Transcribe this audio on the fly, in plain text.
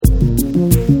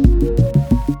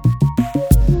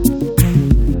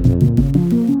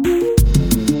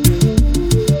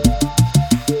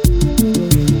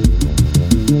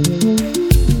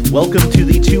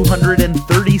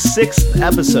36th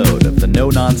episode of the No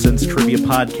Nonsense Trivia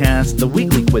Podcast, the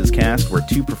weekly quizcast where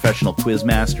two professional quiz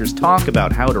masters talk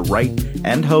about how to write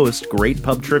and host great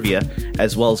pub trivia,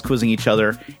 as well as quizzing each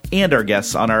other and our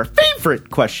guests on our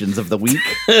favorite questions of the week.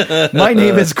 My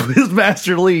name is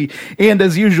Quizmaster Lee, and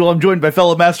as usual, I'm joined by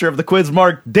fellow master of the quiz,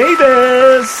 Mark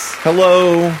Davis.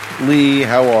 Hello, Lee.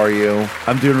 How are you?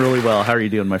 I'm doing really well. How are you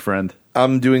doing, my friend?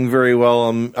 I'm doing very well.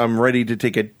 I'm ready to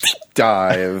take a deep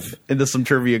dive into some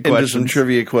trivia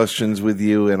questions with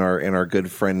you and our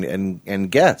good friend and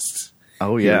guest.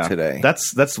 Oh yeah, today.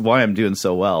 That's why I'm doing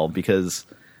so well, because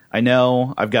I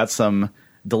know I've got some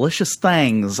delicious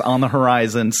things on the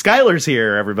horizon. Skylar's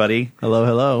here, everybody. Hello,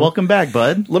 hello. Welcome back,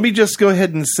 bud. Let me just go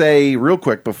ahead and say real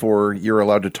quick before you're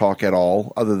allowed to talk at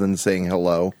all, other than saying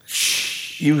hello.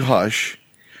 Shh. You hush.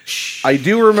 I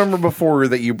do remember before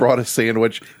that you brought a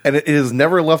sandwich, and it has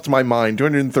never left my mind.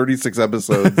 236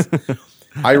 episodes.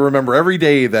 I remember every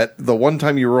day that the one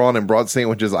time you were on and brought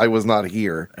sandwiches, I was not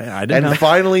here. I didn't know.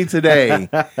 Finally today,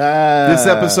 this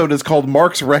episode is called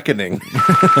Mark's Reckoning.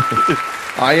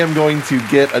 I am going to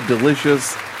get a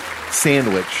delicious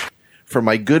sandwich from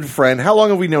my good friend. How long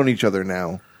have we known each other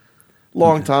now?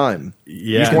 Long time.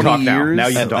 Yeah. 20 years? Now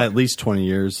you can talk. At least 20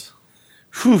 years.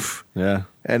 Whew. Yeah.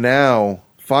 And now,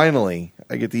 finally,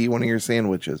 I get to eat one of your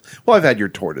sandwiches. Well, I've had your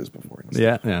tortas before.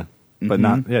 Yeah, yeah. But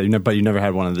not, yeah, but you never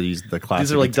had one of these, the classic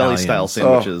These are like Italian deli-style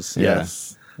sandwiches. Oh,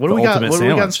 yes. What do The we got? ultimate What do we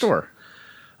got in sandwich. store?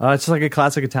 It's like a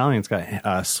classic Italian. It's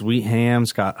got sweet ham.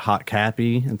 It's got hot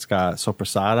cappy. It's got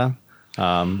soppressata.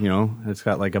 It's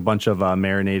got like a bunch of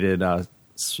marinated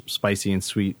spicy and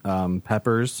sweet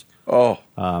peppers. Oh,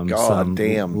 Some God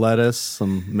damn. lettuce,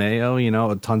 some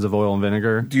mayo, tons of oil and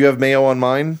vinegar. Do you have mayo on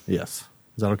mine? Yes.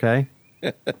 Is that okay?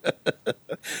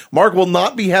 Mark will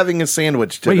not be having a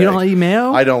sandwich today. Wait, you don't eat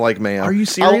mayo? I don't like mayo. Are you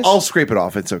serious? I'll scrape it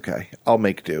off. It's okay. I'll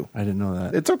make do. I didn't know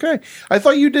that. It's okay. I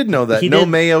thought you did know that. He No did.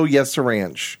 mayo, yes to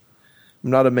ranch. I'm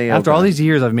not a mayo After guy. all these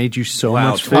years, I've made you so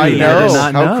Wow, much food. I know. did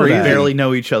not How know crazy. that. Barely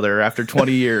know each other after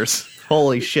 20 years.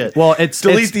 Holy shit. Well, it's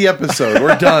Delete the episode.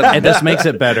 We're done. and this makes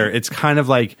it better. It's kind of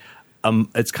like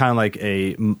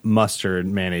a mustard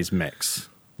mayonnaise mix.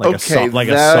 Like Okay, like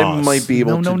a that sauce. might be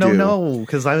able to do. no.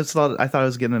 Because I thought I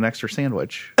was getting an extra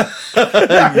sandwich.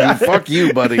 Fuck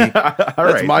you, buddy. That's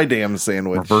right. my damn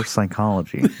sandwich.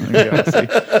 Psychology.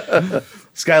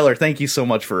 Skylar, thank you so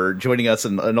much for joining us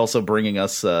and also bringing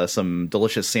us some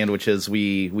delicious sandwiches.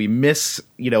 We miss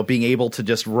being able to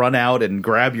just run out and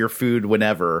grab your food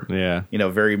whenever. Yeah.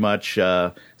 Very much.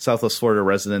 Southwest Florida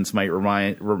residents might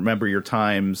remember your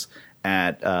times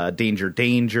at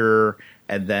Danger,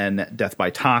 and then Death by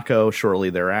Taco shortly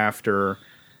thereafter.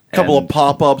 Couple And- of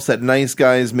pop-ups at Nice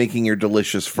Guys making your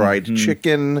delicious fried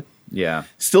chicken. Yeah.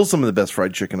 Still some of the best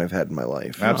fried chicken I've had in my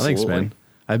life. Absolutely. Thanks, man.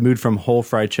 I've moved from whole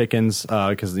fried chickens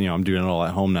because I'm doing it all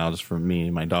at home now, just for me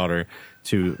and my daughter,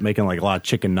 to making like a lot of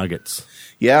chicken nuggets.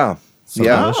 Yeah. So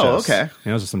yeah. delicious. Oh, okay.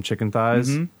 Just some chicken thighs.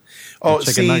 Oh,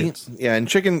 chicken see, nuggets. yeah, and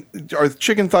are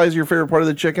chicken thighs your favorite part of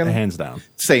the chicken? Hands down.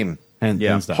 Same. Hands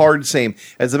down. Hard same.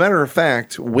 As a matter of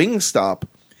fact, Wingstop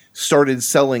started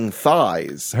selling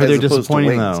thighs. I heard they're as opposed to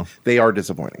disappointing, wings. though. They are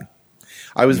disappointing.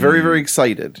 I was very, very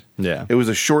excited. Yeah. It was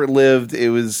a short-lived. It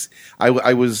was.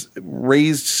 I was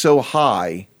raised so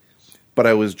high, but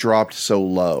I was dropped so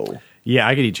low. Yeah,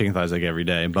 I could eat chicken thighs like every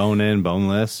day. Bone in,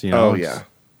 boneless. Oh it's-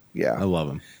 yeah. I love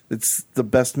them. It's the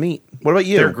best meat. What about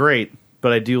you? They're great,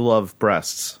 but I do love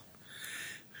breasts.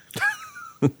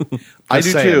 I Just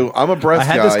do saying. too. I'm a breast I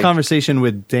had guy. this conversation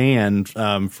with Dan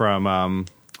from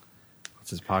what's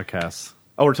his podcast?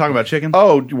 Oh, we're talking about chicken?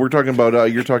 Oh, we're talking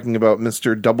about you're talking about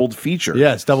Mr. Doubled Feature.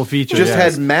 Yes, double feature. Just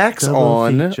yes. had Max Double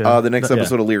on feature. the next Yeah.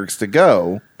 episode of Lyrics to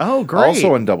Go. Oh, great.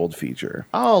 Also on Doubled Feature.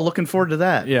 Oh, looking forward to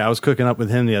that. Yeah, I was cooking up with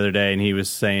him the other day, and we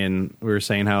were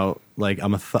saying how like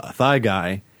I'm a thigh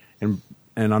guy, and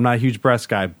I'm not a huge breast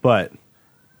guy, but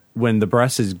when the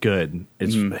breast is good,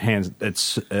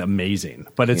 it's amazing.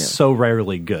 But it's so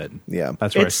rarely good. Yeah.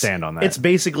 that's where I stand on that. It's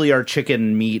basically our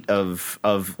chicken meat of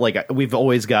like we've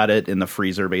always got it in the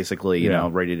freezer, basically, you know,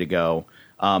 ready to go.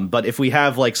 But if we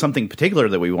have like something particular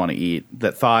that we want to eat,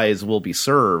 that thighs will be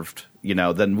served,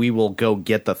 then we will go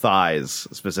get the thighs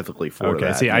specifically for okay.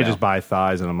 that. See, you I know? just buy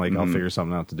thighs, and I'm like, I'll figure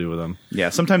something out to do with them. Yeah,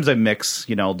 sometimes I mix,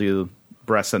 I'll do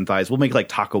breasts and thighs. We'll make like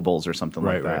taco bowls or something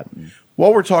like Right, that.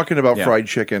 While we're talking about Yeah. fried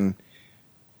chicken,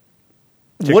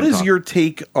 Chicken what is talk. your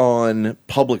take on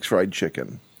Publix fried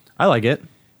chicken? I like it.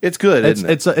 It's good, isn't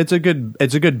it? It's a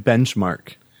good benchmark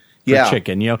for Yeah.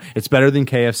 chicken. It's better than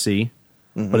KFC,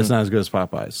 but it's not as good as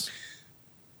Popeyes.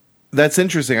 That's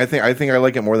interesting. I think I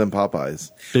like it more than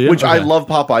Popeyes. Do you? Which I Okay. love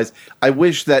Popeyes. I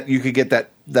wish that you could get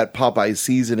that Popeyes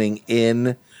seasoning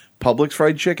in Publix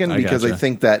fried chicken because I gotcha.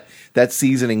 think that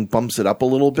seasoning bumps it up a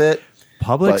little bit.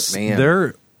 Publix, But, man.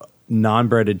 their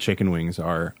non-breaded chicken wings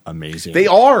are amazing. They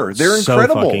are. They're so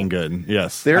incredible. fucking good.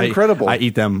 Yes, They're incredible. I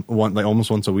eat them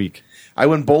almost once a week. I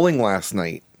went bowling last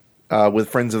night with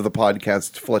friends of the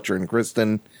podcast, Fletcher and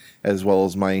Kristen, as well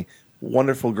as my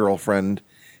wonderful girlfriend,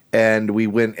 and we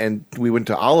went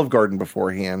to Olive Garden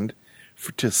beforehand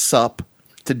to sup,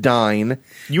 to dine.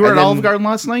 You were And at then- Olive Garden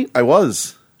last night? I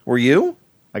was. Were you?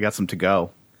 I got some to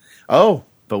go, Oh,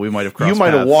 but we might have crossed you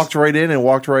might have paths. walked right in and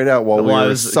walked right out while we Well, I were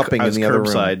was supping I was in the other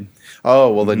room. curbside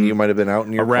Oh, well, then you might have been out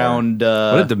in your car. around.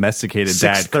 What a domesticated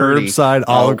dad. 6:30. Curbside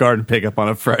Olive Garden pickup on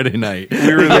a Friday night.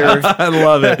 We were there. I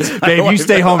love it. Babe, you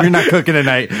stay home. You're not cooking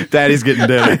tonight. Daddy's getting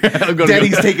dinner.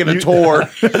 Daddy's taking a tour.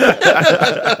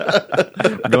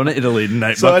 We're going to Italy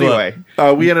tonight. So Buckle anyway,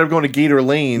 up. We ended up going to Gator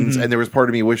Lanes, and there was part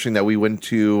of me wishing that we went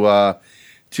to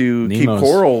Cape Nemo's.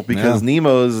 Coral because Yeah.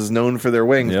 Nemo's is known for their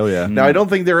wings. Oh, yeah. Now, I don't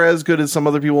think they're as good as some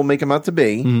other people make them out to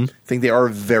be. I think they are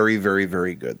very, very,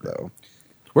 very good, though.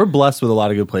 We're blessed with a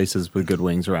lot of good places with good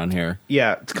wings around here.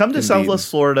 yeah, come to Indeed. Southwest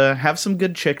Florida, have some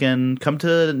good chicken. Come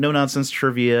to No Nonsense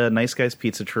Trivia, Nice Guys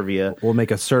Pizza Trivia. We'll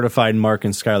make a certified Mark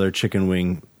and Skylar chicken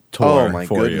wing tour Oh, my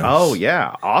for goodness. you. Oh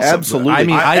yeah, awesome! Absolutely. I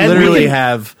mean, I and literally we-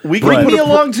 have. we can Bring put me a-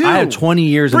 along too. I have 20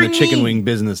 years in Bring the chicken me. wing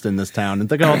business in this town, and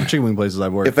think of all the chicken wing places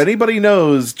I've worked. If anybody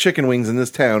knows chicken wings in this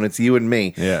town, it's you and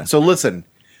me. Yeah. So listen,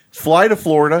 fly to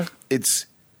Florida. It's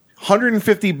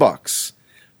 $150.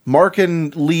 Mark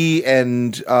and Lee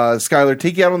and Skylar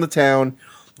take you out on the town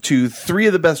to 3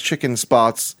 of the best chicken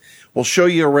spots. We'll show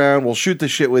you around. We'll shoot the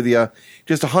shit with you.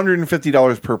 Just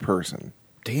 $150 per person.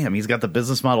 Damn, he's got the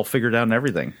business model figured out and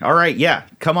everything. All right, yeah,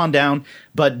 come on down.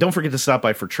 But don't forget to stop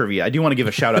by for trivia. I do want to give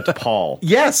a shout out to Paul.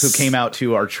 Yes. Who came out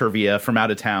to our trivia from out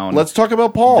of town Let's talk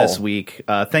about Paul. this week.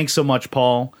 Thanks so much,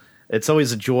 Paul. It's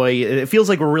always a joy. It feels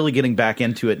like we're really getting back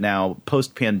into it now,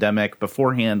 post-pandemic.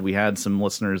 Beforehand, we had some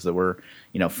listeners that were,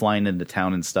 flying into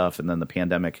town and stuff, and then the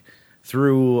pandemic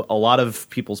threw a lot of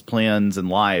people's plans and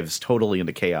lives totally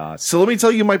into chaos. So let me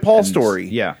tell you my Paul story.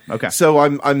 Yeah, okay. So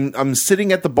I'm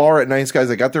sitting at the bar at Nice Guys.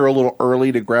 I got there a little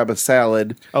early to grab a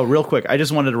salad. Oh, real quick, I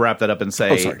just wanted to wrap that up and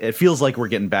say sorry. it feels like we're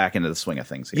getting back into the swing of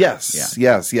things. Here. Yes,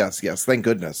 Yeah. yes. Thank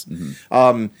goodness.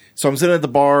 So I'm sitting at the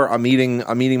bar. I'm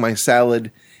eating my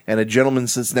salad, and a gentleman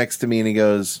sits next to me, and he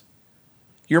goes,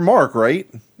 "You're Mark, right?"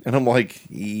 And I'm like,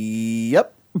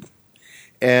 "Yep."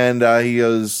 And he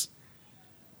goes,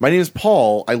 "My name is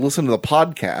Paul. I listen to the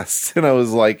podcast." And I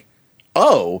was like,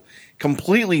 "Oh,"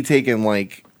 completely taken,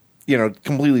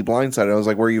 completely blindsided. I was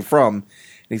like, "Where are you from?" And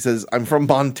he says, "I'm from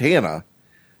Montana."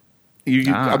 You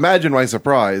imagine my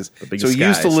surprise. Big So he sky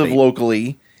used to live state.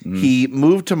 locally. He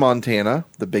moved to Montana,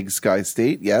 the Big Sky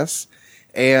State, yes.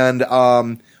 And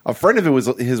a friend of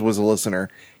his was a listener,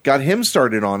 got him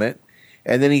started on it,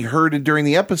 and then he heard it during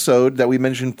the episode that we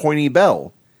mentioned Pointy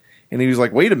Bell. And he was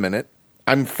like, "Wait a minute,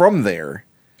 I'm from there."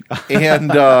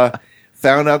 And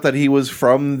found out that he was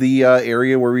from the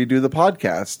area where we do the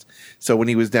podcast. So when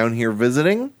he was down here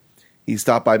visiting, he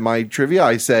stopped by my trivia.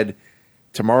 I said,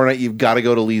 "Tomorrow night you've got to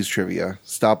go to Lee's trivia.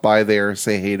 Stop by there,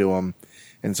 say hey to him."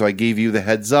 And so I gave you the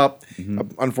heads up.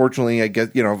 Unfortunately, I guess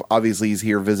obviously he's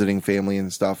here visiting family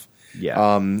and stuff.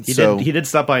 Yeah. He did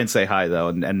stop by and say hi though,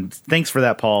 and thanks for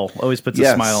that, Paul. Always puts a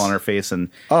Yes. smile on our face, and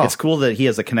Oh. it's cool that he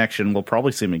has a connection. We'll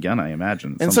probably see him again, I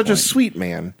imagine. at And some such a point. sweet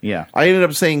man. Yeah. I ended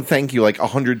up saying thank you like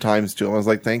 100 times to him. I was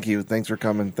like, "Thank you. Thanks for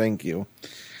coming. Thank you."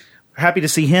 Happy to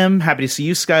see him. Happy to see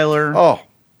you, Skylar. Oh,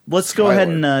 Let's go ahead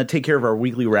Skylar. and take care of our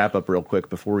weekly wrap up real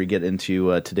quick before we get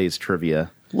into today's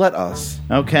trivia. let us.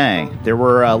 Okay, there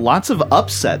were lots of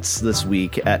upsets this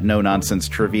week at No Nonsense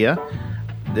Trivia.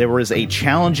 There was a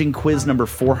challenging quiz number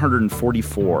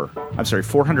 484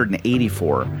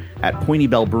 at Pointy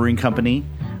Bell Brewing Company,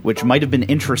 which might have been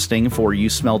interesting for You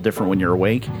Smell Different When You're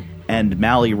Awake and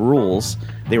Mally Rules.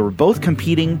 They were both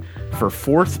competing for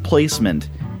 4th placement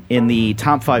in the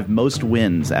top 5 most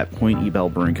wins at Pointy Bell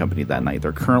Brewing Company that night.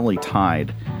 They're currently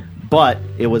tied, but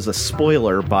it was a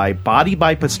spoiler by Body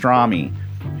by Pastrami,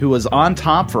 who was on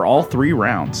top for all 3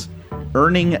 rounds,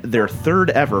 earning their 3rd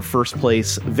ever first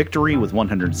place victory with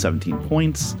 117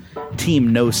 points.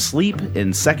 Team No Sleep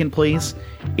in 2nd place,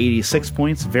 86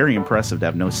 points. Very impressive to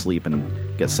have No Sleep and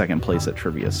get 2nd place at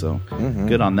trivia, so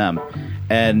good on them.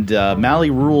 And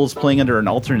Mally Rules playing under an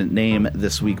alternate name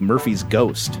this week, Murphy's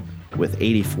Ghost, with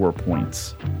 84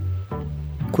 points.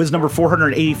 Quiz number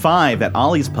 485 at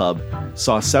Ollie's Pub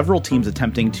saw several teams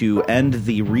attempting to end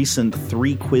the recent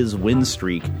 3-quiz win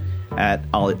streak at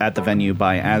the venue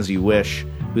by As You Wish,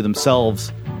 who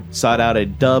themselves sought out a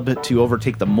dub to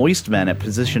overtake the Moist Men at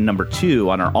position number 2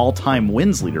 on our all-time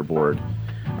wins leaderboard.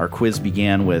 Our quiz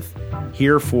began with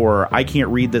here for I can't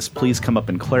read this, please come up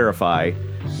and clarify,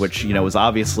 which, was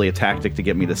obviously a tactic to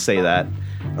get me to say that.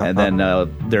 And then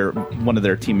one of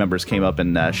their team members came up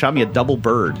and shot me a double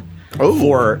bird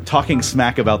for talking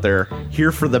smack about their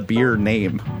Here for the Beer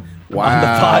name. Wow. On the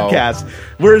podcast.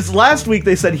 Whereas last week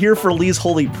they said Here for Lee's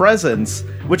Holy Presence,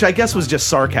 which I guess was just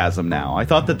sarcasm now. I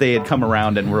thought that they had come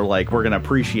around and were like, we're going to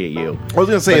appreciate you. I was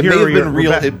going to say, it may have been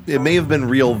real. It may have been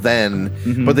real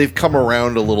then, but they've come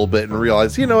around a little bit and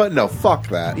realized, you know what? No, fuck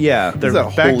that. Yeah, they're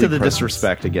back to the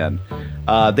disrespect again.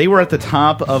 They were at the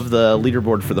top of the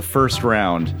leaderboard for the first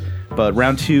round, but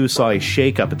round 2 saw a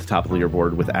shake-up at the top of the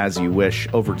leaderboard with As You Wish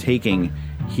overtaking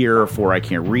Here for I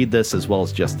Can't Read This, as well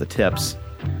as Just the Tips.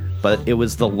 But it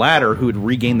was the latter who would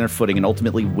regain their footing and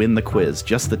ultimately win the quiz.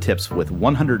 Just the Tips with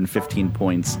 115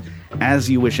 points. As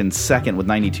You Wish in second with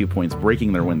 92 points,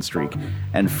 breaking their win streak.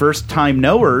 And first-time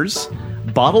knowers,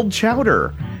 Bottled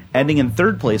Chowder, ending in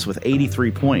third place with 83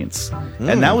 points.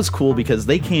 And that was cool because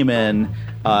they came in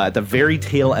at the very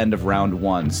tail end of round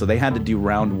 1. So they had to do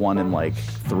round 1 in like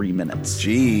 3 minutes.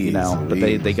 Jeez. But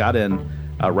they got in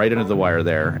right under the wire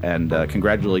there, and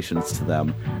congratulations to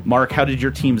them. Mark, how did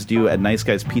your teams do at Nice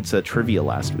Guys Pizza Trivia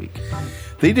last week?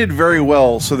 They did very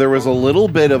well. So there was a little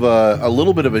bit of a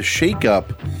shakeup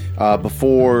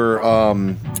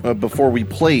before we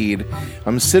played.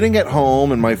 I'm sitting at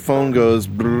home and my phone goes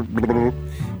brr, brr,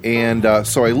 and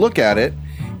so I look at it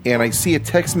and I see a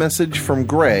text message from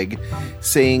Greg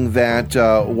saying that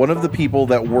one of the people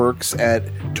that works at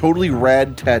Totally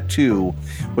Rad Tattoo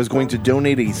was going to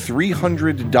donate a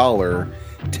 $300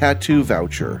 tattoo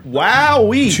voucher.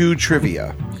 Wowee! To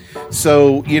trivia.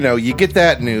 So, you get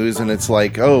that news and it's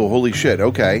like, oh, holy shit,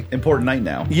 okay. Important night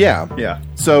now. Yeah.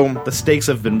 So the stakes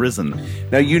have been risen.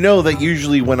 Now, that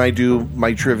usually when I do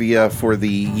my trivia for the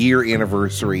year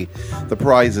anniversary, the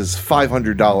prize is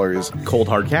 $500. Cold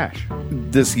hard cash.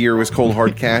 This year was cold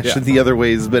hard cash, and the other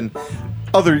way has been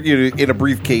other, in a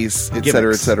briefcase, et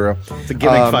cetera, et cetera. It's a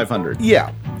gimmick 500.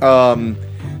 Yeah.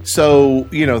 So,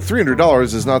 $300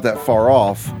 is not that far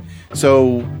off.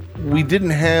 So we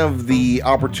didn't have the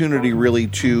opportunity really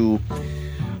to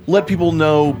let people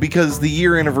know, because the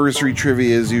year anniversary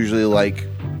trivia is usually like,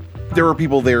 there are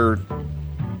people there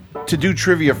to do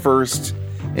trivia first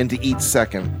and to eat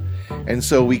second. And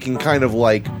so we can kind of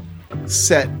like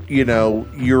set,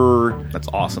 your... That's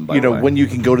awesome, by the way. When you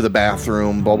can go to the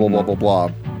bathroom, blah, blah, blah, blah,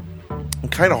 blah.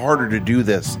 Kind of harder to do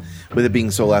this with it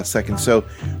being so last second. So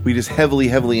we just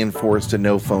heavily enforced a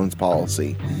no phones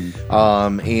policy,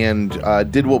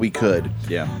 and did what we could.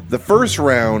 Yeah. The first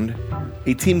round,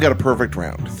 a team got a perfect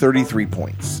round, 33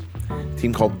 points. A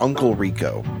team called Uncle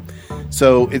Rico.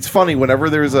 So it's funny whenever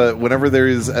there's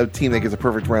a team that gets a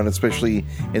perfect round, especially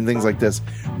in things like this,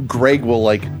 Greg will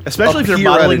especially if they're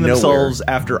modeling themselves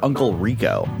after Uncle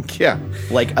Rico. Yeah,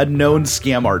 like a known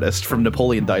scam artist from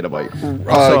Napoleon Dynamite.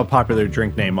 Also a popular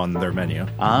drink name on their menu.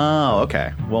 Oh,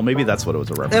 okay. Well, maybe that's what it was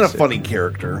a reference and a to. funny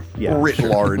character, writ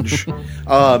large. Is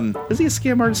he a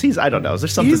scam artist? I don't know. Is there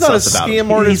something? He's not a sus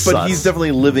scam artist, but sus. he's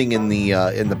definitely living in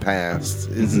the past.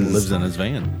 He lives in his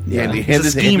van. Yeah, and he's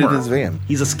a schemer. in his van.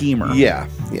 He's a schemer. Yeah.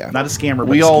 Not a scammer, but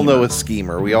we a all schemer. know a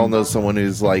schemer. We all know someone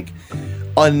who's like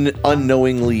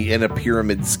unknowingly in a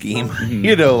pyramid scheme,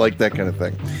 like that kind of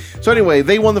thing. So anyway,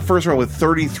 they won the first round with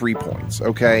 33 points,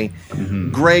 okay?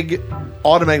 Greg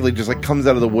automatically just comes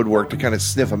out of the woodwork to kind of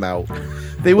sniff him out.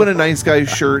 They win a Nice Guy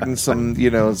shirt and some,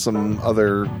 some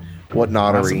other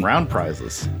whatnottery. Some round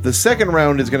prizes. The second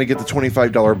round is going to get the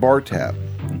 $25 bar tab.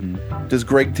 Does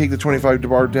Greg take the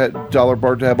 $25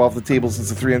 bar tab off the table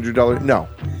since the $300? No.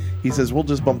 He says, we'll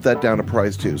just bump that down to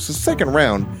prize 2. So second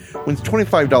round wins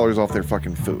 $25 off their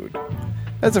fucking food.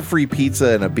 That's a free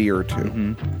pizza and a beer or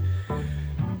two.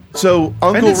 So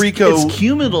Uncle Rico... It's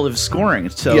cumulative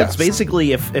scoring. So it's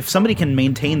basically, if somebody can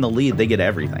maintain the lead, they get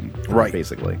everything. Right.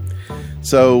 Basically.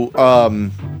 So,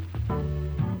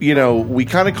 we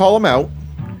kind of call him out.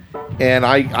 And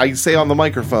I say on the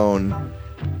microphone,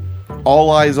 all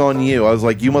eyes on you. I was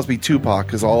like, you must be Tupac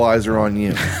because all eyes are on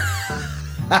you.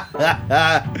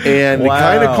 And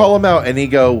kind of call him out, and he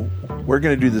go, we're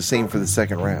going to do the same for the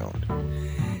second round.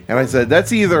 And I said,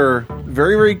 that's either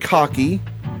very, very cocky,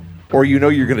 or you're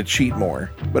going to cheat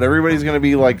more. But everybody's going to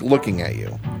be, looking at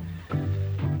you.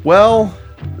 Well,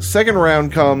 second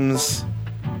round comes,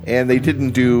 and they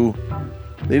didn't do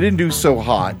so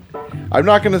hot. I'm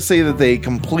not going to say that they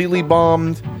completely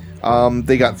bombed.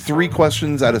 They got 3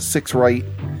 questions out of 6 right.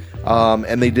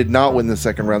 And they did not win the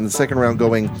second round. The second round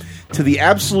going to the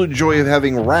absolute joy of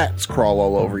having rats crawl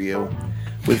all over you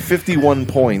with 51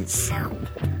 points.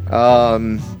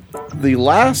 The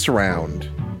last round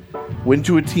went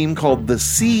to a team called the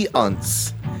Sea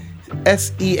Unts.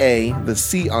 SEA, the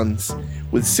Sea Unts,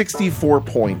 with 64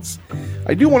 points.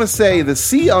 I do want to say the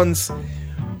Sea Unts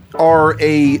are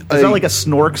Is that like a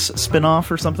Snorks spinoff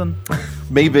or something?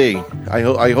 maybe.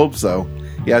 I hope so.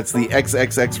 Yeah, it's the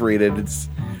XXX rated. It's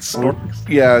Snorks.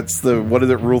 Yeah, it's the, what is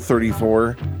it, Rule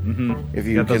 34? Mm-hmm. If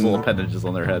you Got those can, little appendages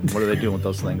on their head. What are they doing with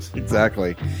those things?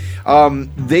 exactly.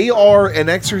 They are an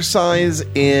exercise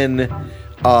in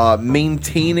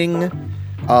maintaining,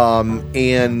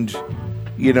 and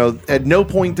at no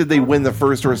point did they win the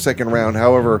first or second round.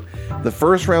 However, the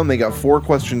first round they got 4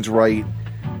 questions right.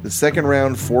 The second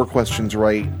round, 4 questions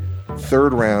right.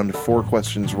 Third round, 4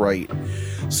 questions right.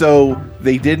 So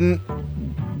they didn't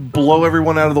blow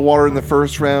everyone out of the water in the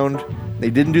first round. They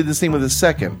didn't do the same with the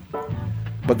second,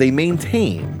 but they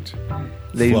maintained.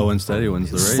 Slow and steady wins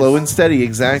the race. Slow and steady,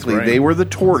 exactly. That's right. They were the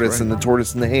tortoise That's right. and the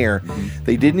tortoise and the hare.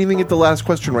 They didn't even get the last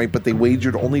question right, but they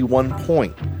wagered only 1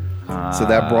 point. So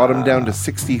that brought them down to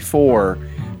 64.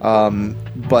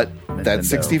 But that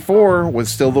 64 was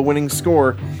still the winning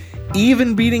score,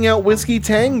 even beating out Whiskey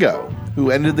Tango,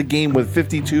 who ended the game with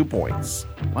 52 points.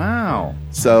 Wow.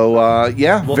 So, Well, very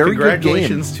good game.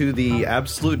 congratulations to the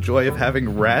absolute joy of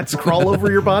having rats crawl over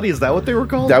your body. Is that what they were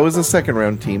called? That was the second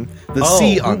round team. The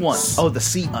Sea who won? Unts Oh, the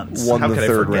Sea Unts. won How the could I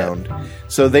third forget? round.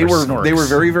 So they Or were Snorks.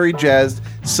 very, very jazzed.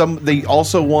 They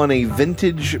also won a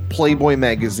vintage Playboy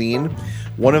magazine.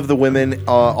 One of the women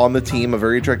on the team, a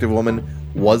very attractive woman,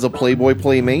 was a Playboy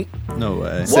Playmate. No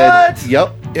way. What?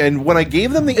 Yep. And when I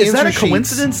gave them the Is that a answer sheets-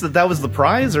 coincidence that was the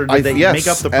prize, or did they yes, make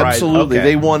up the prize? absolutely. Okay.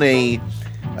 They won a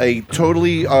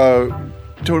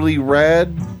totally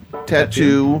rad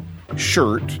tattoo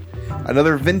shirt,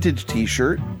 another vintage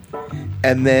T-shirt,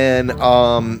 and then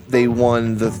they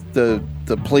won the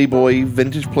Playboy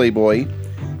vintage Playboy,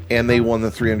 and they won the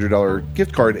 $300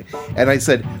 gift card. And I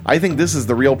said, I think this is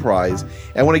the real prize.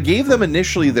 And when I gave them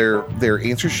initially their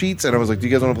answer sheets, and I was like, do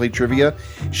you guys want to play trivia?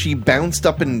 She bounced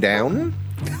up and down.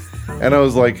 And I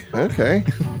was like, okay.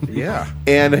 Yeah.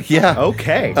 And yeah.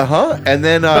 Okay. And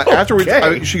then afterwards,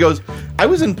 Okay. she goes, I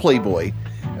was in Playboy.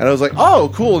 And I was like,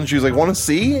 oh, cool. And she was like, want to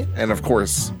see? And of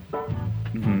course,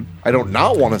 I don't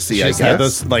not want to see, She I just guess. had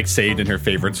those like saved in her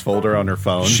favorites folder on her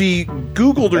phone. She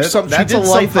Googled or something. She That's did a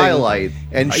life something, highlight.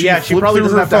 and she Yeah, she flipped probably through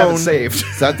doesn't her have to have it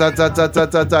phone.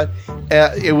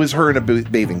 saved. It was her in a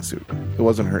bathing suit. It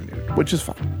wasn't her nude, which is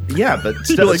fine. Yeah, but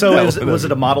still, like, so no, was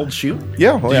it a modeled shoot?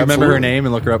 Yeah, Did you remember her name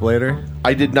and look her up later?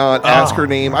 I did not ask her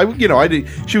name. I did.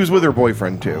 She was with her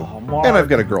boyfriend too, Mark. and I've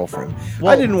got a girlfriend.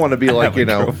 Well, I didn't want to be like, have a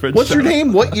girlfriend, what's your shut up.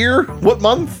 name? What year? What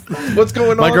month? What's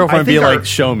going My on? girlfriend would be think our- like,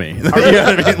 show me. You know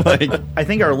what I mean? Like, I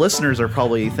think our listeners are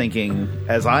probably thinking,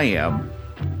 as I am,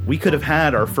 we could have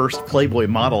had our first Playboy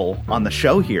model on the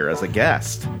show here as a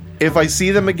guest. If I see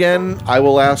them again, I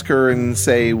will ask her and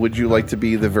say, would you like to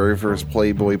be the very first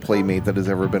Playboy Playmate that has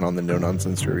ever been on the No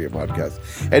Nonsense Trivia Podcast?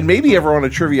 And maybe ever on a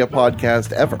trivia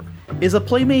podcast ever. Is a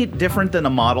Playmate different than a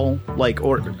model?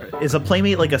 Or is a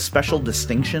Playmate like a special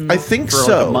distinction? I think for like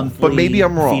so, a monthly but maybe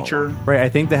I'm wrong. Feature? right, I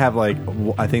think they have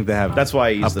That's why I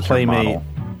use a the term Playmate. model.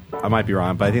 I might be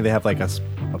wrong, but I think they have like a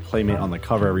Playmate on the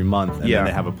cover every month, and Yeah. then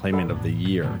they have a Playmate of the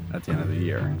year at the end of the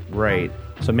year. Right.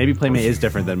 So maybe Playmate is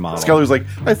different than model. Skyler's like,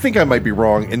 I think I might be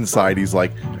wrong. Inside, he's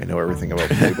like, I know everything about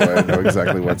Playboy. I know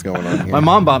exactly what's going on here. My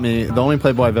mom bought me the only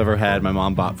Playboy I've ever had. My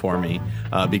mom bought for me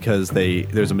because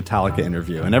there's a Metallica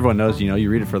interview, and everyone knows you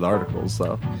read it for the articles.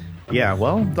 So Yeah,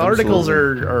 well, the articles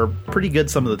are pretty good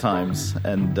some of the times,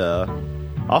 and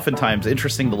oftentimes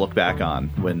interesting to look back on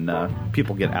when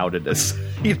people get outed as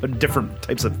different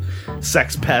types of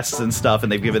sex pests and stuff,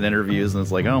 and they've given interviews, and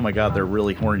it's like, oh my god, they're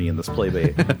really horny in this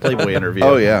Playboy interview.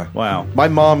 Oh, yeah. Wow. My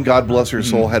mom, God bless her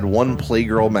soul, had one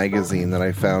Playgirl magazine that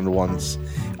I found once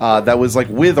that was like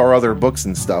with our other books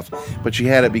and stuff, but she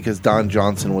had it because Don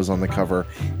Johnson was on the cover,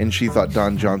 and she thought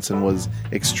Don Johnson was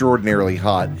extraordinarily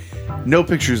hot. No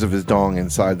pictures of his dong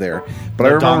inside there, but I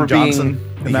No remember Don Johnson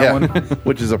in that one?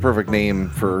 which is a perfect name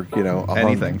for a hunk.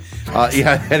 Anything.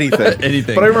 Yeah, anything.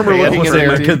 Anything. But I remember Yeah, looking in anything.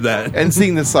 there Look at that. and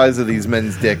seeing the size of these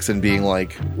men's dicks and being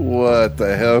like, "What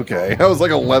the hell?" Okay, I was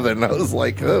like 11. I was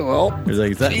like, "Oh well." He's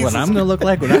like, is that Jesus. what I'm gonna look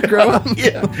like when I grow up?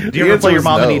 Yeah. Do you ever play your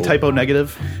mom any typo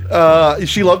negative?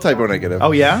 She loved typo negative.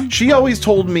 Oh, yeah? She always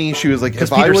told me, she was like, Because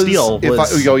if I Peter was, Steele if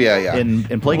was I, oh yeah, in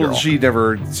Playgirl. Well, she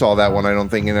never saw that one, I don't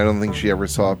think, and I don't think she ever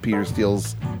saw Peter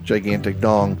Steele's gigantic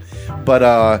dong.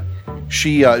 But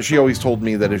she always told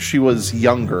me that if she was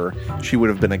younger, she would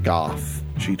have been a goth.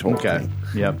 She told Okay.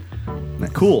 me. Yep.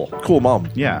 Cool. Cool mom.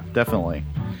 Yeah, definitely.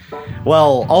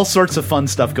 Well, all sorts of fun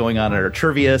stuff going on at our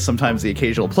trivia. Sometimes the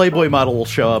occasional Playboy model will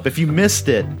show up. If you missed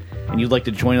it, and you'd like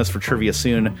to join us for trivia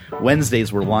soon,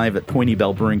 Wednesdays we're live at Pointy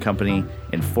Bell Brewing Company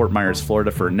in Fort Myers, Florida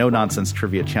for a no-nonsense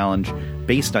trivia challenge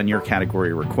based on your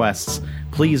category requests.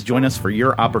 Please join us for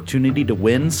your opportunity to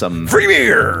win some Free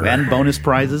beer! and bonus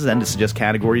prizes, and to suggest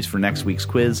categories for next week's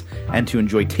quiz, and to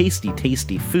enjoy tasty,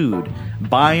 tasty food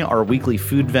by our weekly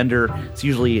food vendor. It's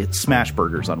usually Smash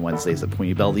Burgers on Wednesdays at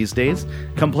Pointy Bell these days.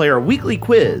 Come play our weekly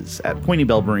quiz at Pointy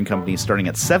Bell Brewing Company starting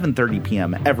at 7:30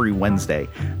 p.m. every Wednesday.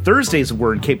 Thursdays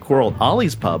we're in Cape Coral at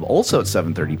Ollie's Pub, also at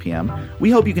 7:30 p.m.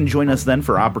 We hope you can join us then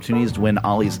for opportunities to win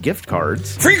Ollie's gift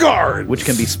cards, Free cards! which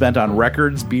can be spent on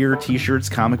records, beer, t-shirts,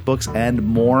 comic books, and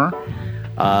more.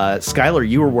 Skylar,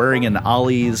 you were wearing an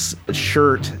Ollie's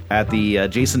shirt at the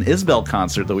Jason Isbell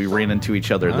concert that we ran into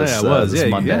each other this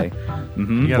Monday.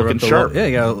 You gotta Looking rep the sharp.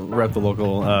 you gotta rep the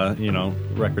local,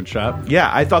 record shop.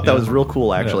 Yeah, I thought that was real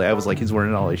cool, actually. I was like, he's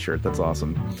wearing an Ollie's shirt. That's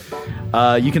awesome.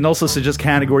 You can also suggest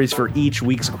categories for each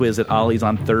week's quiz at Ollie's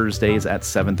on Thursdays at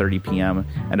 7:30 p.m.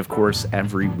 And, of course,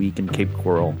 every week in Cape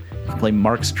Coral, you can play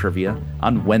Mark's Trivia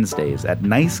on Wednesdays at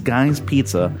Nice Guys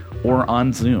Pizza or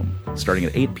on Zoom, starting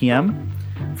at 8 p.m.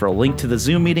 For a link to the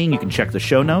Zoom meeting, you can check the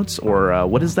show notes, or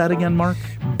what is that again, Mark?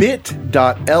 bit.ly/Nice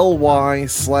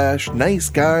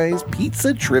Guys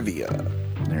Pizza Trivia.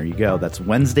 There you go. That's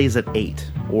Wednesdays at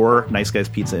 8, or Nice Guys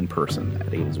Pizza in person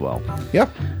at 8 as well. Yep.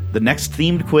 The next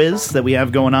themed quiz that we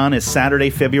have going on is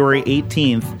Saturday, February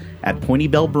 18th at Pointy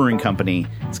Bell Brewing Company.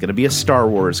 It's going to be a Star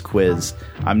Wars quiz.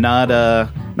 I'm not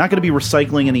going to be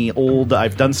recycling any old...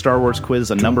 I've done Star Wars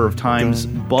quiz a number of times,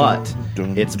 but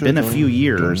it's been a few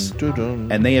years,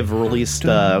 and they have released...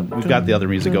 we've got the other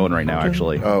music going right now,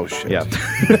 actually. Oh, shit. Yeah.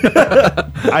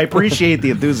 I appreciate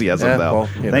the enthusiasm, though. Well,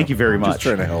 Thank you very much.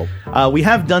 Just trying to help. We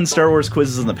have done Star Wars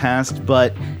quizzes in the past,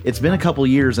 but it's been a couple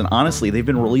years, and honestly, they've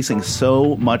been releasing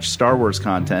so much Star Wars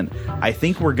content. I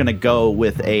think we're going to go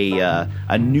with a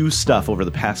new stuff over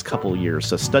the past couple years.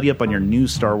 So study up on your new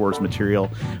Star Wars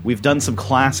material. We've done some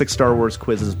classic Star Wars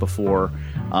quizzes before,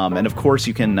 and of course,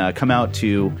 you can come out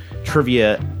to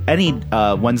trivia any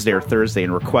Wednesday or Thursday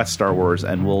and request Star Wars,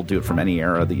 and we'll do it from any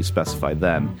era that you specify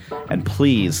then. And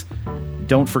please,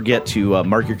 don't forget to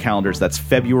mark your calendars. That's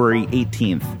February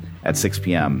 18th at 6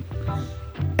 p.m.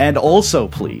 And also,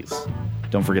 please,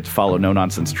 don't forget to follow No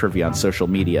Nonsense Trivia on social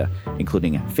media,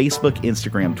 including Facebook,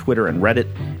 Instagram, Twitter, and Reddit,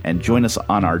 and join us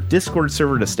on our Discord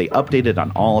server to stay updated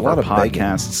on all of our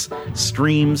podcasts,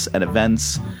 streams, and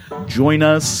events. Join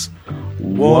us,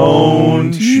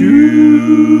 won't you?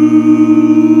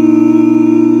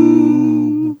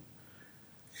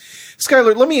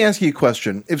 Skylar, let me ask you a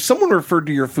question. If someone referred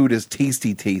to your food as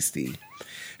tasty, tasty,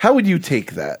 how would you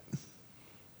take that?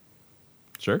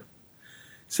 Sure.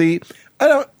 See,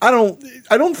 I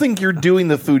don't think you're doing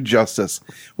the food justice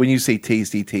when you say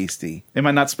tasty, tasty. Am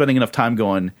I not spending enough time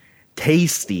going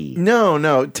tasty?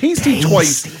 No, tasty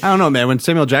twice. I don't know, man. When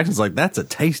Samuel Jackson's like, "That's a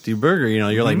tasty burger,"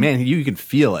 you're like, man, you can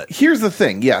feel it. Here's the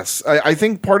thing. Yes, I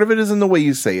think part of it is in the way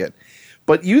you say it,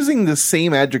 but using the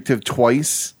same adjective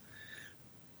twice,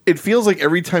 it feels like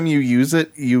every time you use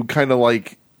it, you kind of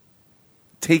like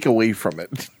take away from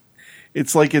it.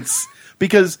 It's like it's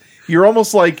because you're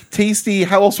almost like tasty.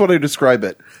 How else would I describe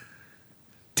it?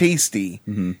 Tasty.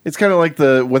 Mm-hmm. It's kind of like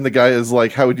when the guy is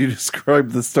like, "How would you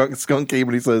describe the skunk game?"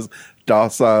 And he says,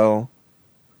 "Docile,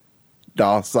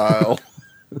 docile,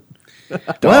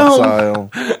 docile."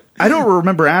 I don't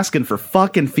remember asking for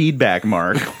fucking feedback,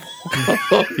 Mark.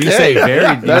 You say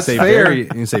very. That's fair.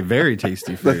 You say very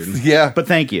tasty food. Yeah, But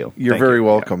thank you. You're Thank very you.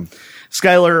 welcome. Yeah.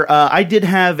 Skylar, I did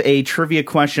have a trivia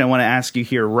question I want to ask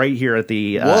you right here at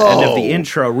the end of the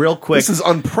intro, real quick. This is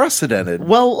unprecedented.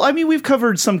 Well, I mean, we've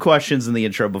covered some questions in the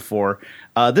intro before.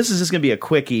 This is just going to be a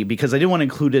quickie because I didn't want to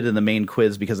include it in the main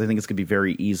quiz because I think it's going to be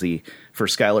very easy for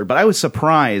Skylar. But I was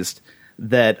surprised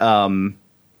that... oh,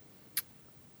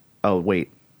 wait.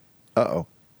 Uh-oh.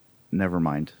 Never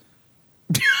mind.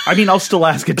 I mean, I'll still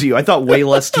ask it to you. I thought way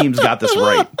less teams got this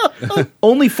right.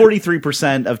 Only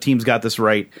 43% of teams got this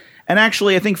right. And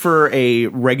actually, I think for a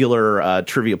regular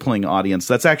trivia playing audience,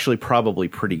 that's actually probably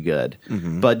pretty good.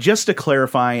 Mm-hmm. But just to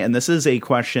clarify, and this is a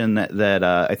question that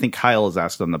I think Kyle has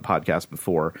asked on the podcast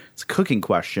before. It's a cooking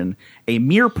question. A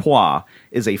mirepoix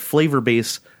is a flavor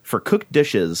base for cooked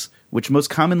dishes, which most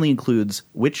commonly includes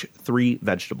which three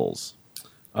vegetables?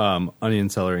 Onion,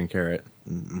 celery, and carrot.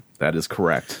 Mm-hmm. That is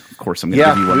correct. Of course, I'm going to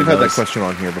give you one we've of had those. that question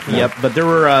on here before. Yep, but there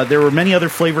were many other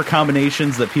flavor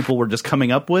combinations that people were just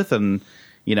coming up with, and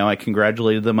I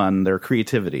congratulated them on their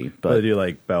creativity. But they do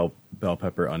like bell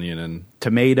pepper, onion, and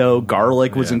tomato,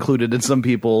 garlic was included in some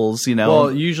people's.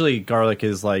 Well, usually garlic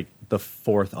is like the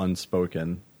fourth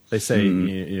unspoken. They say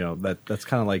that's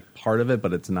kind of like part of it,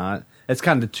 but it's not. It's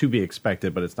kind of to be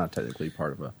expected, but it's not technically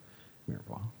part of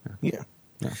Mirepoix. Yeah.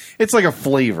 Yeah. It's like a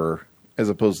flavor as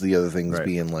opposed to the other things Right.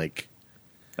 being like.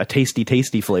 A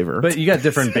tasty flavor. But you got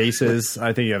different bases.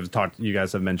 I think you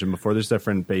guys have mentioned before. There's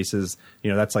different bases.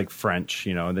 That's like French.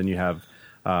 And then you have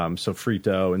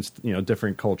sofrito, and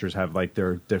different cultures have like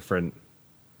their different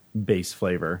base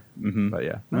flavor. Mm-hmm. But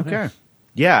yeah, okay.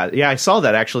 Yeah, I saw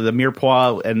that actually. The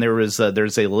Mirepoix, and there's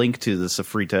a link to the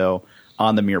sofrito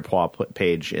on the Mirepoix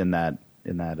page in that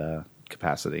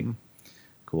capacity. Mm-hmm.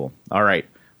 Cool. All right.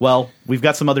 Well, we've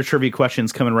got some other trivia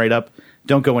questions coming right up.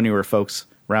 Don't go anywhere, folks.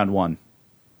 Round 1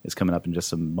 is coming up in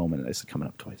just a moment. It's coming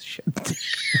up twice. Shit.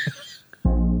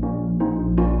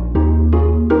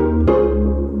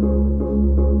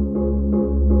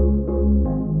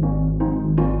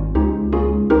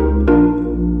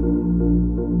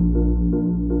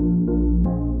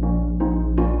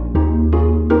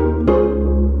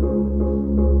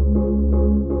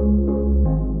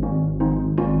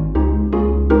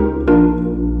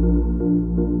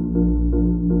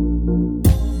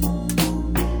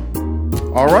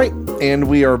 All right, and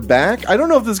we are back. I don't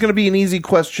know if this is going to be an easy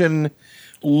question.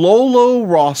 Lolo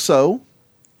Rosso,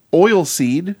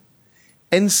 Oilseed,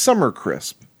 and Summer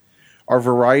Crisp are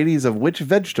varieties of which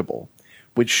vegetable,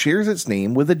 which shares its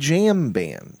name with a jam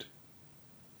band?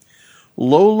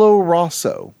 Lolo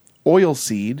Rosso,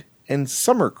 Oilseed, and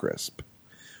Summer Crisp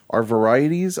are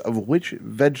varieties of which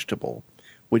vegetable,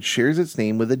 which shares its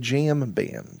name with a jam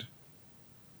band?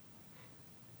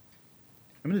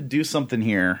 I'm going to do something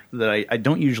here that I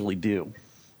don't usually do.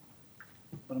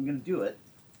 But I'm going to do it.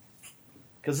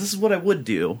 Because this is what I would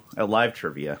do at live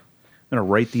trivia. I'm going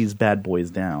to write these bad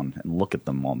boys down and look at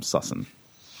them while I'm sussing.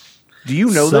 Do you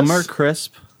know Summer this?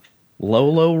 Crisp.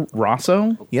 Lolo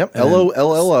Rosso? Yep,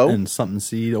 Lollo. And something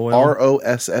seed oil.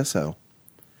 Rosso.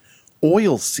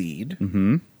 Oilseed.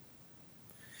 Mm-hmm.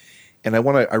 And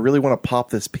I really want to pop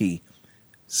this P.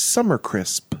 Summer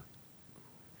Crisp.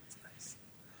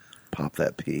 Pop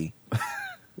that P.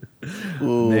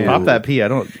 Man. Pop that P. I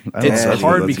don't It's know.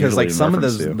 hard That's because usually like in some of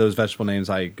reference to. those vegetable names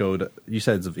I go to. You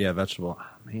said vegetable. Oh,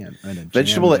 man, I had a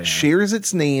Vegetable jam that band. shares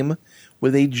its name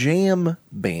with a jam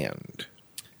band.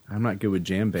 I'm not good with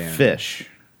jam band. Fish.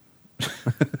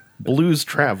 Blues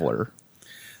Traveler.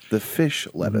 The fish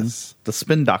lettuce. The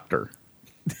Spin Doctor.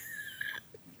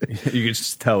 You can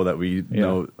just tell that we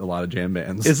know a lot of jam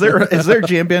bands. Is there a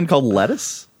jam band called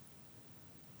Lettuce?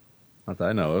 Not that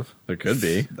I know of. There could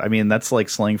be. I mean, that's like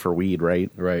slang for weed, right?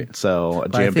 Right. So a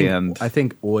But jam band. I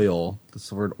think oil. That's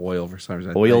the word oil for some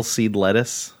reason. Oil seed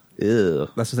lettuce. Ew.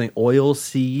 That's the thing. Oil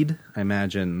seed. I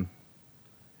imagine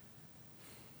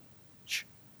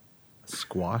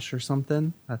squash or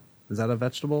something. Is that a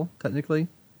vegetable technically?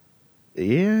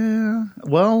 Yeah.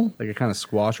 Well, Like a kind of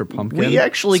squash or pumpkin. we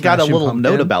actually got a Smashing little pumpkin?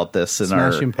 note about this in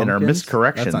our Smashing in our pumpkins? That's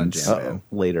not miscorrections jam band.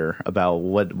 later about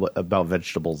what about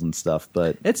vegetables and stuff.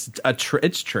 But It's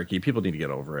tricky. People need to get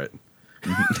over it.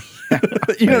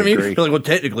 You know what I mean? agree. You're like, well,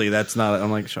 technically, that's not.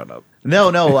 I'm like, shut up.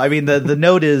 no. I mean, the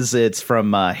note is it's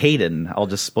from Hayden. I'll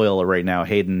just spoil it right now.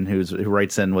 Hayden, who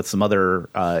writes in with some other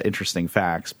interesting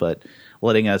facts, but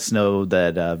letting us know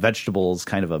that vegetable is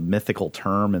kind of a mythical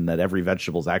term and that every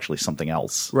vegetable is actually something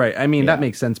else. Right. I mean, Yeah. that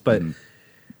makes sense, but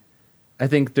I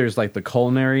think there's like the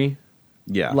culinary,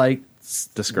 Yeah. like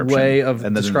Description. way of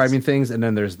And then describing things, and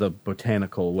then there's the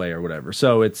botanical way or whatever.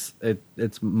 So it's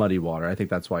muddy water. I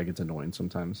think that's why it gets annoying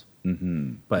sometimes.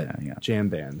 Mm-hmm. But Yeah. jam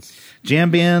bands,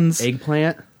 Jam bands.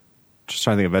 eggplant. Just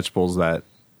trying to think of vegetables that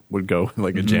would go with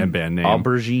like a jam band name.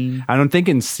 Aubergine. I don't think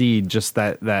in seed. Just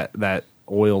that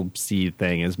oil seed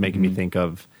thing is making me think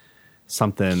of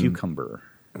something. Cucumber.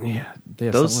 Yeah, they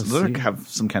have Those something with seed. have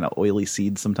some kind of oily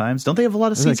seeds sometimes. Don't they have a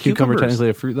lot of Isn't seeds? that cucumber Cucumbers? technically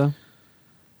a fruit though?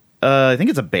 I think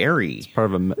it's a berry.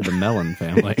 Part of the melon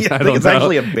family. Yeah, I think don't it's know.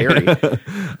 actually a berry.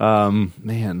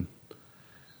 Man,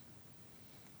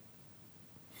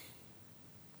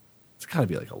 it's got to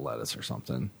be like a lettuce or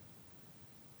something.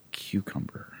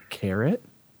 Cucumber. Carrot?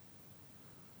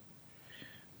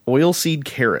 Oilseed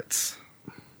carrots.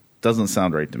 Doesn't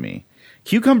sound right to me.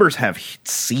 Cucumbers have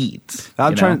seeds.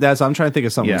 I'm you trying. know? I'm trying to think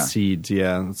of something Yeah. with seeds.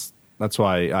 Yeah, that's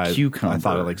why I Cucumber.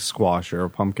 thought of like squash or a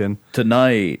pumpkin.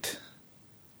 Tonight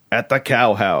at the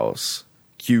cow house,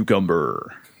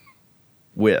 cucumber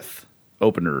with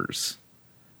openers,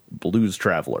 Blues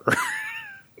Traveler.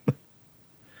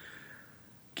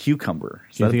 Cucumber.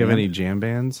 Is Can you that think a of band? any jam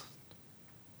bands?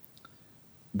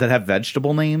 that have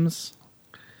vegetable names?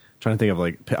 Trying to think of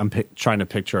like I'm trying to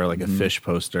picture like a fish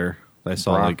poster that I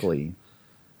saw. Broccoli,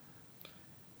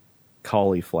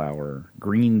 cauliflower,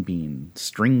 green bean,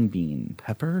 string bean,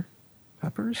 Like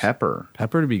peppers. pepper.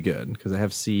 Pepper to be good because they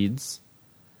have seeds.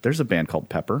 There's a band called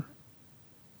Pepper.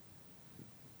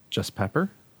 Just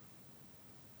pepper.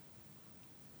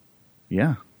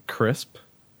 Yeah. Crisp.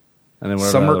 And then whatever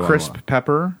the Summer other one crisp was.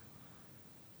 pepper.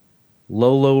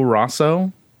 Lolo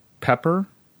Rosso pepper.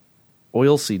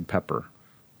 Oilseed pepper.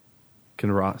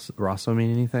 Can Rosso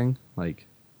mean anything? Like,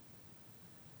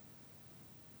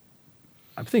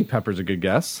 I think pepper's a good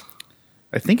guess.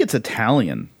 I think it's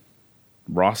Italian.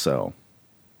 Rosso.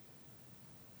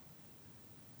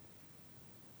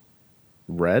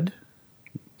 Red?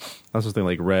 I was just thinking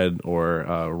like red or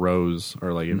rose,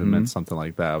 or like if it meant something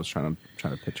like that. I was trying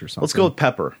to picture something. Let's go with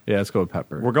pepper. Yeah, let's go with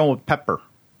pepper. We're going with pepper.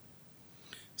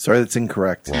 Sorry, that's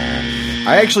incorrect.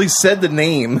 I actually said the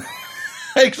name.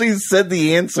 I actually said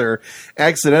the answer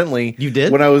accidentally. You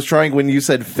did? When you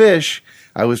said fish,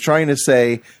 I was trying to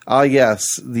say, yes,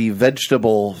 the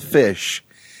vegetable fish.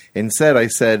 Instead, I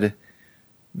said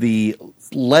the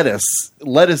lettuce.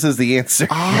 Lettuce is the answer.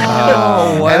 Oh,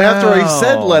 wow. And after I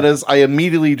said lettuce, I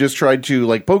immediately just tried to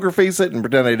like poker face it and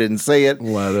pretend I didn't say it.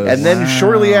 Lettuce. And then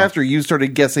shortly after, you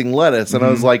started guessing lettuce, and I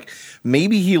was like,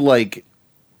 maybe he like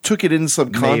took it in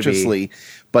subconsciously.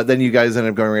 But then you guys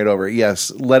ended up going right over it. Yes,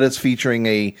 lettuce, featuring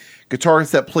a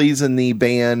guitarist that plays in the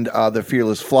band the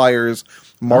Fearless Flyers,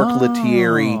 Mark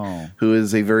Lettieri, who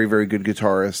is a very, very good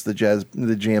guitarist.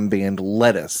 The jam band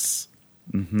Lettuce.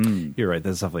 You're right.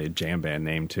 That's definitely a jam band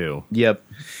name too. Yep.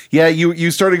 Yeah,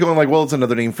 you started going like, well, it's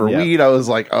another name for Yep. weed. I was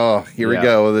like, oh, here we Yep.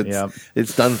 go. Yep.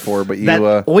 It's done for. But you,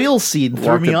 That oil seed threw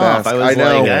walked me it off. past. I was I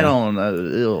know. like, I don't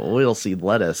oil seed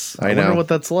lettuce. I wonder know. what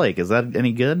that's like. Is that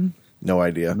any good? no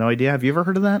idea. No idea. Have you ever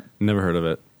heard of that? Never heard of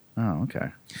it. Oh, okay.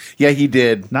 Yeah, he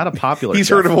did. Not a popular. He's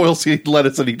heard of oilseed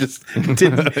lettuce, and he just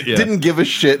didn't give a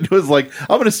shit. It was like, I'm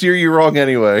going to steer you wrong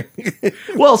anyway.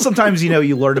 Well, sometimes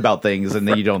you learn about things and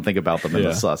then you don't think about them in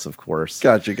the sus, of course.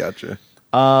 Gotcha.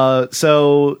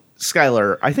 So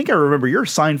Skylar, I think I remember you're a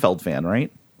Seinfeld fan,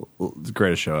 right? It's the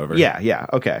greatest show ever. Yeah.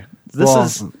 Okay. Well-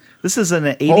 This is an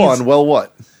 80s. Hold on. Well,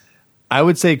 what? I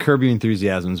would say Curb Your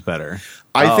Enthusiasm's better.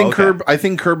 I think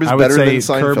okay. Curb is I would better say than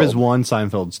Seinfeld. Curb is one,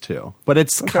 Seinfeld's two. But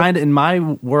it's kind of, in my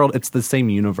world, it's the same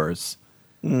universe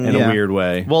in Yeah. a weird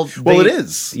way. Well, Well, it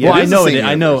is. Yeah, well, It I is know the it. same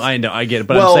I know, universe. I get it.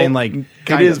 But Well, I'm saying like it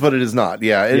kind is, of. but it is not.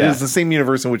 Yeah, it is Yeah. the same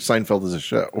universe in which Seinfeld is a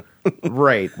show.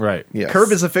 right. Right. Yes.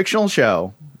 Curb is a fictional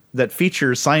show that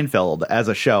features Seinfeld as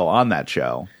a show on that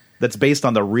show. That's based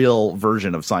on the real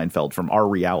version of Seinfeld from our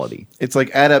reality. It's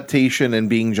like adaptation and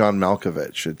being John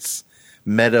Malkovich. It's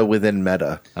meta within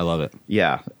meta. I love it.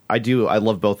 Yeah, I do. I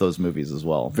love both those movies as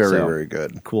well. Very, So, very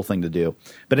good. Cool thing to do.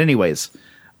 But anyways,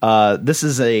 this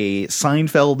is a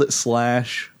Seinfeld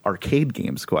 / arcade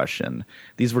games question.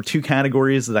 These were two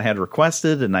categories that I had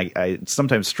requested, and I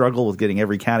sometimes struggle with getting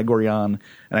every category on.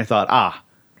 And I thought,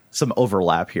 some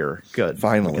overlap here. Good.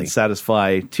 Finally. I can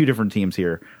satisfy two different teams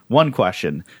here. One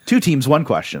question. Two teams, one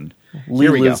question. Lee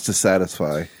Here we go. lives to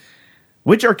satisfy.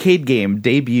 Which arcade game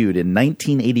debuted in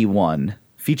 1981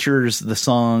 features the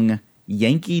song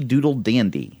Yankee Doodle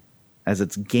Dandy as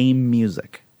its game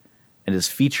music and is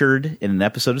featured in an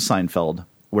episode of Seinfeld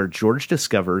where George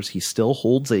discovers he still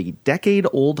holds a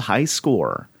decade-old high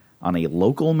score on a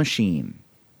local machine?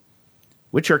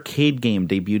 Which arcade game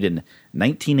debuted in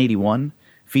 1981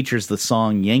 features the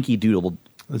song Yankee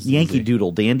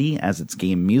Doodle Dandy as its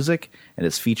game music and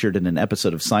is featured in an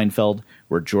episode of Seinfeld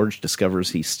where George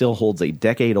discovers he still holds a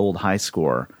decade-old high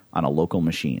score on a local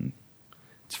machine?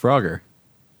 It's Frogger.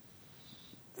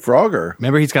 Frogger.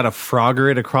 Remember, he's got to Frogger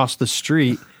it across the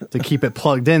street to keep it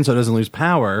plugged in so it doesn't lose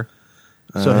power,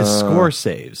 so his score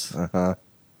saves.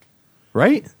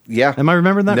 Right? Yeah. Am I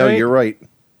remembering that No, right? you're right.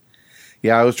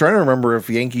 Yeah, I was trying to remember if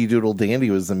Yankee Doodle Dandy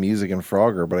was the music in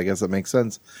Frogger, but I guess that makes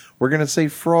sense. We're going to say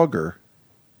Frogger.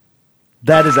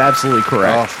 That is absolutely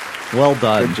correct. Well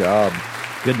done. Good job.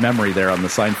 Good memory there on the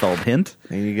Seinfeld hint.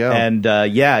 There you go. And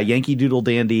Yankee Doodle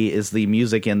Dandy is the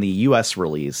music in the U.S.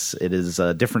 release. It is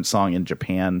a different song in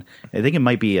Japan. I think it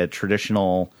might be a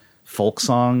traditional folk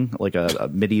song, like a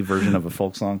MIDI version of a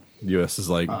folk song. U.S. is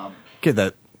like, get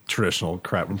that traditional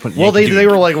crap. We're putting Well, Yankee they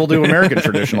Doodle. were like, we'll do American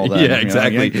traditional then. Yeah,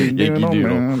 exactly. Yankee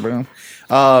Doodle.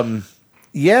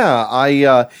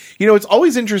 Yeah, it's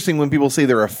always interesting when people say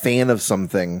they're a fan of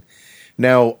something.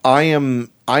 Now, I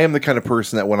am the kind of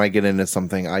person that when I get into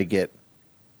something, I get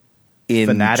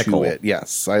into Fanatical. it.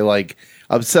 Yes, I like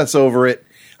obsess over it.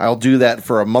 I'll do that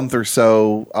for a month or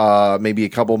so, maybe a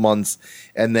couple months,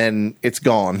 and then it's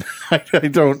gone. I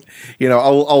don't,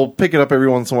 I'll pick it up every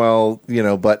once in a while,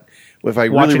 but if I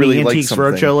Watch really any like Antiques something,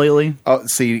 Roadshow lately? oh,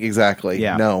 see, exactly.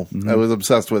 Yeah. No, I was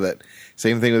obsessed with it.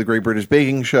 Same thing with the Great British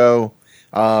Baking Show.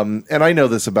 And I know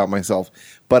this about myself,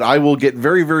 but I will get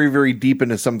very, very, very deep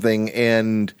into something,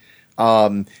 and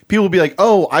people will be like,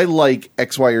 "Oh, I like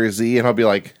X, Y, or Z," and I'll be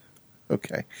like,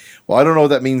 Okay. Well, I don't know what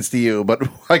that means to you, but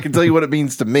I can tell you what it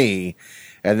means to me.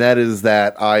 And that is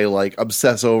that I like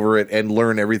obsess over it and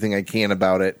learn everything I can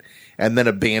about it and then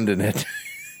abandon it.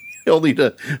 You'll need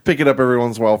to pick it up every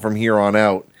once in a while from here on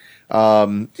out.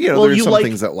 There's some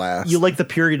things that last. You like the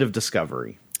period of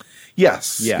discovery.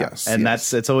 Yes. Yeah. Yes. And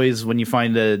yes. it's always when you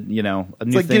find a new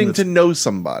It's like thing getting to know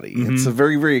somebody. It's a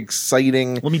very, very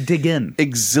exciting, let me dig in.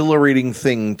 exhilarating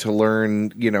thing to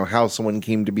learn, how someone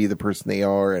came to be the person they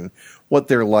are and what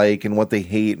they're like and what they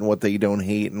hate and what they don't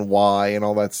hate and why and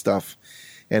all that stuff.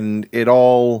 And it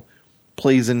all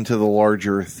plays into the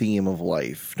larger theme of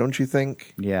life, don't you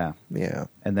think? Yeah. Yeah.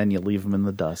 And then you leave them in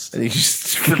the dust. And you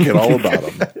just forget all about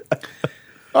them.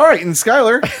 All right, and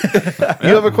Skylar,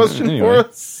 you have a question for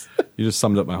us? You just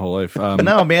summed up my whole life.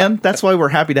 No, man, that's why we're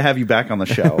happy to have you back on the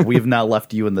show. We have now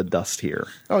left you in the dust here.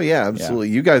 Oh, yeah, absolutely.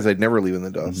 You guys I'd never leave in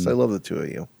the dust. I love the two of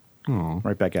you.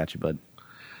 Right back at you, bud.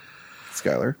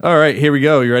 Skylar. All right, here we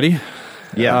go. You ready?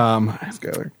 Yeah.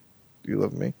 Skylar, do you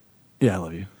love me? Yeah, I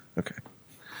love you. Okay.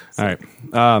 All right.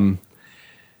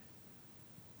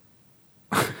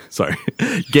 Sorry.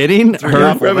 Getting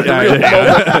her We're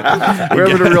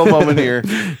having a real moment here.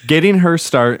 Getting her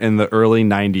start in the early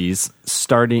 90s,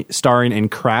 starring in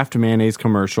Kraft mayonnaise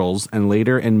commercials and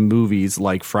later in movies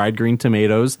like Fried Green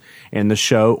Tomatoes and the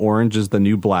show Orange is the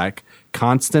New Black,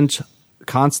 Constance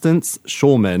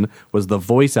Schulman was the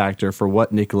voice actor for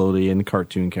what Nickelodeon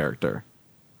cartoon character?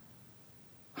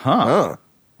 Huh.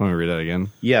 Let me read that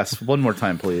again. Yes, one more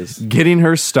time, please. Getting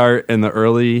her start in the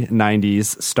early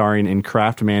 90s, starring in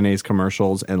Kraft mayonnaise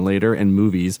commercials and later in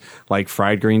movies like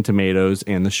Fried Green Tomatoes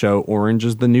and the show Orange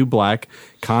is the New Black,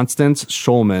 Constance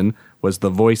Schulman was the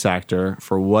voice actor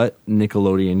for what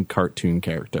Nickelodeon cartoon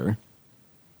character?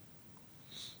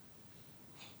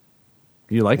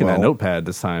 You liking that notepad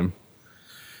this time?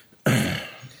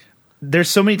 There's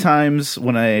so many times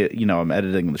when I'm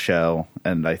editing the show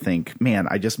and I think, man,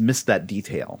 I just missed that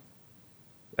detail.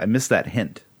 I missed that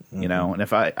hint, and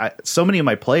if I so many of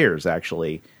my players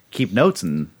actually keep notes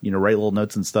and, write little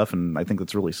notes and stuff. And I think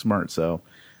that's really smart. So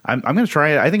I'm going to try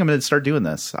it. I think I'm going to start doing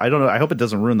this. I don't know. I hope it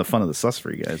doesn't ruin the fun of the sus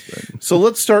for you guys. But. So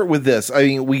let's start with this. I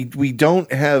mean, we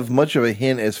don't have much of a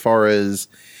hint as far as,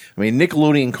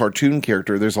 Nickelodeon cartoon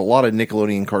character. There's a lot of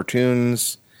Nickelodeon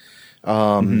cartoons.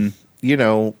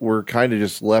 We're kind of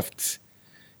just left,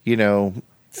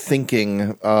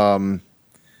 thinking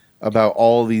about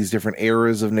all these different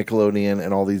eras of Nickelodeon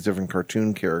and all these different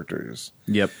cartoon characters.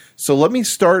 Yep. So let me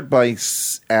start by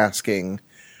asking,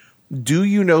 do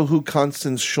you know who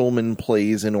Constance Schulman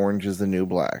plays in Orange is the New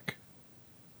Black?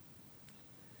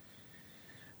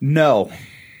 No,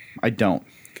 I don't.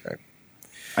 Okay.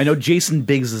 I know Jason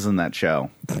Biggs is in that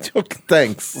show.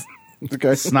 Thanks.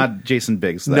 Okay. It's not Jason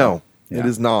Biggs, though. No, Yeah. it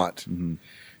is not.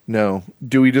 No.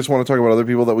 Do we just want to talk about other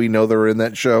people that we know that are in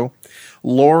that show?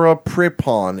 Laura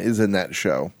Prepon is in that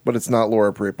show, but it's not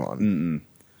Laura Prepon.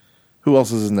 Who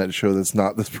else is in that show that's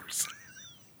not this person?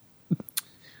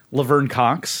 Laverne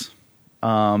Cox.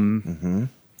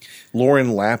 Lauren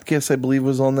Lapkus, I believe,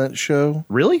 was on that show.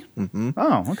 Really?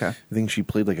 Oh, okay. I think she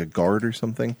played like a guard or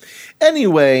something.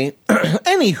 Anyway,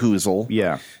 any hoozle.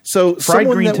 Yeah. So Fried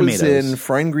someone Green that was Tomatoes. in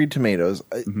Fried Green Tomatoes.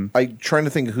 I'm trying to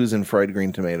think of who's in Fried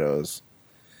Green Tomatoes.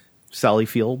 Sally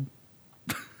Field.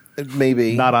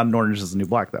 Maybe. Not on Orange is the New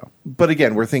Black, though. But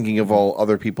again, we're thinking of all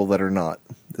other people that are not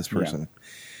this person.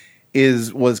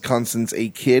 Was Constance a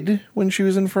kid when she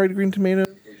was in Fried Green Tomatoes?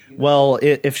 Well,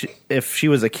 if she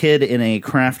was a kid in a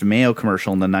Kraft Mayo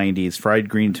commercial in the 90s, Fried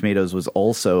Green Tomatoes was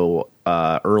also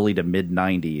early to mid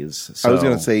 90s. So, I was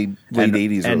going to say late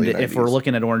 80s, and early 90s. if we're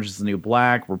looking at Orange is the New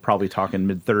Black, we're probably talking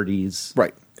mid 30s.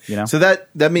 Right. So that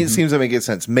seems to make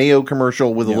sense. Mayo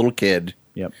commercial with a little kid.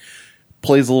 Yep.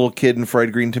 Plays a little kid in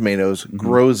Fried Green Tomatoes,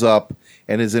 grows up,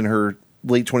 and is in her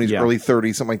late 20s, early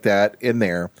 30s, something like that, in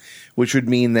there, which would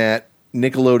mean that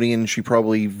Nickelodeon, she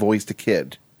probably voiced a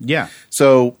kid. Yeah.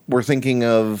 So we're thinking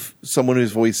of someone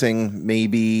who's voicing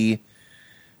maybe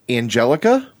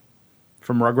Angelica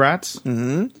from Rugrats.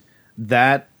 Mm-hmm.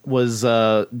 That was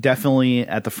definitely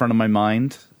at the front of my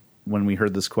mind when we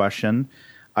heard this question.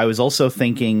 I was also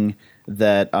thinking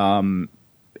that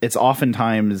it's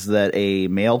oftentimes that a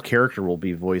male character will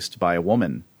be voiced by a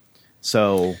woman.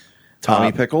 So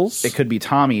Tommy Pickles? It could be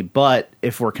Tommy, but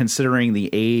if we're considering the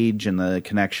age and the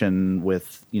connection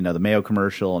with, the Mayo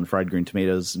commercial and Fried Green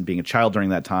Tomatoes and being a child during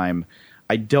that time,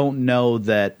 I don't know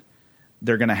that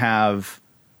they're going to have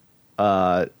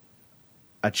a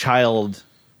child,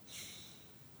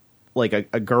 like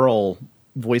a girl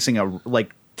voicing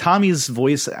like Tommy's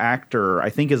voice actor, I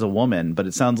think, is a woman, but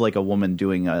it sounds like a woman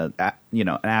doing an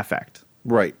affect.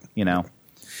 Right.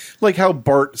 Like how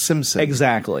Bart Simpson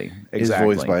Exactly. is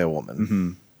voiced by a woman.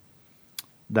 Mm-hmm.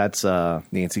 That's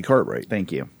Nancy Cartwright.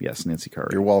 thank you. Yes, Nancy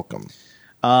Cartwright. You're welcome.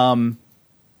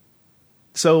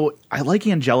 So I like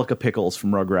Angelica Pickles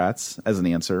from Rugrats as an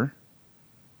answer.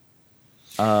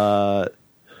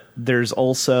 There's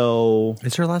also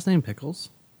Is her last name Pickles?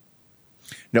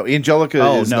 No, Angelica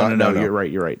oh is no, not. no, you're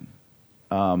right.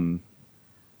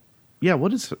 Yeah,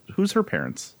 who's her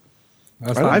parents?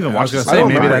 That's I haven't watched was this. gonna I don't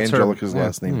say, maybe remember that's her- Angelica's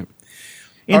last name.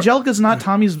 Angelica's not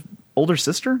Tommy's older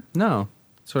sister? No,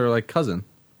 it's her like cousin.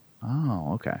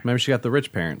 Oh, okay. Maybe she got the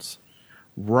rich parents.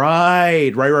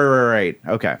 Right.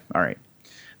 Okay, all right.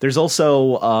 There's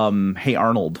also Hey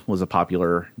Arnold was a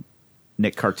popular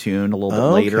Nick cartoon a little bit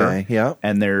later. Yeah.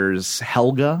 And there's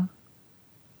Helga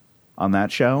on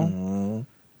that show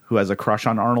who has a crush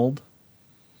on Arnold.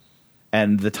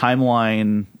 And the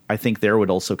timeline, I think there would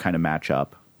also kind of match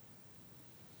up.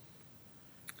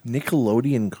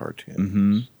 Nickelodeon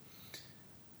cartoon.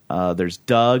 There's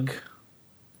Doug,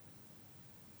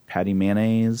 Patty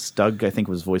Mayonnaise. Doug, I think,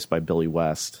 was voiced by Billy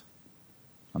West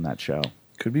on that show.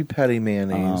 Could be Patty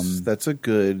Mayonnaise. That's a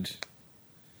good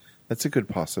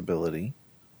possibility.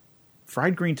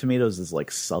 Fried green tomatoes is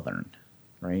like Southern,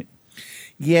 right?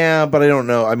 Yeah, but I don't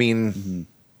know. I mean,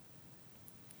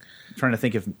 I'm trying to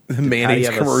think if the mayonnaise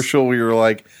Patty have a- commercial where you're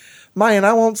like, man,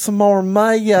 I want some more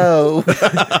mayo.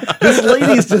 This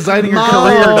lady's designing her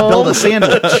career to build a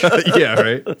sandwich. Yeah,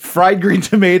 right. Fried green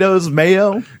tomatoes,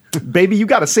 mayo. Baby, you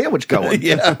got a sandwich going.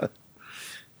 Yeah.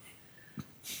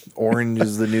 Orange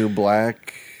is the new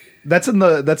black. That's in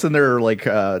their like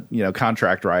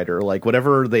contract rider. Like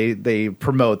whatever they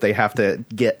promote, they have to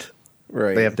get.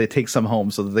 Right. They have to take some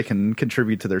home so that they can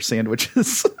contribute to their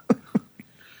sandwiches.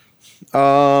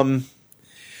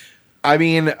 I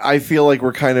mean, I feel like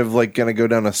we're kind of like going to go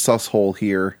down a sus hole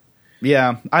here.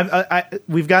 Yeah,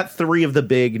 we've got 3 of the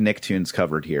big Nicktoons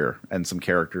covered here, and some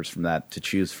characters from that to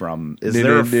choose from. Is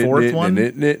there a 4th one?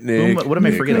 What am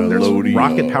I forgetting? There's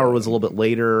Rocket Power was a little bit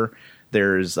later.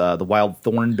 There's the Wild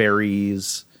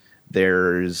Thornberries.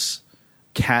 There's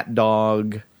Cat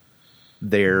Dog.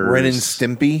 There's Ren and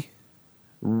Stimpy.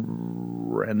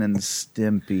 Ren and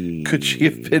Stimpy. Could she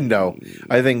have been? No.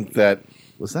 I think that,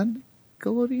 Was that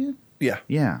Nickelodeon? yeah.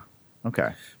 Yeah.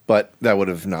 Okay. But that would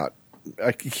have not.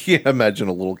 I can't imagine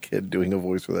a little kid doing a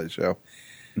voice for that show.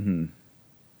 Mm-hmm.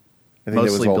 I think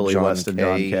Mostly it was all Billy John West and Kay.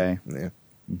 John Kay. Yeah.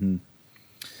 Mm-hmm.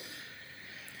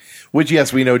 Which,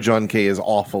 yes, we know John Kay is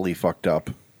awfully fucked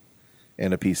up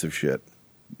and a piece of shit.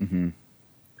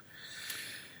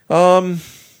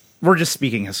 We're just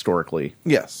speaking historically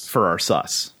Yes. for our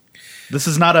sus. This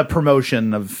is not a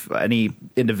promotion of any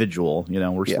individual. You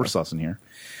know, we're sussing here.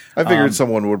 I figured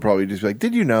someone would probably just be like,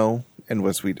 did you know? And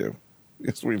yes, we do.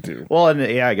 Yes, we do. Well, and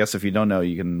yeah, I guess if you don't know,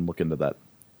 you can look into that.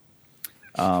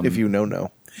 If you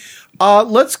know.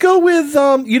 Let's go with,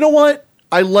 you know what?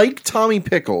 I like Tommy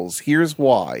Pickles. Here's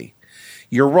why.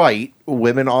 You're right.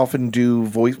 Women often do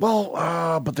voice.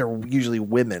 Well, but they're usually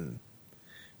women,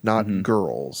 not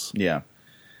girls. Yeah.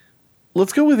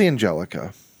 Let's go with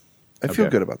Angelica. I feel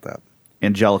Okay. good about that.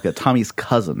 Angelica, Tommy's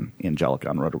cousin, Angelica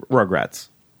on Rugrats.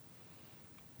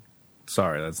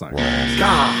 Sorry, that's not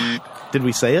good. Did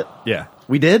we say it? Yeah.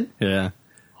 We did? Yeah.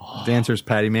 The answer is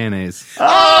Patty Mayonnaise.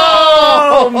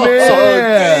 Oh, man.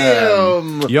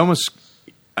 Damn. You almost.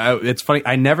 It's funny.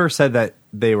 I never said that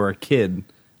they were a kid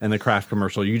in the Kraft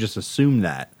commercial. You just assumed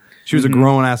that. She was a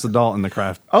grown ass adult in the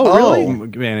Kraft. Oh, really?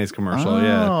 Mayonnaise commercial.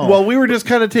 Yeah. Well, we were just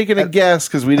kind of taking a guess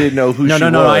because we didn't know who she was.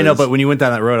 No. I know, but when you went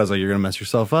down that road, I was like, "You're gonna mess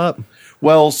yourself up."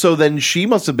 Well, so then she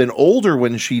must have been older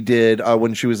when she did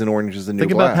when she was in Orange Is the New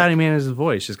Think Black. about Patty Mayonnaise's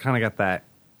voice. She's kind of got that,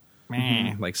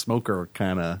 like smoker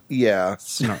kind of, Yeah.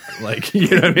 like you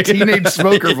know what I mean? Teenage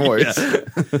smoker voice.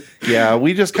 Yeah,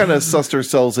 we just kind of sussed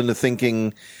ourselves into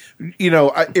thinking,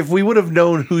 if we would have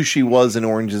known who she was in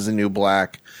Orange Is the New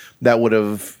Black, that would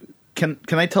have... Can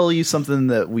I tell you something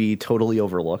that we totally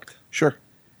overlooked? Sure.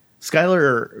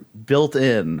 Skylar built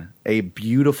in a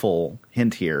beautiful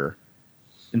hint here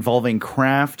involving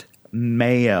Kraft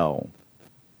mayo.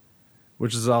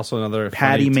 Which is also another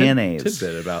Patty funny mayonnaise.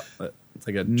 tidbit about it's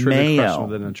like a trivia Mayo. question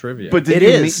within a trivia. But It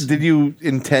is. Did you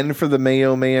intend for the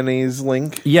mayo mayonnaise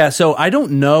link? yeah, so I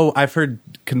don't know. I've heard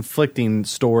conflicting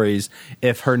stories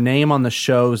if her name on the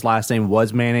show's last name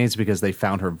was Mayonnaise because they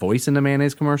found her voice in the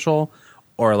Mayonnaise commercial,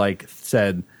 or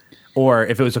or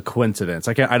if it was a coincidence.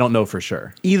 I don't know for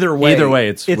sure. Either way,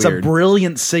 it's a weird.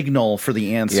 brilliant signal for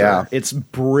the answer. Yeah. It's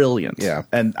brilliant. Yeah.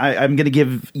 And I'm going to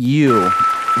give you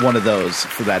one of those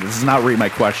for that. This is not really my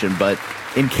question, but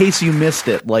in case you missed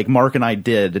it, like Mark and I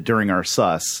did during our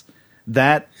sus,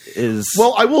 That is...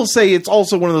 Well, I will say it's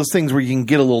also one of those things where you can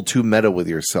get a little too meta with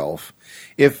yourself.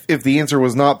 If the answer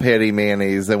was not patty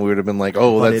mayonnaise, then we would have been like,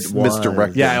 "Oh, But that's it was.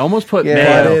 misdirected." Yeah, I almost put Yeah.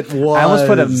 mayo. But it was. I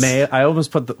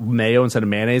almost put the mayo instead of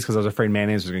mayonnaise because I was afraid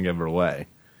mayonnaise was going to give it away.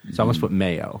 So I almost put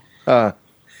mayo.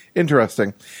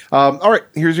 Interesting. All right,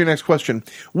 here's your next question.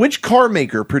 Which car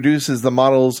maker produces the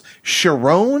models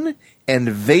Chiron and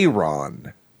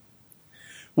Veyron?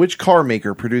 Which car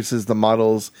maker produces the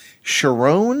models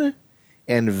Chiron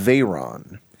and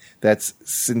Veyron? That's,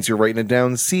 since you're writing it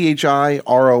down,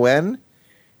 Chiron,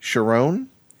 Chiron,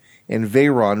 and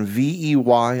Veyron,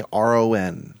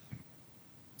 Veyron.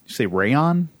 You say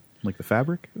rayon? Like the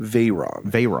fabric?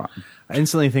 Veyron. Veyron. I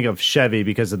instantly think of Chevy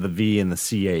because of the V and the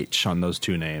CH on those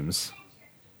two names.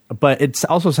 But it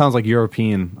also sounds like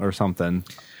European or something.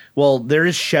 Well, there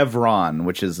is Chevron,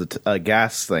 which is a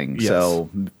gas thing. Yes. So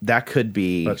that could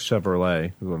be... But Chevrolet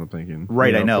is what I'm thinking.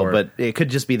 Right, I know, for- but it could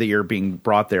just be that you're being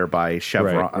brought there by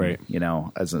Chevron, Right.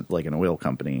 as like an oil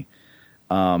company.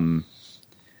 The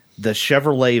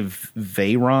Chevrolet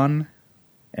Veyron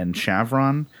and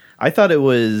Chevron. I thought it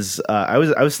was. I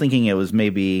was thinking it was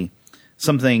maybe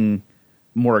something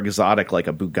more exotic, like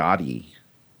a Bugatti.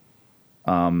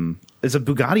 Is a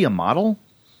Bugatti a model?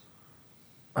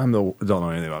 don't know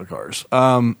anything about cars.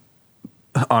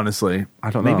 Honestly, I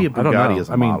don't Maybe know. a I don't Bugatti know. is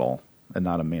a model and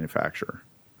not a manufacturer.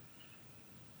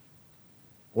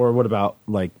 Or what about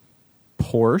like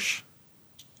Porsche?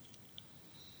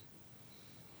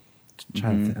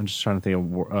 I'm just trying to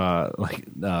think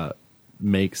of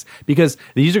makes, because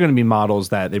these are going to be models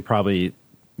that they probably,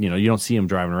 you don't see them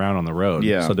driving around on the road.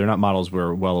 Yeah. So they're not models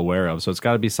we're well aware of. So it's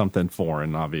got to be something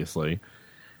foreign, obviously.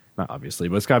 Not obviously,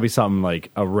 but it's got to be something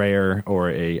like a rare or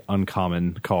a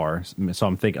uncommon car. So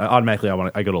I'm thinking automatically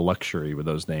I go to luxury with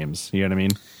those names. You know what I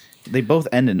mean? They both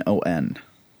end in ON.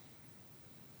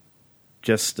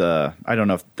 Just I don't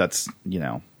know if that's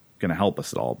going to help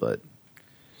us at all, but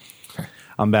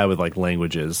I'm bad with like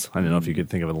languages. I don't know if you could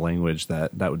think of a language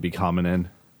that would be common in.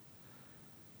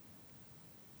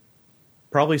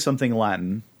 probably something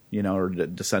Latin, or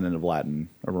descendant of Latin,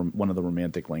 or one of the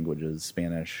Romantic languages: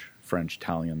 Spanish, French,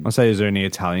 Italian. I'll say, is there any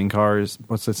Italian cars?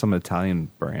 What's some Italian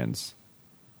brands?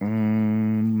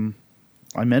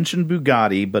 I mentioned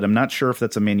Bugatti, but I'm not sure if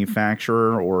that's a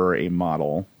manufacturer or a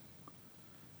model.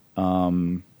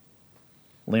 Lamborghini.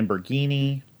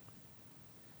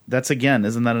 That's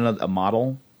isn't that a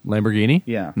model? Lamborghini?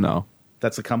 Yeah. No.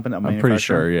 That's a company. I'm pretty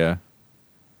sure, yeah.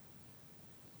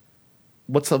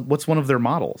 What's one of their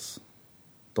models?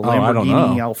 The I don't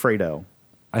Lamborghini know. Alfredo.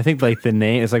 I think like the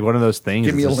name is like one of those things.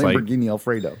 Give me a it's just, like, Lamborghini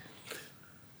Alfredo.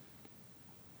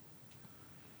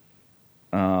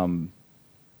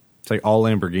 it's like all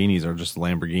Lamborghinis are just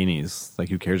Lamborghinis. Like,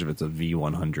 who cares if it's a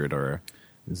V100 or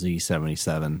a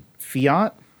Z77?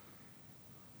 Fiat.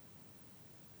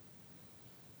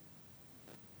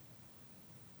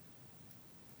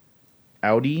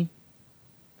 Audi.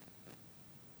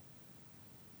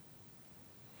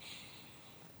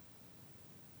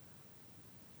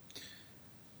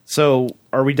 So,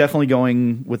 are we definitely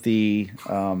going with the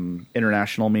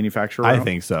international manufacturer? I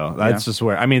think so. That's just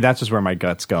where that's just where my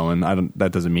gut's going.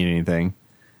 That doesn't mean anything.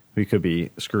 We could be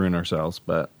screwing ourselves,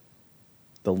 but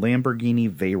the Lamborghini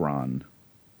Veyron.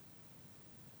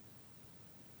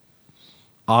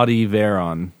 Audi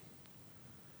Veyron.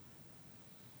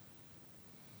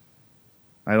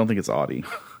 I don't think it's Audi.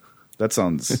 That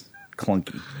sounds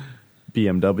clunky.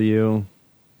 BMW.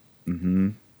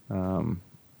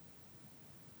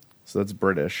 So that's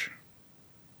British.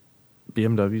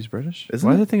 BMW's British? Isn't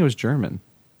Why it? did I think it was German?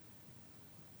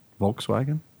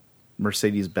 Volkswagen?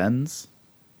 Mercedes-Benz.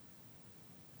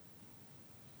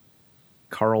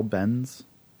 Carl Benz.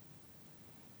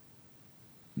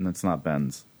 And that's not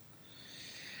Benz.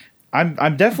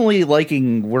 I'm definitely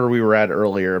liking where we were at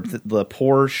earlier. The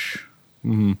Porsche.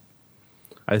 I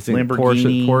think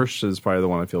Lamborghini. Porsche is probably the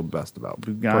one I feel best about.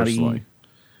 Bugatti. Personally.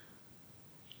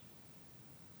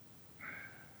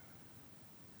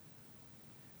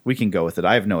 We can go with it.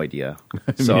 I have no idea.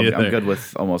 So Me I'm either. good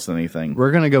with almost anything. We're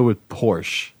going to go with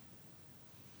Porsche.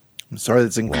 I'm sorry,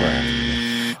 that's incorrect.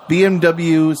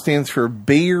 BMW stands for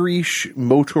Bayerische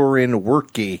Motoren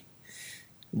Werke.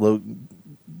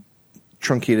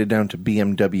 Truncated down to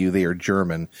BMW, they are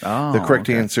German. Oh, the correct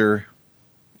okay. answer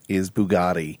is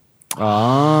Bugatti.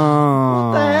 Oh.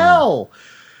 What the hell?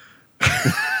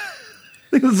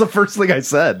 This is the first thing I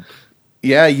said.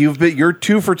 Yeah, you're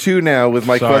 2 for 2 now with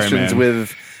my Sorry, questions man.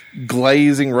 with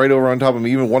glazing right over on top of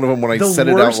me. Even one of them when I The said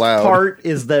it out worst loud. part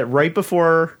is that right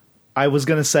before I was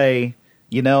going to say,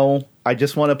 I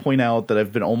just want to point out that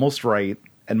I've been almost right,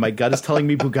 and my gut is telling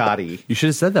me Bugatti. You should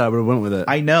have said that. I would have went with it.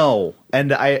 I know,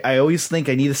 and I always think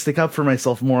I need to stick up for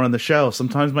myself more on the show.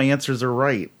 Sometimes my answers are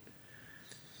right.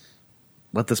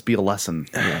 Let this be a lesson.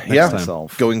 Yeah,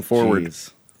 myself. going forward.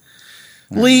 Jeez.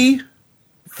 Lee,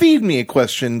 feed me a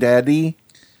question, Daddy.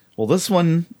 Well, this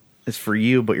one is for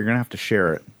you, but you're going to have to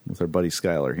share it with our buddy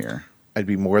Skylar here. I'd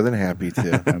be more than happy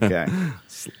to. Okay.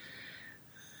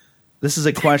 This is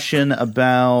a question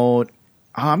about...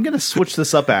 I'm going to switch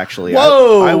this up, actually.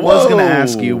 Whoa! I was going to whoa.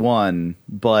 ask you one,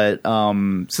 but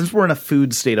since we're in a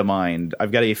food state of mind,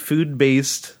 I've got a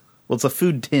food-based... Well, it's a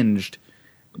food-tinged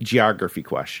geography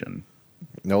question.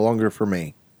 No longer for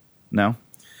me. No?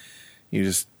 You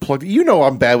just plugged. You know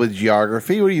I'm bad with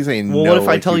geography. What are you saying? Well, no, what if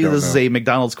I like tell you don't this know? is a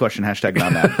McDonald's question, hashtag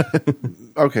not mad?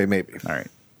 Okay, maybe. All right.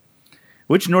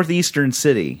 Which northeastern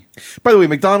city? By the way,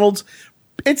 McDonald's,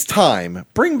 it's time.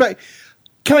 Bring back.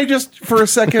 Can I just, for a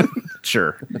second?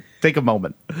 Sure. Take a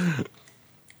moment.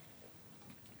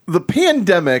 The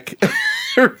pandemic,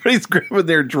 everybody's grabbing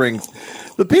their drinks.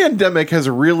 The pandemic has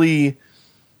really,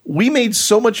 we made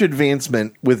so much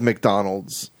advancement with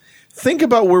McDonald's. Think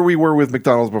about where we were with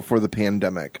McDonald's before the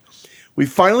pandemic. We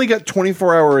finally got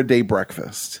 24-hour-a-day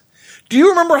breakfast. Do you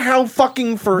remember how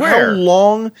fucking how Where?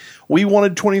 long we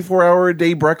wanted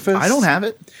 24-hour-a-day breakfast? I don't have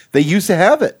it. They used to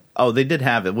have it Oh, they did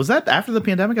have it. Was that after the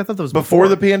pandemic? I thought that was before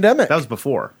the pandemic. That was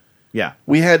before. Yeah.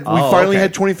 We finally okay.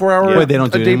 had 24-hour Wait, they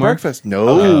don't do a it day anymore? breakfast. No.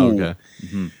 Oh, okay.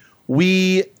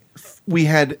 We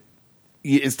had.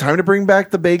 It's time to bring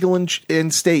back the bagel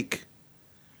and steak.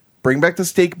 Bring back the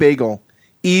steak bagel.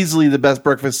 Easily the best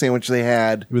breakfast sandwich they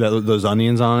had. With those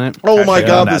onions on it. Oh my Hashtag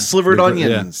god, not the mad. slivered Yeah.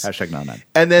 onions. Hashtag not mad.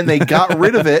 And then they got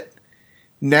rid of it.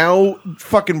 Now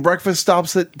fucking breakfast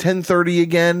stops at 10:30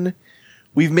 again.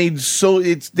 We've made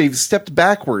they've stepped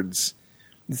backwards.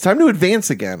 It's time to advance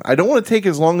again. I don't want to take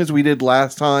as long as we did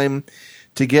last time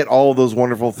to get all of those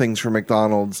wonderful things from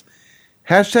McDonald's.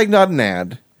 Hashtag not an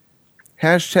ad.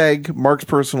 Hashtag Mark's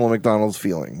personal McDonald's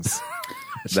feelings.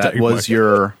 That was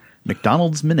your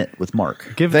McDonald's Minute with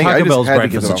Mark. Give I Taco just Bell's had to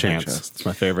get breakfast it a off my chance. chest. It's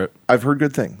my favorite. I've heard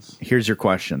good things. Here's your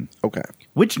question. Okay.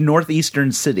 Which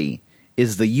northeastern city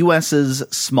is the U.S.'s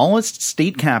smallest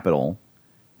state capital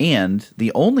and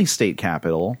the only state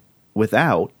capital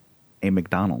without a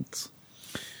McDonald's?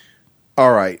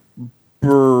 All right.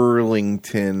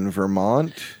 Burlington,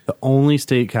 Vermont. The only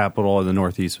state capital in the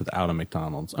Northeast without a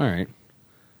McDonald's. All right.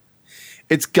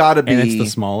 It's got to be. And it's the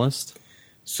smallest?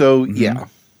 So, yeah.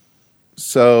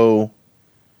 So,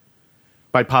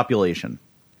 By population.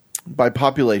 by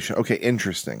population. Okay,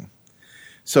 interesting.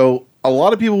 So, a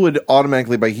lot of people would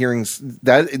automatically, by hearing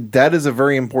that is a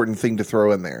very important thing to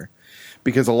throw in there.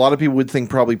 Because a lot of people would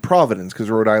think probably Providence, because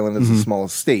Rhode Island is the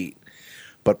smallest state.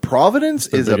 But Providence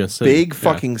is a biggest city, big yeah.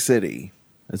 fucking city.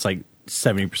 It's like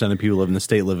 70% of the people who live in the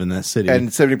state live in that city. And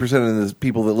 70% of the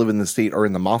people that live in the state are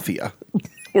in the mafia.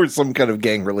 Or some kind of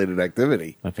gang-related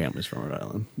activity. my family's from Rhode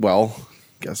Island. Well,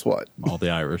 guess what? All the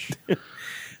Irish.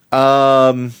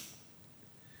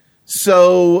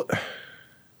 So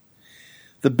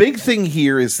the big thing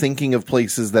here is thinking of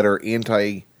places that are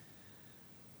anti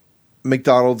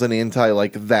McDonald's and anti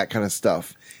like that kind of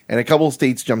stuff. And a couple of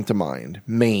states jump to mind.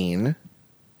 Maine,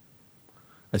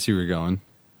 I see where you're going.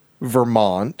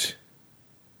 Vermont,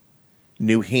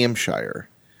 New Hampshire.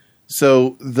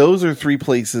 So those are three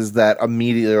places that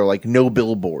immediately are like no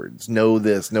billboards, no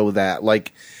this, no that.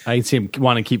 Like I can see them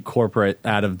want to keep corporate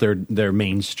out of their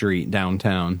main street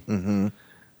downtown.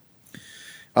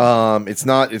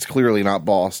 it's clearly not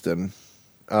Boston.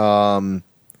 And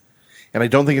I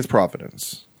don't think it's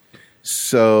Providence.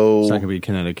 So It's not going to be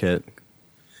Connecticut.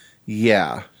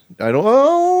 yeah. I don't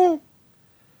know.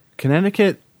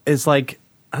 Connecticut is like,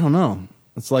 I don't know.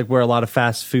 It's like where a lot of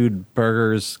fast food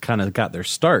burgers kind of got their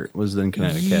start was in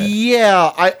Connecticut.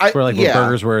 Yeah, Where like yeah. where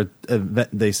burgers were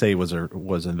they say was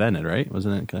invented, right?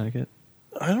 Wasn't it in Connecticut?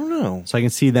 I don't know. So I can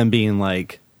see them being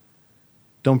like,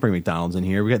 don't bring McDonald's in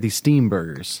here. We got these steam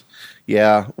burgers.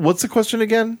 Yeah. What's the question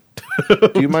again?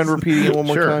 Do you mind repeating it one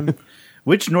more Sure. time?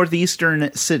 Which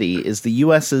northeastern city is the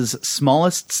U.S.'s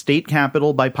smallest state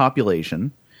capital by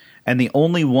population and the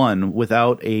only one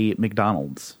without a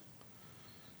McDonald's?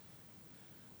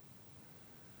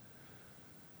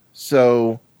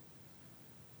 So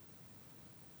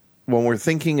when we're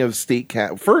thinking of state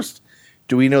first,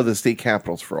 do we know the state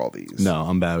capitals for all these? No,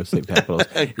 I'm bad with state capitals.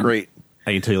 Great.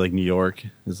 I can tell you like New York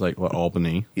is like what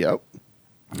Albany. Yep.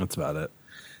 That's about it.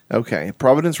 Okay.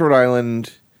 Providence, Rhode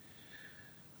Island.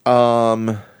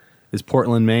 Is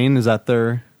Portland, Maine? Is that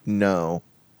their? No.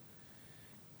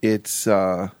 It's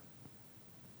oh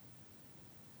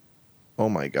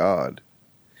my god.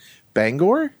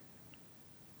 Bangor?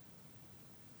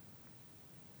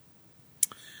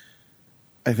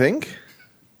 I think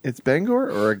it's Bangor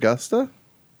or Augusta.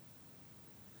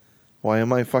 Why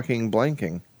am I fucking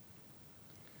blanking?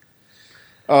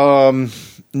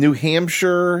 New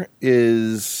Hampshire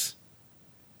is...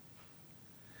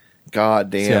 God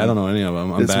damn. See, I don't know any of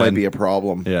them. I'm This bad. might be a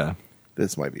problem. Yeah,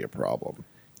 This might be a problem.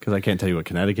 because I can't tell you what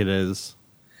Connecticut is.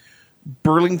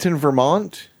 Burlington,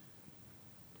 Vermont.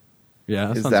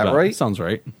 Yeah, Is sounds that right? Sounds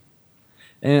right.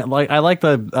 And I like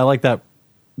that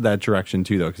direction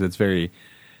too, though, because it's very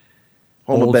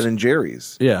Home of Old- Ben and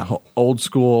Jerry's. old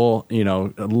school,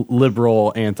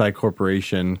 liberal,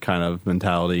 anti-corporation kind of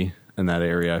mentality in that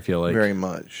area. I feel like Very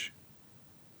much.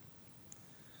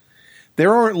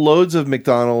 There aren't loads of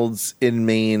McDonald's in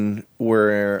Maine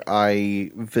where I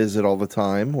visit all the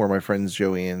time, where my friends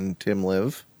Joey and Tim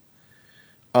live.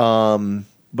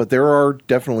 But there are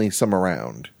definitely some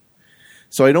around.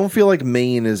 So I don't feel like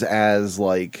Maine is as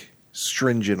like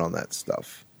stringent on that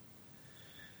stuff.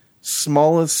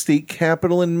 Smallest state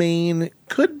capital in Maine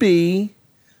could be,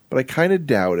 but I kind of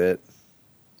doubt it.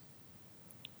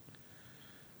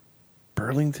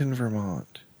 Burlington,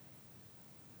 Vermont.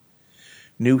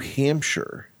 New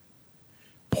Hampshire.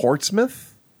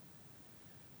 Portsmouth?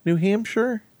 New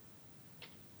Hampshire?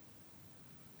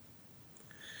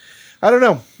 I don't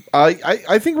know.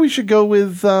 I think we should go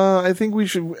with I think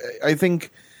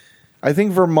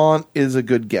Vermont is a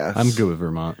good guess. I'm good with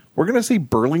Vermont. We're gonna say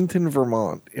Burlington,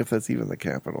 Vermont, if that's even the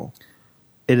capital.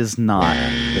 It is not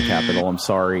the capital. I'm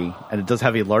sorry, and it does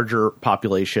have a larger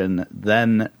population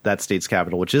than that state's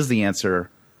capital, which is the answer: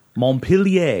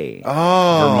 Montpelier,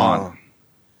 Vermont,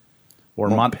 or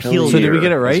Montpelier. So did we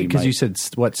get it as right? you Because you might-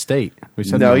 said what state? We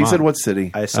said No, Vermont. he said what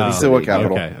city? I said he said what city.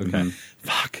 capital. Okay.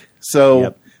 Fuck. So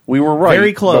Yep. we were right.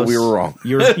 very close. But we were wrong.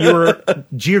 You were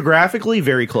geographically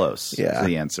very close. Yeah. To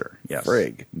the answer. Yes.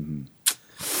 Frig.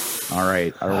 All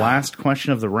right. Our last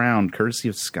question of the round, courtesy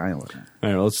of Skylar. All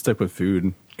right, well, let's stick with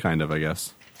food, kind of, I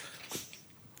guess.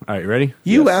 All right, ready?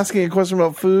 You Yes. asking a question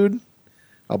about food?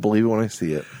 I'll believe it when I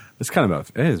see it. It's kind of about,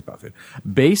 it is about food.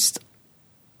 Based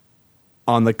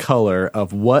on the color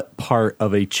of what part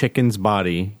of a chicken's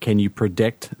body can you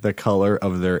predict the color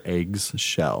of their egg's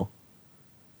shell?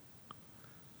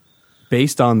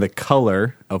 Based on the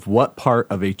color of what part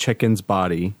of a chicken's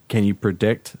body can you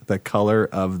predict the color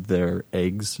of their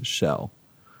egg's shell?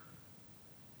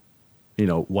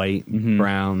 White,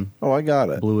 brown, Oh, I got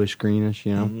it. bluish, greenish,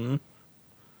 You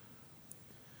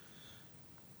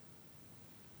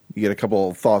get a couple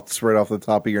of thoughts right off the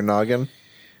top of your noggin.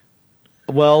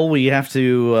 Well, we have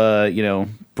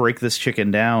to, break this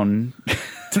chicken down,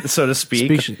 so to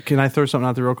speak. Can I throw something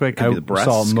out there real quick? Could be the breasts,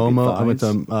 saw could be Momo. I went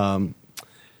thighs. to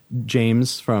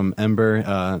James from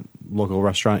Ember, local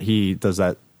restaurant. He does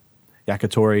that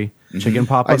yakitori chicken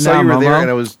pop up. I saw now, you were Momo. there, and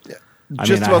I was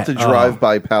just I about to had- drive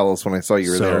by Palace when I saw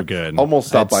you were so there. good. Almost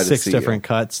stopped I by had to 6 see different you.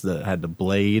 cuts. That had the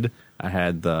blade. I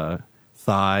had the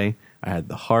thigh. I had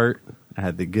the heart. I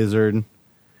had the gizzard, and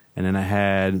then I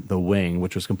had the wing,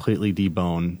 which was completely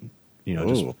deboned.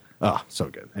 Ooh. So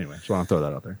good. Anyway, just want to throw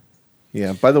that out there.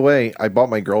 Yeah. By the way, I bought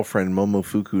my girlfriend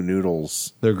Momofuku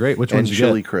noodles They're great. Which and ones you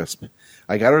chili get? crisp.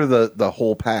 I got her the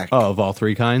whole pack Oh, of all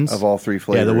 3 kinds. of all 3 Yeah,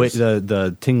 flavors.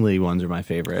 the tingly ones are my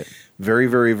favorite. Very,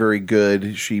 very, very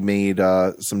good. She made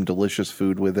some delicious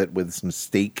food with it, with some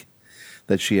steak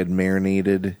that she had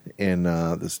marinated in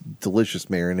this delicious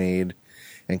marinade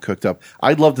and cooked up.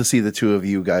 I'd love to see the two of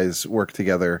you guys work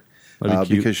together. That'd be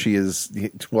cute. Because she is,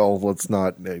 well, let's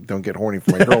not, don't get horny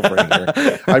for my girlfriend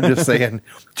here. I'm just saying,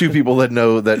 two people that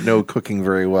know cooking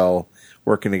very well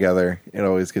working together, it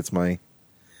always gets my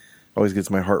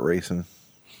heart racing.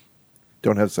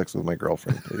 Don't have sex with my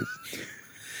girlfriend, please.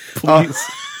 Please.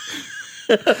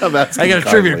 I'm asking I got a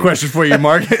trivia kindly. question for you,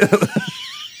 Mark.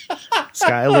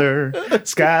 Skylar,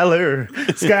 Skylar,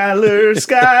 Skylar,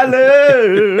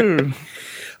 Skylar.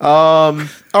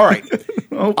 All right.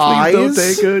 Oh, please Eyes? don't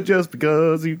take it just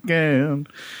because you can.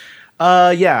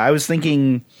 Yeah, I was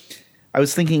thinking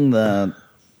the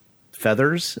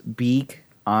feathers, beak,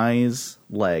 eyes,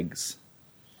 legs.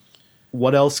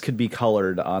 What else could be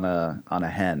colored on a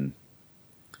hen?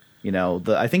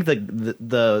 I think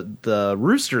the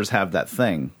roosters have that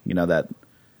thing. That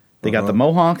they got the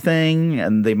mohawk thing,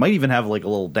 and they might even have like a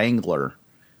little dangler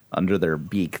under their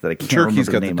beak that I can't Turkey's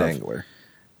remember got the the name of. dangler.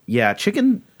 Yeah,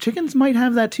 chickens might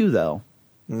have that too, though.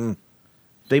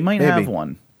 They might Maybe. have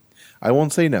one. I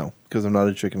won't say no because I'm not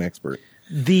a chicken expert.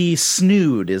 The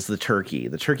snood is the turkey.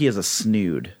 The turkey has a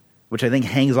snood, which I think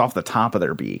hangs off the top of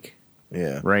their beak,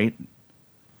 Yeah, right?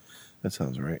 that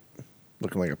sounds right.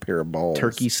 Looking like a pair of balls.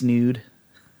 Turkey snood.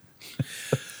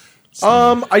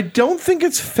 I don't think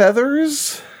it's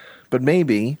feathers, but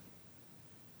maybe.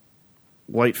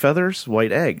 White feathers,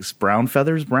 white eggs. Brown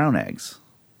feathers, brown eggs.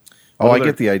 Oh, What I other-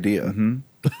 get the idea. Mm-hmm.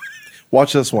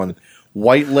 Watch this one.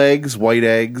 White legs, white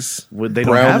eggs. They brown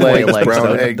don't have white legs, brown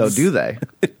though, eggs. though, do they?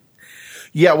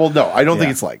 Yeah, well, no, I don't think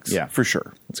Yeah. it's legs. Yeah. For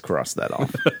sure. Let's cross that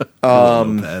off.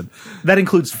 Bad. That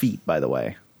includes feet, by the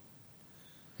way.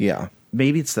 Yeah.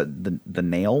 Maybe it's the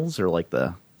nails or like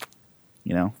the,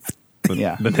 yeah.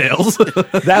 The nails.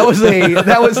 That was a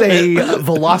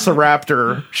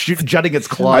velociraptor jutting its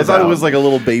I claws. thought it out. was like a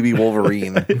little baby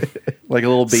Wolverine. Like a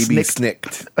little baby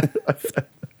Snicked. snicked.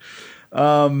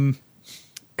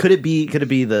 Could it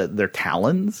be their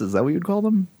talons? Is that what you'd call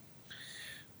them?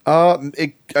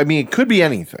 It could be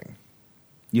anything,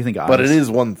 You think eyes? but it is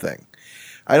one thing.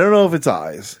 I don't know if it's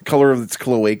eyes. Color of its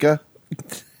cloaca.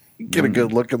 Get a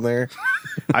good look in there.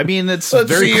 I mean, it's Let's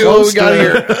very see close what we got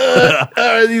to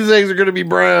here. These eggs are going to be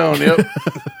brown. Yep.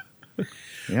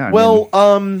 Yeah. I Well,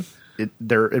 mean,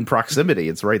 they're in proximity.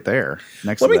 It's right there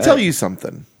next. let to me the tell egg. you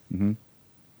something.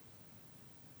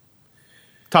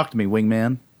 Talk to me,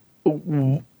 wingman.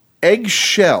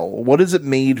 Eggshell. What is it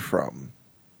made from?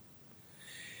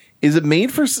 Is it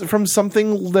made from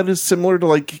something that is similar to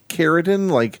like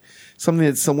keratin, like something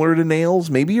that's similar to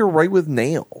nails? Maybe you're right with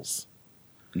nails.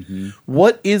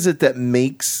 What is it that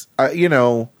makes I'm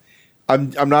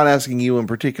not asking you in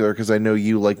particular because I know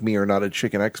you, like me, are not a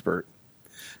chicken expert.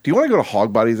 Do you want to go to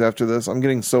Hog Bodies after this? I'm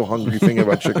getting so hungry thinking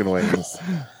about chicken wings.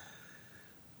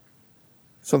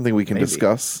 Something we can Maybe.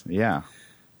 discuss. Yeah.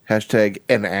 Hashtag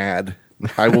an ad.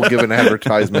 I will give an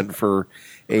advertisement for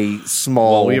a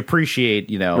small. Well, we appreciate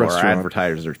our restaurant.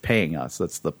 advertisers are paying us.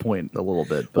 That's the point a little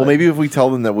bit. Well, but maybe if we tell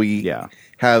them that we Yeah.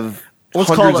 have Let's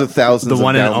call hundreds it of thousands The of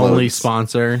one and downloads. only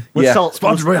sponsor. let's yeah. tell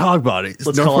Sponsored by Hog Bodies.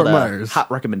 Let's North call it Fort a Myers.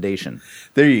 hot recommendation.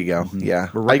 There you go. Yeah.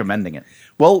 We're recommending it.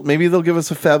 Well, maybe they'll give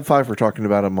us a Fab 5 for talking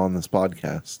about them on this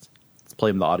podcast. Let's play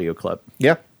them the audio clip.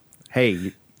 Yeah. Hey,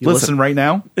 you Listen. listen right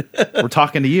now? We're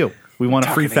talking to you. We want a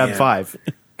free Talking to Fab you. 5.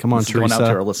 Come on, This is going out to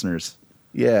our Teresa. listeners.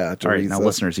 Yeah. All right, now Teresa.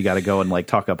 listeners, you got to go and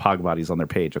talk up Hog Bodies on their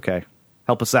page, okay?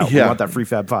 Help us out. Yeah. We want that free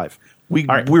Fab 5. We-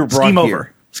 All right, we're brought scheme here.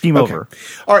 over. Scheme Okay. over.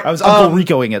 All right, I was Uncle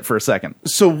Ricoing it for a second.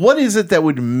 So what is it that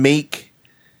would make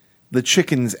the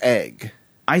chicken's egg?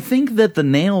 I think that the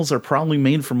nails are probably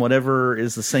made from whatever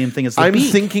is the same thing as the I'm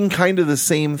beak. thinking kind of the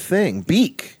same thing.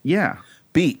 Beak. Yeah.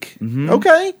 Beak.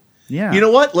 Okay. Yeah. You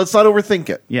know what? Let's not overthink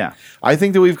it. Yeah. I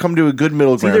think that we've come to a good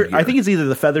middle It's ground either, here. I think it's either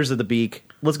the feathers or the beak.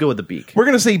 Let's go with the beak. we're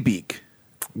going to say beak.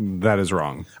 That is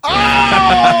wrong.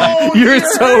 Oh, You're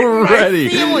so ready.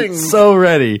 feelings. So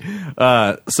ready.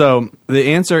 So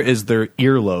the answer is their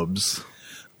earlobes.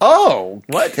 Oh,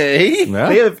 what? Okay. Yeah.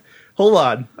 They have. Hold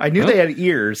on. I knew they had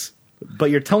ears, but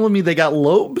you're telling me they got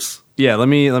lobes? Yeah, let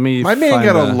me My man find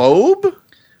got a the- lobe?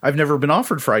 I've never been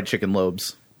offered fried chicken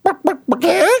lobes.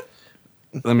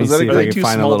 Let me Was that see a- if Are I they can too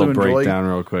find a small little to enjoy? breakdown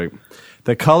real quick.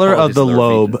 The color of Apologies the to our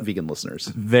lobe vegan listeners.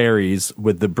 varies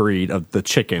with the breed of the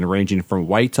chicken, ranging from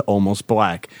white to almost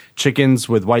black. Chickens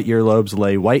with white earlobes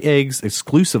lay white eggs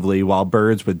exclusively, while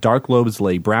birds with dark lobes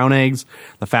lay brown eggs.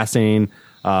 The fascinating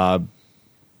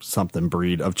something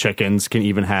breed of chickens can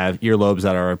even have earlobes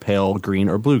that are a pale green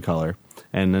or blue color.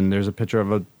 And then there's a picture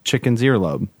of a chicken's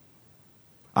earlobe.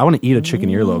 I want to eat a chicken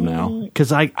earlobe now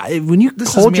because I when you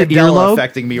This hold is your Mandela earlobe,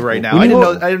 affecting me right now. When I you didn't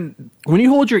hold- know. I didn't. when you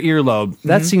hold your earlobe,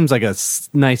 that seems like a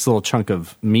nice little chunk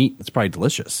of meat. It's probably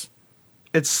delicious.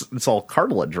 It's all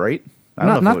cartilage, right? I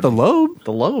don't know Not if it the would- lobe.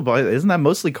 The lobe isn't that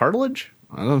mostly cartilage?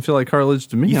 I don't feel like cartilage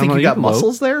to me. You I'm think not you got eating lobe.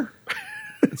 muscles there?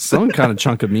 Some kind of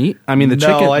chunk of meat. I mean, the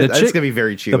No, chicken. it's gonna be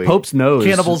very chewy. The Pope's nose.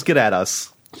 Cannibals, get at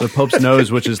us. The Pope's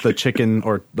nose, which is the chicken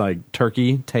or like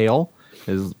turkey tail,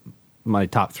 is my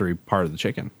top 3 part of the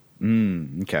chicken.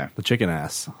 Okay. The chicken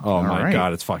ass. Oh my right.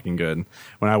 god, it's fucking good.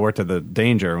 When I worked at the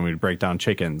Danger and we'd break down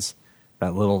chickens,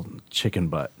 that little chicken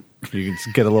butt. You can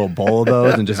just get a little bowl of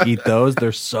those and just eat those.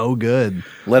 They're so good.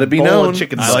 Let it be Bowl of known.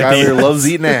 chicken Skyler nuggets. loves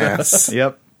eating ass.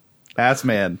 Yep. Ass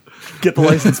man. Get the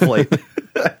license plate.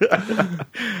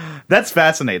 That's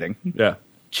fascinating. Yeah.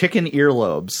 Chicken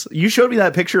earlobes. You showed me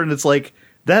that picture and it's like,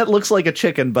 that looks like a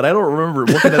chicken, but I don't remember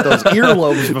looking at those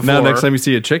earlobes before. Now next time you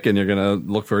see a chicken, you're gonna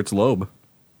look for its lobe.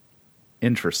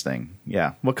 Interesting.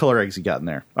 Yeah. What color eggs you got in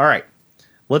there? All right.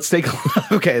 Let's take a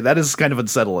okay, that is kind of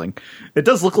unsettling. It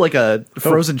does look like a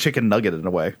frozen chicken nugget in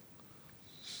a way.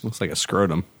 Looks like a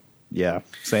scrotum. Yeah,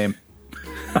 same.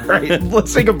 All right,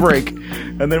 let's take a break,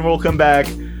 and then we'll come back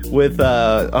with,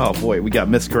 oh boy, we got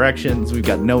miscorrections, we've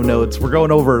got no notes. We're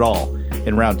going over it all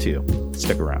in round 2.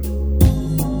 Stick around.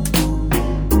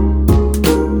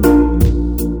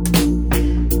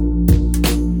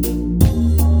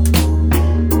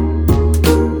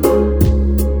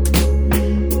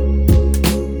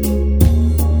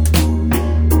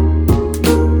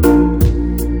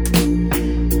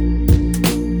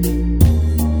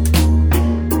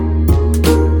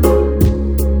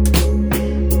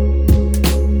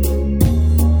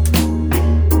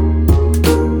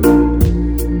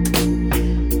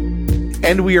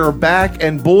 And we are back,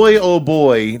 and boy, oh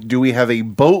boy, do we have a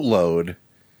boatload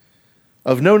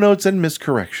of no notes and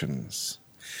miscorrections.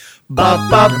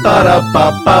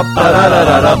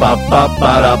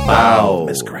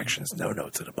 Miscorrections, no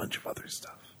notes, and a bunch of other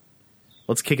stuff.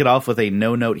 Let's kick it off with a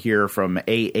no note here from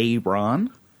A.A. Ron.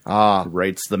 Who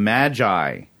writes, the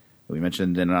Magi, we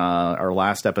mentioned in our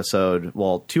last episode,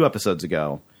 well, 2 episodes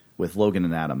ago, with Logan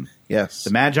and Adam. Yes.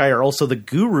 The Magi are also the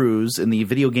gurus in the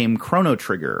video game Chrono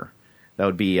Trigger. That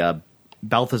would be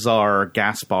Balthazar,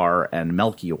 Gaspar, and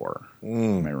Melchior,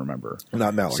 you may remember.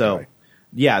 Not Malachi. So,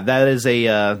 yeah, that is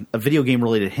a video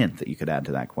game-related hint that you could add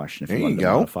to that question if you wanted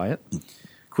to modify it.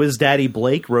 Quiz Daddy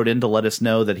Blake wrote in to let us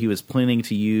know that he was planning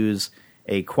to use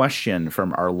a question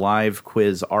from our live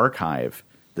quiz archive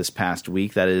this past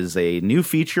week. That is a new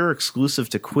feature exclusive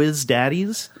to Quiz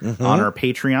Daddies on our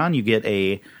Patreon. You get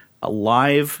a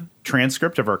live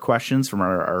transcript of our questions from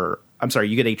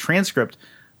you get a transcript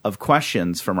of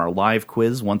questions from our live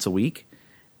quiz once a week,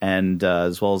 and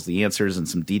as well as the answers and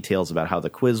some details about how the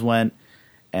quiz went.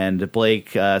 And Blake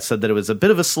said that it was a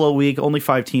bit of a slow week, only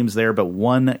 5 teams there, but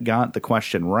 1 got the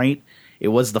question right. It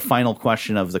was the final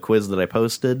question of the quiz that I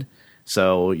posted,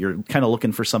 so you're kind of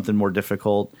looking for something more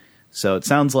difficult. So it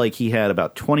sounds like he had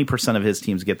about 20% of his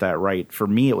teams get that right. For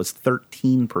me, it was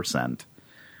 13%.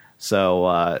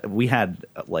 So we had,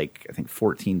 I think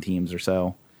 14 teams or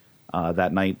so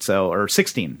that night. Or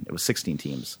 16. It was 16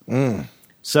 teams.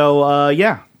 So,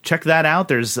 yeah, check that out.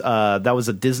 There's that was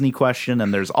a Disney question,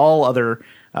 and there's all other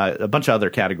a bunch of other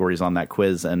categories on that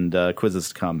quiz, and quizzes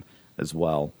to come as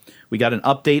well. We got an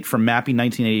update from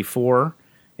Mappy1984,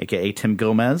 a.k.a. Tim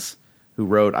Gomez, who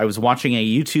wrote, I was watching a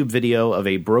YouTube video of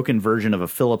a broken version of a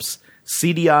Philips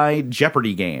CDI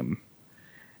Jeopardy game.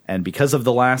 And because of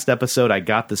the last episode, I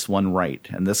got this one right.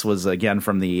 And this was, again,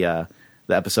 from the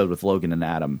episode with Logan and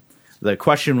Adam. The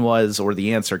question was, or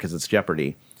the answer, because it's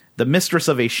Jeopardy, the mistress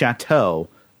of a chateau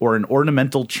or an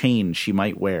ornamental chain she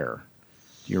might wear.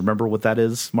 Do you remember what that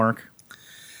is, Mark?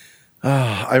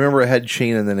 I remember it had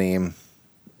chain in the name.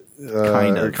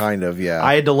 Kind of, yeah.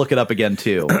 I had to look it up again,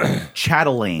 too.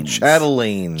 Chatelaines.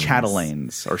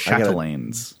 Or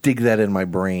chatelaines. Dig that in my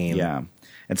brain. Yeah.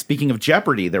 And speaking of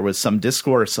Jeopardy, there was some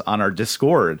discourse on our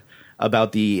Discord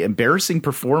about the embarrassing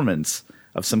performance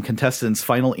of some contestants'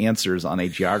 final answers on a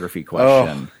geography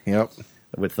question. Oh, yep.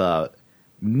 With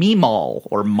Meemaw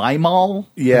or Mimal.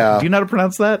 Yeah. Do you know how to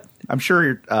pronounce that? I'm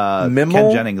sure Ken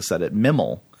Jennings said it.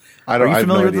 Mimel. Are you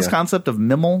familiar with this concept of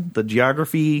Mimel, the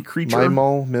geography creature?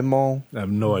 Mimel. I have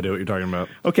no idea what you're talking about.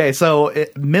 Okay, so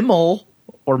Mimel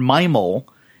or Mimal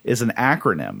is an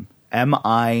acronym.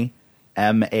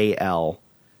 Mimal.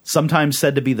 Sometimes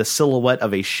said to be the silhouette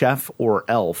of a chef or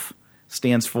elf.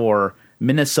 Stands for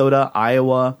Minnesota,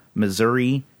 Iowa,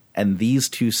 Missouri, and these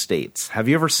 2 states. Have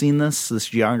you ever seen this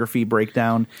geography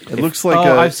breakdown? It looks like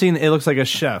I've seen it. Looks like a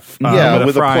chef with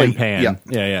a frying pan.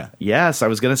 Yeah. Yes, I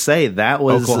was going to say that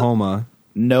was Oklahoma.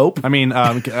 Nope. I mean,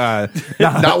 not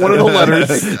one of the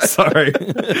letters. Sorry.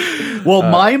 Well,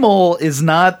 Mimal is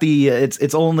not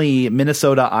it's only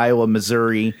Minnesota, Iowa,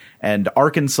 Missouri, and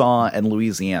Arkansas and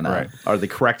Louisiana are the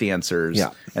correct answers.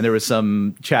 Yeah. And there was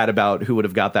some chat about who would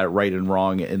have got that right and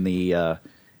wrong in the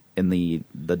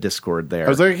Discord there. I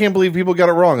was like, I can't believe people got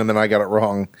it wrong, and then I got it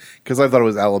wrong because I thought it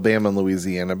was Alabama and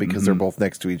Louisiana because they're both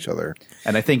next to each other.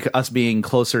 And I think us being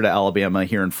closer to Alabama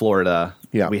here in Florida,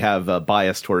 we have a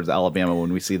bias towards Alabama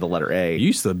when we see the letter A. You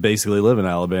used to basically live in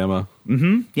Alabama.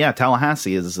 Mm-hmm. Yeah,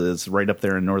 Tallahassee is right up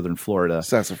there in northern Florida.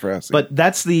 Sassafras. But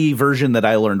that's the version that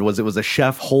I learned was it was a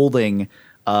chef holding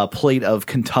a plate of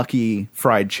Kentucky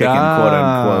fried chicken, quote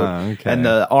unquote. Okay. And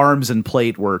the arms and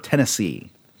plate were Tennessee.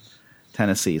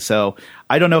 So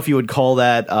I don't know if you would call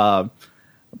that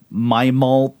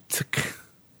Mimal,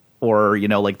 or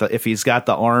if he's got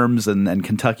the arms and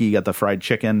Kentucky got the fried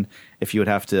chicken, if you would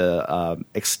have to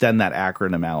extend that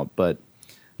acronym out. But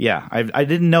yeah, I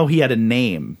didn't know he had a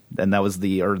name, and that was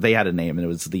they had a name, and it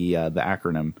was the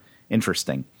acronym.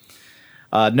 Interesting.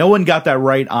 No one got that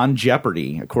right on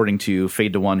Jeopardy, according to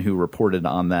Fade to One, who reported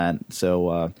on that.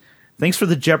 So thanks for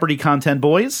the Jeopardy content,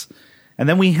 boys. And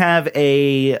then we have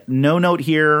a no-note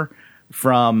here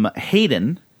from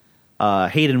Hayden.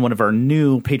 Hayden, one of our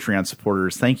new Patreon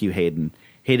supporters. Thank you, Hayden.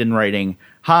 Hayden writing,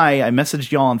 hi, I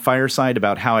messaged y'all on Fireside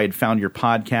about how I had found your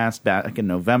podcast back in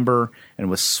November and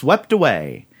was swept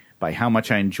away by how much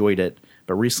I enjoyed it,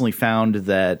 but recently found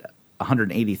that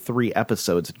 183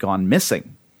 episodes had gone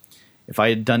missing. If I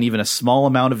had done even a small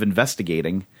amount of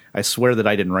investigating, I swear that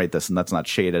I didn't write this, and that's not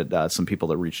shaded some people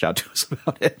that reached out to us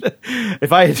about it.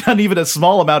 If I had done even a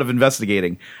small amount of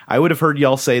investigating, I would have heard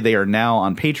y'all say they are now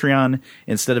on Patreon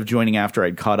instead of joining after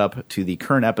I'd caught up to the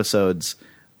current episodes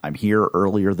I'm here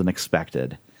earlier than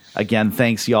expected. Again,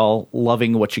 thanks, y'all.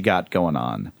 Loving what you got going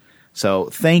on. So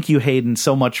thank you, Hayden,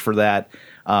 so much for that.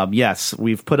 Yes,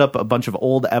 we've put up a bunch of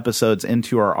old episodes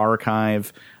into our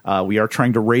archive. We are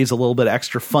trying to raise a little bit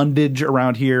extra fundage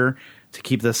around here to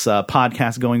keep this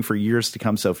podcast going for years to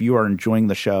come. So if you are enjoying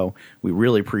the show, we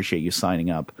really appreciate you signing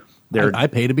up. I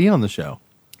pay to be on the show.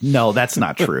 No, that's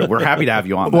not true. We're happy to have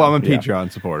you on. Well, I'm a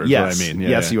Patreon supporter. Yes, is what I mean.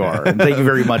 Yes, you are. And thank you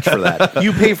very much for that.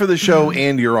 You pay for the show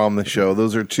and you're on the show.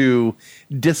 Those are two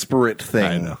disparate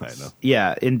things. I know.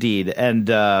 Yeah, indeed. And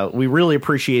we really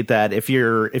appreciate that. If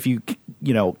you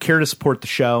care to support the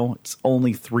show, it's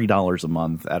only $3 a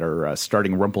month at our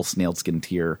starting Rumpelstiltskin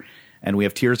tier. And we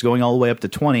have tiers going all the way up to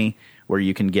 20 where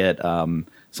you can get some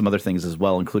other things as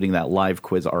well, including that live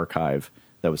quiz archive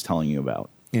that I was telling you about.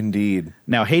 Indeed.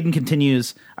 Now, Hayden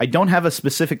continues, I don't have a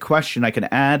specific question I can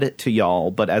add to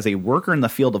y'all, but as a worker in the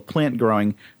field of plant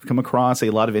growing, I've come across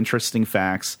a lot of interesting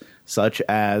facts, such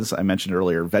as, I mentioned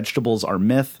earlier, vegetables are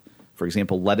myth. For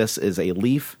example, lettuce is a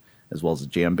leaf, as well as a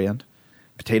jam band.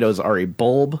 Potatoes are a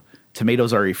bulb.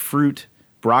 Tomatoes are a fruit.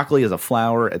 Broccoli is a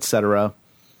flower, etc.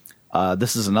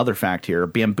 This is another fact here.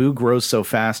 Bamboo grows so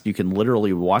fast you can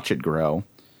literally watch it grow.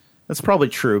 That's probably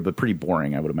true, but pretty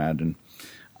boring, I would imagine.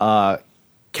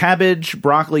 Cabbage,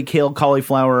 broccoli, kale,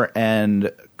 cauliflower,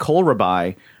 and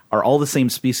kohlrabi are all the same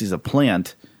species of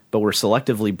plant, but were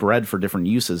selectively bred for different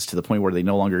uses to the point where they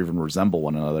no longer even resemble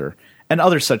one another, and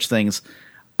other such things.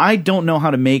 I don't know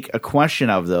how to make a question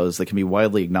of those that can be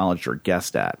widely acknowledged or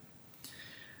guessed at.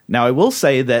 Now, I will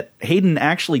say that Hayden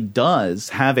actually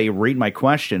does have a Rate My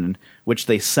Question, which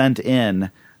they sent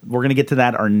in. We're going to get to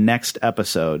that our next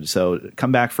episode. So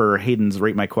come back for Hayden's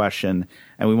Rate My Question.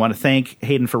 And we want to thank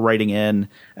Hayden for writing in.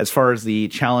 As far as the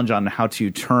challenge on how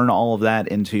to turn all of that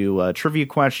into trivia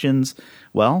questions,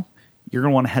 well, you're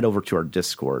going to want to head over to our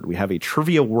Discord. We have a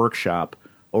trivia workshop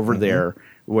over there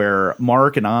where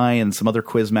Mark and I and some other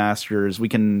quiz masters, we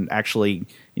can actually,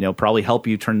 probably help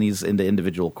you turn these into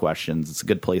individual questions. It's a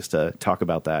good place to talk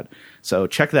about that. So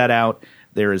check that out.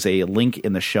 There is a link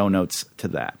in the show notes to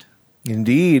that.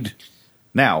 Indeed.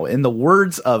 Now, in the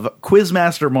words of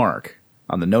Quizmaster Mark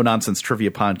on the No Nonsense Trivia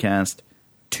Podcast,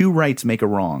 2 rights make a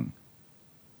wrong.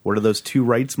 What are those 2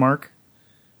 rights, Mark?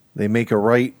 They make a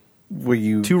right where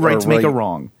you 2 rights make a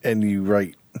wrong. And you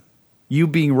write. You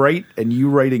being right and you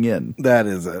writing in. That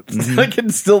is it. I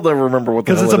can still never remember what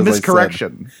the hell because it's a it is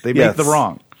miscorrection. They make the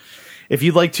wrong. If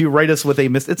you'd like to write us with a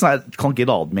it's not clunky at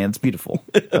all, man. It's beautiful.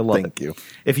 I love it. Thank you.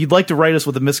 If you'd like to write us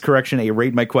with a miscorrection, a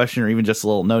Rate My Question, or even just a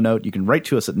little note, you can write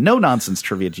to us at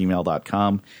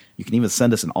nononsensetrivia@gmail.com. You can even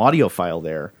send us an audio file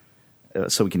there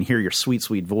so we can hear your sweet,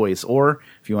 sweet voice. Or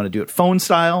if you want to do it phone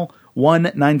style,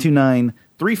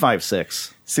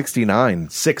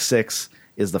 1-929-356-6966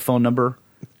 is the phone number.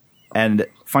 And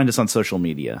find us on social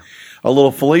media. A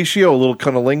little fellatio, a little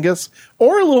cunnilingus,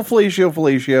 or a little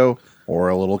fellatio, or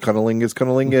a little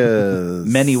cunnilingus.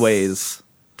 Many ways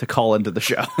to call into the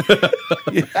show.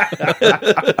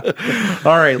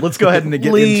 All right, let's go ahead and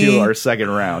get into our second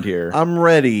round here. I'm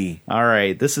ready. All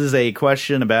right, this is a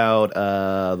question about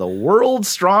the World's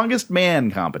Strongest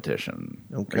Man competition.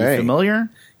 Okay. Are you familiar?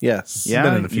 Yes.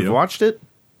 Yeah, you've watched it?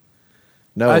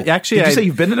 No. Did you say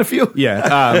you've been in a few?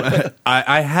 Yeah.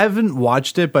 I haven't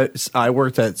watched it, but I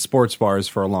worked at sports bars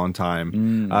for a long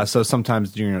time. So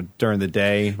sometimes during the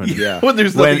day, when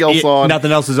there's nothing else on.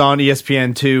 Nothing else is on.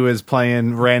 ESPN2 is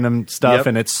playing random stuff,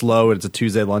 and it's slow. It's a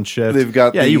Tuesday lunch shift. They've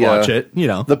got you watch it.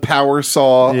 The Power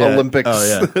Saw Olympics,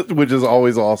 which is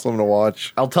always awesome to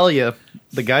watch. I'll tell you,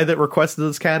 the guy that requested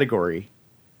this category,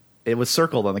 it was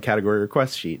circled on the category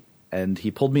request sheet, and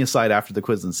he pulled me aside after the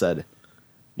quiz and said,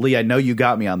 Lee, I know you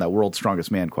got me on that World's Strongest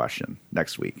Man question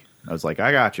next week. I was like,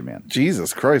 I got you, man.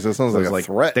 Jesus Christ, that sounds like a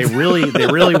threat. They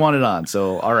really want it on.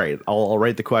 So, all right, I'll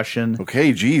write the question.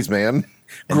 Okay, geez, man.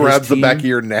 Grabs the back of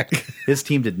your neck. His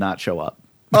team did not show up.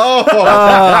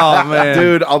 Oh, man.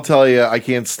 Dude, I'll tell you, I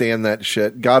can't stand that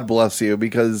shit. God bless you,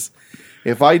 because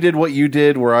if I did what you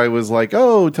did, where I was like,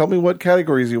 oh, tell me what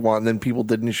categories you want, and then people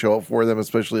didn't show up for them,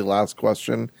 especially last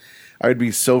question, I would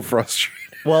be so frustrated.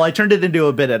 Well, I turned it into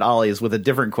a bit at Ollie's with a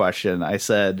different question. I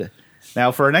said,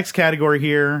 now for our next category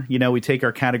here, we take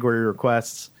our category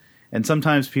requests, and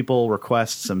sometimes people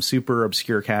request some super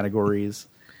obscure categories,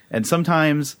 and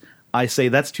sometimes I say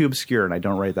that's too obscure and I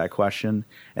don't write that question,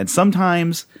 and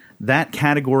sometimes that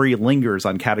category lingers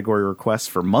on category requests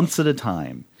for months at a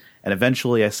time, and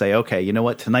eventually I say, okay, you know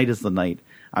what, tonight is the night.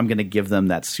 I'm going to give them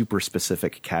that super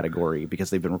specific category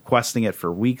because they've been requesting it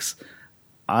for weeks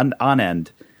on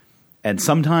end. And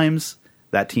sometimes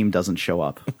that team doesn't show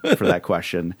up for that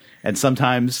question. And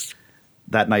sometimes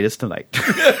that night is tonight.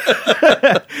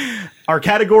 Our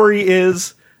category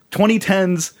is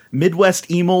 2010's Midwest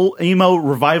emo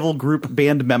revival group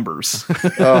band members.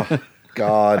 Oh,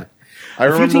 God. I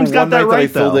remember teams got one that night that I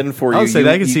right, filled though. in for you. I would say You-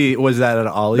 that I can you- see. Was that at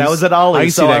Ollie's? That was at Ollie's. I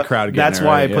can see so, that crowd. That's getting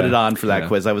why there, I put yeah. it on for that Yeah.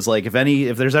 quiz. I was like,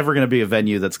 if there's ever going to be a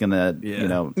venue that's going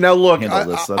to, Now, look, handle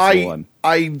this, that's the one.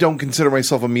 I don't consider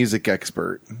myself a music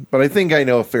expert, but I think I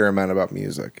know a fair amount about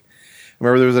music. I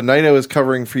remember there was a night I was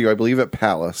covering for you, I believe at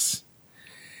Palace,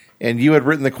 and you had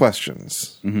written the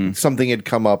questions. Mm-hmm. Something had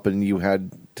come up and you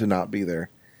had to not be there.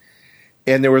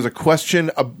 And there was a question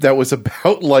that was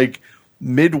about like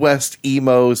Midwest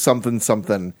emo something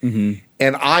something. Mm-hmm.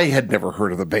 And I had never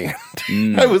heard of the band.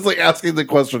 I was like asking the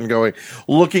question going,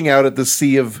 looking out at the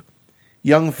sea of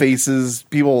young faces,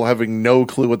 people having no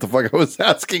clue what the fuck I was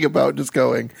asking about, just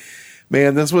going,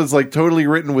 man, this was like totally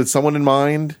written with someone in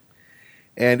mind.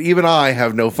 And even I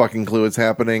have no fucking clue what's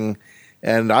happening.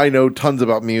 And I know tons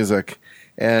about music.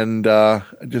 And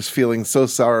just feeling so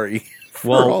sorry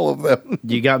for all of them.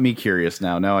 You got me curious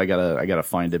now. Now I gotta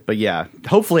find it. But yeah,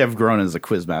 hopefully I've grown as a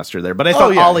quizmaster there. But I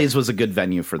thought Ollie's was a good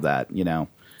venue for that.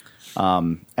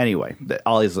 Anyway,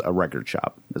 Ollie's a record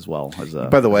shop as well as a.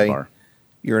 By the way, bar.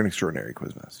 you're an extraordinary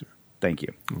quizmaster. Thank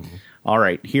you. Mm-hmm. All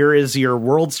right, here is your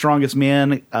World's Strongest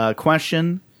Man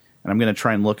question, and I'm going to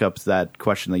try and look up that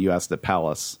question that you asked at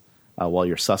Palace while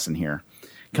you're sussing here.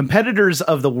 Competitors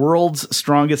of the World's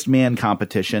Strongest Man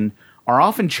competition are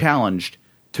often challenged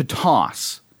to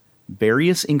toss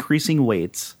various increasing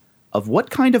weights of what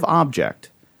kind of object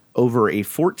over a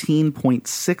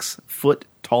 14.6 foot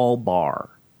tall bar?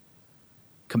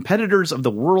 Competitors of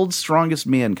the World's Strongest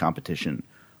Man competition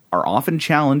are often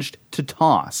challenged to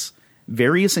toss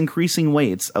various increasing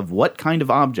weights of what kind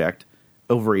of object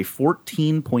over a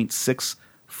 14.6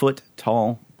 foot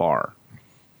tall bar?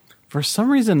 For some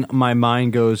reason, my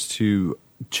mind goes to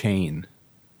chain.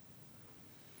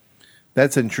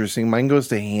 That's interesting. Mine goes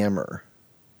to hammer.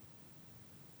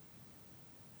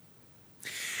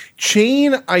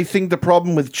 Chain, I think the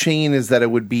problem with chain is that it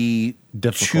would be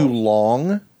Difficult. too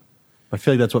long. I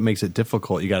feel like that's what makes it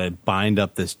difficult. You got to bind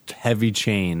up this heavy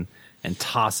chain and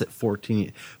toss it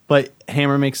 14. But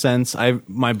hammer makes sense.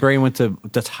 My brain went to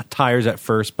the tires at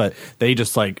first, but they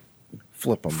just like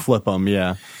Flip them. flip them.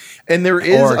 Yeah. And there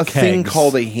is Or a thing kegs.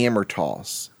 called a hammer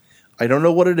toss. I don't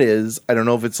know what it is. I don't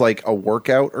know if it's like a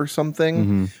workout or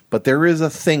something, but there is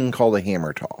a thing called a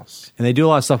hammer toss. And they do a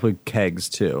lot of stuff with kegs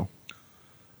too.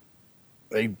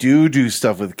 They do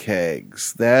stuff with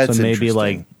kegs. That's So maybe interesting.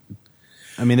 like,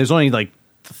 I mean, there's only like,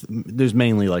 there's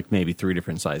mainly like maybe 3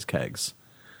 different size kegs,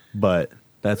 but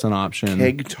that's an option.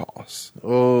 keg toss.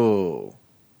 Oh.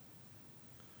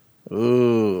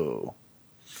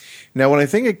 Now, when I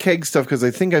think of keg stuff, because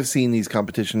I think I've seen these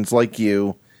competitions like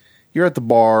you're at the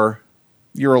bar,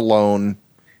 you're alone,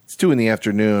 it's 2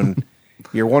 PM,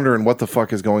 you're wondering what the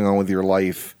fuck is going on with your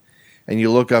life, and you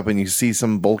look up and you see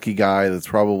some bulky guy that's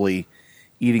probably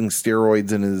eating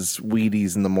steroids in his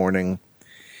Wheaties in the morning,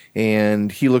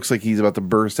 and he looks like he's about to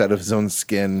burst out of his own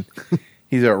skin.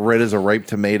 He's red as a ripe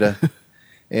tomato,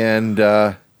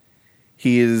 and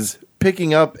he is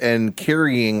picking up and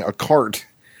carrying a cart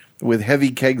with heavy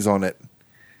kegs on it.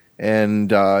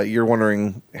 And you're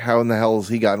wondering how in the hell has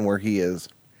he gotten where he is.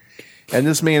 And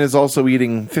this man is also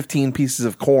eating 15 pieces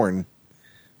of corn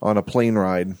on a plane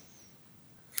ride.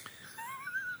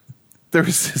 There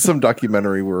was some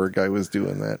documentary where a guy was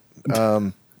doing that.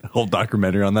 A whole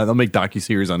documentary on that. They'll make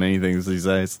docuseries on anything these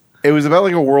days. It was about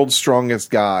like a world's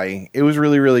strongest guy. It was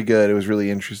really, really good. It was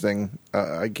really interesting.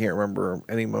 I can't remember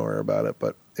any more about it,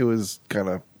 but it was kind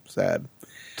of sad.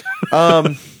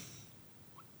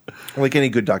 Like any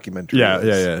good documentary.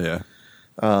 Yeah.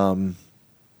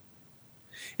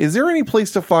 Is there any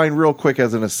place to find, real quick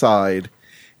as an aside,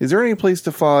 is there any place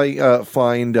to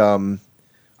find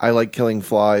I Like Killing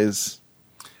Flies?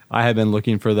 I have been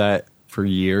looking for that for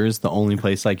years. The only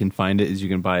place I can find it is you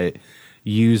can buy it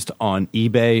used on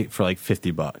eBay for like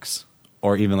 $50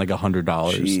 or even like $100.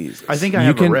 Jeez. I think I You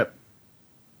have can- a rip.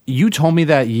 You told me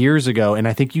that years ago, and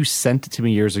I think you sent it to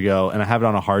me years ago, and I have it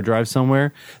on a hard drive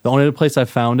somewhere. The only other place I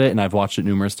found it, and I've watched it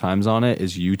numerous times on it,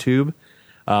 is YouTube.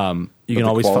 You can the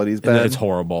always quality's bad? It's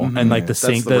horrible, and like the That's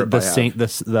sync, the rip the I have. sync, the.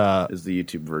 Is the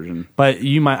YouTube version? But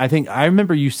you might. I think I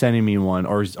remember you sending me one,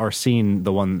 or seeing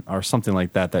the one, or something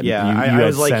like that. That Yeah, you I had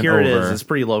was like, sent here it over. is. It's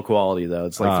pretty low quality though.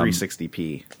 It's like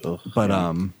 360p. But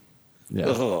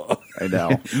yeah. I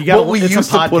know. You got What we it's a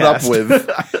used to put up podcast.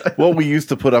 with. What we used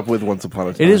to put up with once upon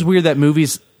a time. It is weird that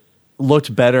movies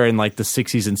looked better in like the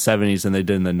 60s and 70s than they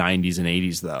did in the 90s and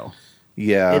 80s, though.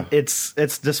 Yeah. Its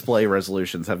display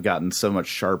resolutions have gotten so much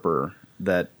sharper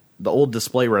that the old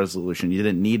display resolution, you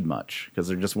didn't need much because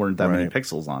there just weren't that many Right.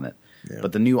 pixels on it. Yeah.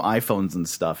 But the new iPhones and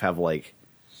stuff have like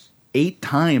 8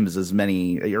 times as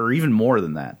many, or even more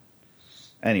than that.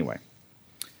 Anyway,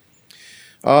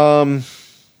 Well,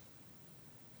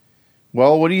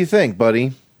 what do you think,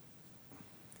 buddy?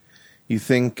 You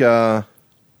think Hammer?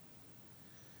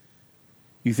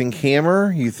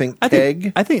 You think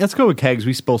Keg? I think let's go with kegs.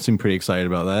 We both seem pretty excited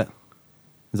about that.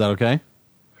 Is that okay?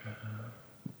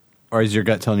 Or is your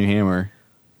gut telling you Hammer?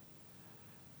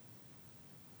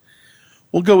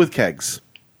 We'll go with Kegs.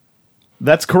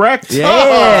 that's correct. All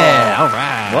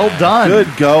right. Well done. Good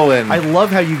going. I love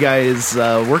how you guys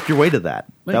worked your way to that.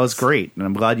 That was great, and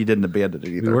I'm glad you didn't abandon it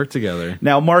either. We work together.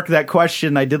 Now, Mark, that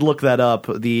question, I did look that up.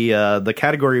 The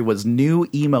category was new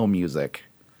emo music.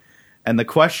 And the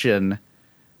question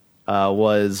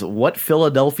was, what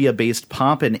Philadelphia-based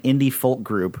pop and indie folk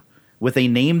group with a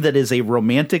name that is a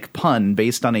romantic pun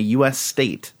based on a U.S.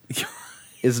 state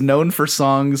is known for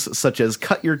songs such as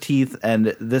Cut Your Teeth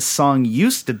and This Song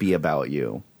Used to Be About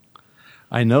You?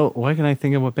 I know. Why can I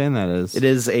think of what band that is? It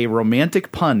is a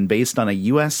romantic pun based on a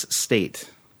U.S. state.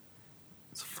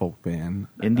 It's a folk band.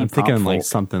 Indie I'm thinking pop like folk.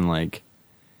 something like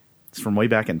It's from way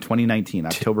back in 2019,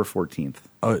 October 14th.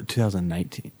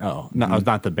 2019. Oh, no, it's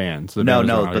not the band. So the No, band was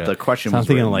no, wrong, but yeah. the question So was I'm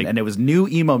thinking written, like and it was new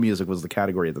emo music was the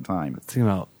category at the time. thinking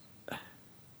about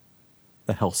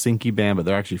the Helsinki band, but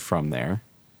they're actually from there,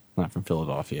 not from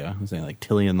Philadelphia. I'm saying like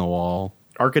Tilly and the Wall.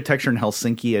 Architecture in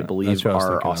Helsinki, I believe, That's what I was are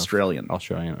thinking of. Australian.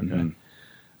 Australian. Okay.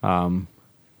 Mhm.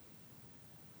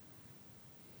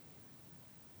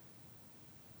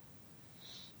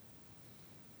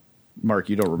 Mark,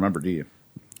 you don't remember, do you?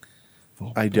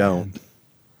 I don't.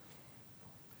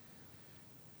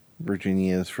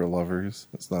 Virginia is for lovers.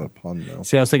 That's not a pun, though.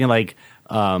 See, I was thinking like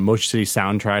Motion City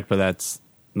Soundtrack, but that's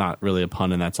not really a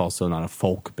pun, and that's also not a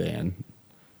folk band.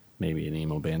 Maybe an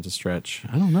emo band's a stretch.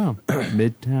 I don't know.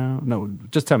 Midtown? No,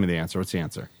 just tell me the answer. What's the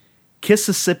answer?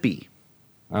 Kississippi.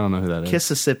 I don't know who that is.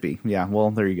 Kississippi. Yeah, well,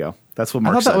 there you go. That's what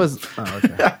I Mark thought said.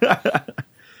 that was.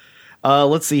 Oh, okay.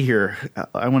 Let's see here.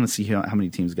 I want to see how many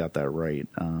teams got that right.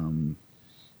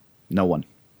 No one.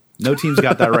 No teams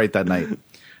got that right that night.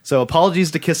 So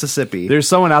apologies to Kississippi. There's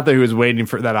someone out there who is waiting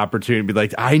for that opportunity to be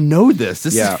like, I know this.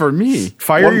 This Yeah. is for me.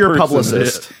 Fire One your person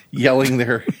publicist. yelling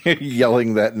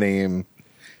yelling that name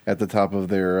at the top of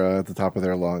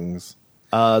their lungs.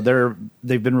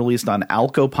 They've been released on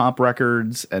Alco Pop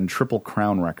Records and Triple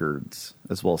Crown Records,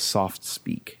 as well as Soft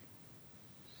Speak.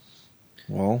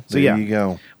 Well, So, there yeah. you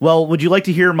go. Well, would you like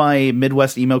to hear my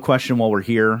Midwest emo question while we're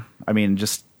here? I mean,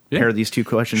 just pair these two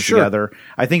questions Sure. together.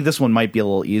 I think this one might be a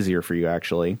little easier for you,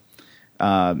 actually.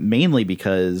 Mainly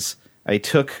because I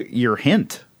took your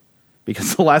hint.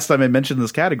 Because the last time I mentioned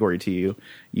this category to you,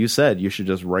 you said you should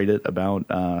just write it about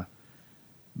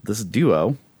this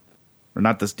duo. Or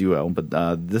not this duo, but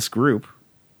this group.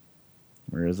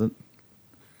 Where is it?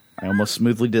 I almost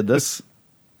smoothly did this.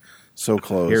 So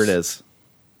close. Here it is.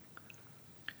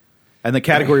 And the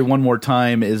category one more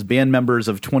time is band members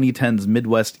of 2010's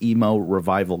Midwest emo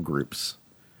revival groups.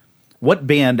 What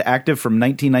band, active from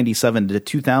 1997 to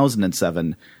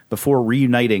 2007, before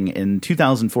reuniting in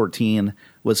 2014,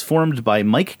 was formed by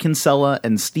Mike Kinsella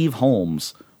and Steve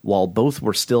Holmes while both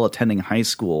were still attending high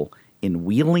school in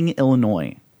Wheeling,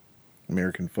 Illinois?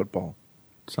 American football.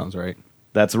 Sounds right.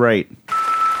 That's right.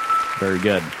 Very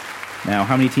good. Now,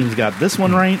 how many teams got this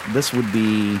one right? This would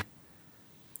be,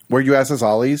 Where you ask us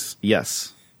Ollie's?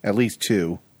 yes, At least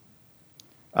 2.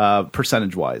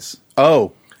 percentage-wise.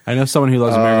 Oh, I know someone who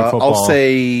loves American football. I'll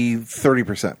say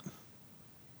 30%.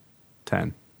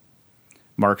 10.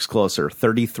 Mark's closer,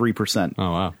 33%.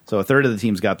 Oh, wow. So a third of the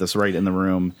teams got this right in the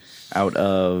room out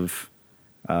of,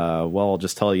 I'll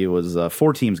just tell you, it was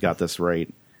 4 teams got this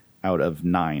right out of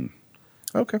 9.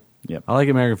 Okay. Yep. I like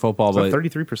American football, So but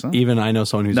 33%? even I know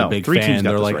someone who's No, a big 3 teams fan. got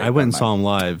They're this like, right I went and that saw him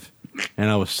live, and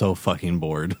I was so fucking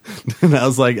bored. And I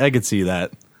was like, I could see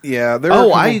that. Yeah.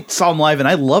 I saw him live and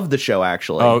I loved the show,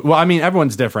 actually. Oh, well, I mean,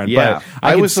 everyone's different. Yeah. But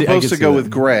I could was see- supposed could to see go that. with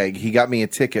Greg. He got me a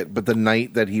ticket, but the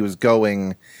night that he was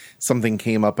going, something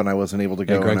came up and I wasn't able to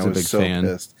go. Greg's and I a was big so fan.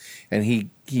 pissed. And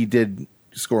he did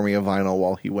score me a vinyl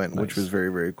while he went, which Nice. was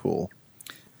very, very cool.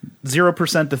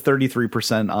 0% to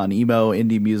 33% on emo,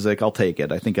 indie music. I'll take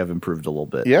it. I think I've improved a little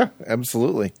bit. Yeah,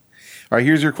 absolutely. All right,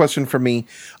 here's your question from me.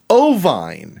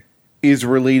 Ovine is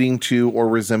relating to or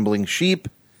resembling sheep.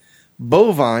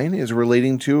 Bovine is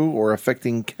relating to or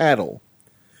affecting cattle.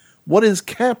 What is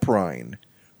caprine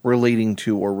relating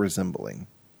to or resembling?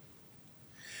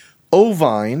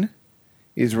 Ovine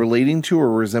is relating to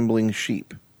or resembling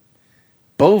sheep.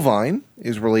 Bovine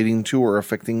is relating to or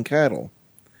affecting cattle.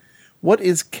 What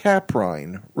is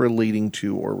caprine relating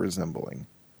to or resembling?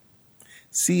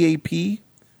 CAPRINE.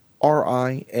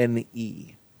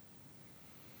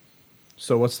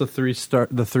 So what's the three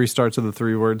starts of the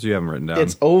three words you haven't written down?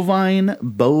 It's ovine,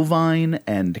 bovine,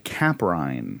 and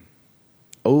caprine.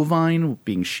 Ovine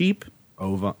being sheep,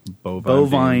 bovine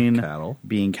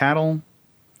being cattle,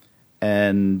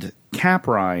 and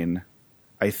caprine,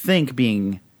 I think,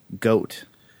 being goat.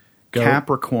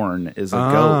 Capricorn is a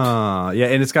goat. Yeah,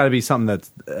 and it's got to be something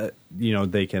that's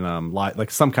they can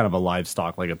like some kind of a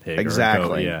livestock, like a pig.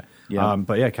 Exactly. Or a goat,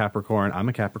 but yeah, Capricorn. I'm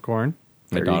a Capricorn.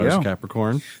 My There you daughter's go. a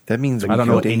Capricorn. That means I don't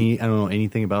know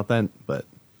anything about that, but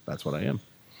that's what I am.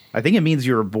 I think it means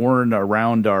you were born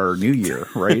around our New Year,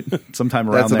 right? Sometime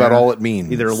around That's there. about all it means.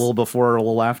 Either a little before or a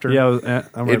little after. Yeah,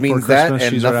 I'm right It means before that Christmas,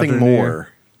 and she's right nothing after New Year. more.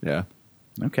 Yeah.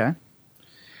 Okay.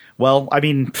 Well, I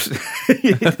mean,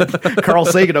 Carl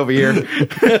Sagan over here.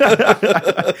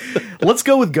 Let's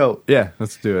go with goat. Yeah,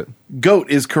 let's do it. Goat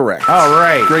is correct. All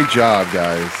right. Great job,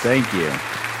 guys. Thank you.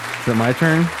 Is it my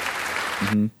turn?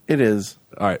 It is.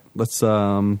 All right, let's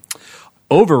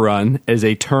overrun is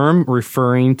a term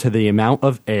referring to the amount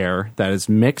of air that is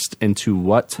mixed into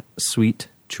what sweet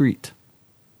treat?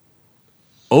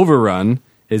 Overrun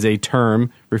is a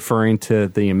term referring to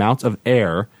the amount of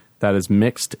air that is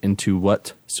mixed into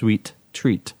what sweet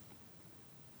treat?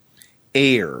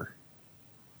 Air.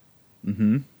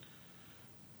 Mm-hmm.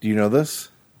 Do you know this?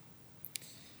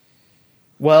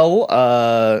 Well,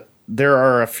 there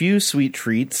are a few sweet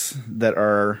treats that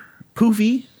are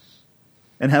poofy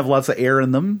and have lots of air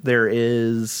in them. There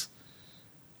is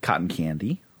cotton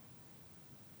candy.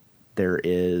 There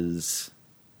is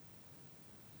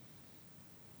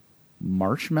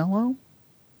marshmallow.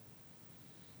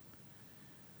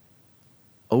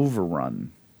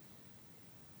 Overrun.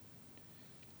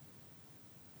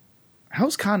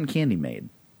 How's cotton candy made?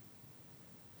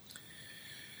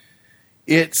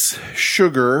 It's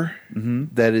sugar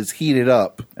that is heated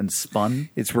up. And spun?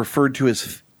 It's referred to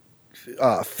as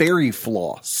fairy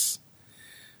floss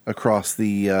across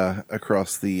the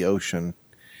ocean.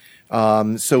 So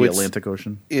The it's Atlantic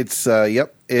Ocean? It's it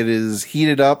is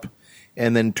heated up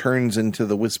and then turns into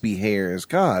the wispy hairs.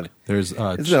 God, There's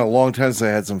it's been a long time since I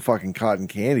had some fucking cotton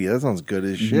candy. That sounds good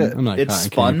as shit. I'm not a It's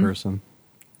cotton spun? candy person.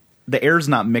 The air's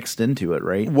not mixed into it,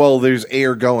 right? Well, there's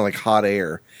air going, like hot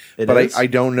air. It but is? I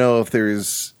don't know if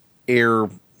there's air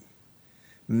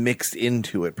mixed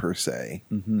into it per se.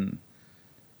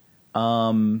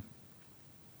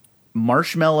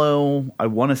 Marshmallow, I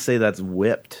want to say that's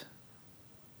whipped.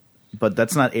 But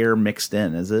that's not air mixed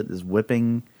in, is it? Is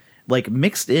whipping... Like,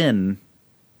 mixed in,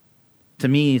 to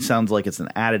me, sounds like it's an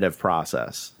additive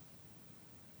process.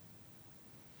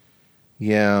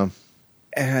 Yeah.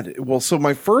 So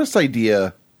my first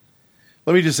idea,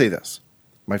 let me just say this.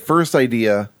 My first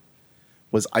idea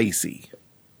was icy.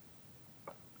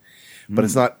 But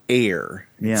it's not air.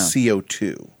 It's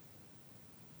CO2.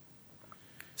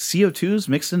 CO2 is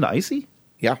mixed into icy?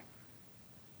 Yeah.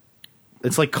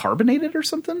 It's like carbonated or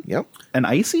something? Yep. And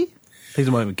icy? Think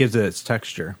about what gives it its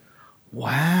texture.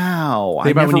 Wow. I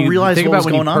Think about never when you realized think what was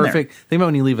about when going you on Think about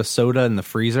when you leave a soda in the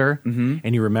freezer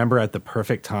and you remember at the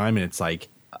perfect time and it's like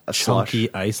A slush.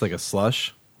 chunky ice, like a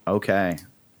slush. there. Okay.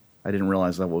 I didn't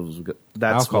realize that was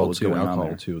that's Alcohol what was too. going on Alcohol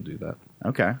there. too will do that.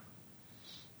 Okay.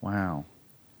 Wow.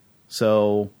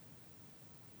 So,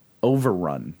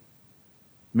 overrun.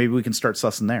 Maybe we can start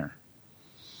sussing there.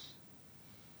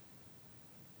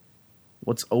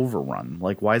 What's overrun?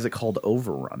 Like, why is it called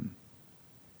overrun?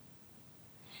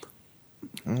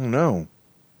 I don't know.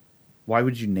 Why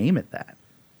would you name it that?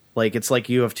 Like, it's like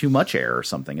you have too much air or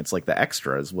something. It's like the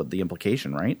extra is what the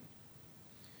implication, right?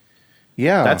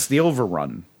 Yeah. That's the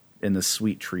overrun in this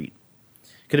sweet treat.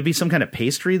 Could it be some kind of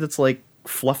pastry that's like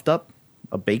fluffed up?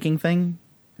 A baking thing?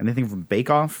 Anything from Bake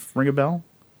Off ring a bell?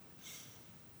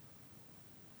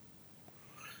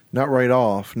 Not right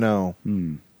off, no.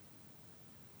 Man,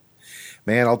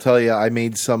 I'll tell you, I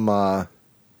made some, my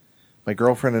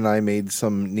girlfriend and I made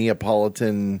some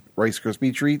Neapolitan Rice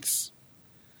Krispie treats.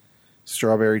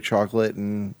 Strawberry, chocolate,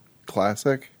 and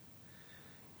classic.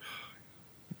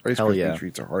 Rice Hell Krispie yeah.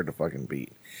 treats are hard to fucking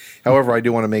beat. However, I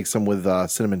do want to make some with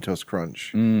Cinnamon Toast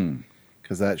Crunch.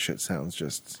 Because that shit sounds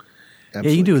just... Yeah,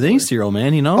 you can do with any cereal,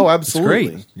 man. You know, Oh, absolutely.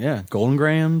 It's great. Yeah, Golden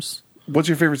Grahams. What's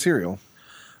your favorite cereal?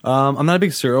 I'm not a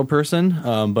big cereal person,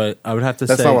 but I would have to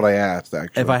That's say not what I asked,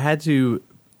 actually. if I had to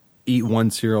eat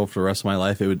one cereal for the rest of my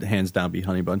life, it would hands down be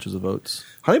Honey Bunches of Oats.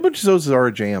 Honey Bunches of Oats are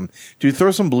a jam. Dude,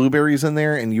 throw some blueberries in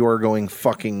there and you are going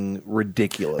fucking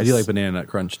ridiculous. I do like Banana Nut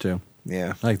Crunch too.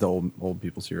 Yeah. I like the old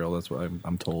people cereal. That's what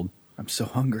I'm told. I'm so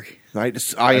hungry. I am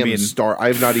mean- I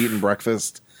have not eaten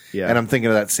breakfast Yeah. And I'm thinking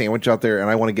of that sandwich out there, and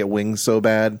I want to get wings so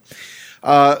bad.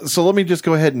 So let me just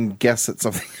go ahead and guess at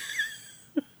something.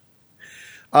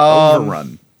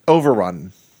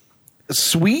 Overrun.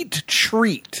 Sweet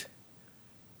treat.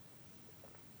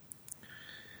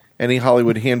 Any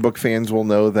Hollywood Handbook fans will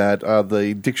know that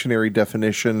the dictionary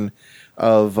definition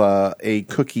of a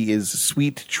cookie is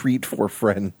sweet treat for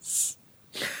friends.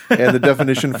 And the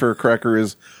definition for a cracker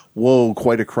is, whoa,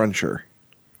 quite a cruncher.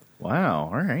 Wow.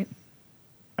 All right.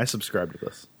 I subscribe to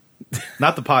this.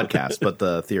 Not the podcast, but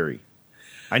the theory.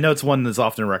 I know it's one that's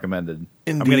often recommended.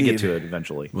 I'm going to get to it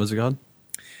eventually. What's it called?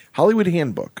 Hollywood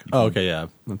Handbook. Oh, okay, yeah.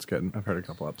 That's good. I've heard a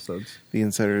couple episodes. The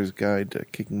Insider's Guide to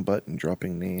Kicking Butt and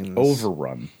Dropping Names.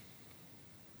 Overrun.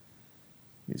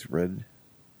 These red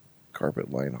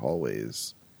carpet-lined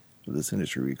hallways of this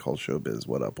industry we call showbiz.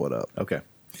 What up, what up? Okay.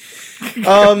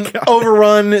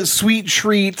 Overrun, sweet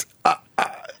treat.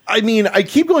 I mean, I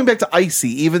keep going back to icy,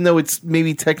 even though it's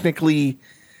maybe technically...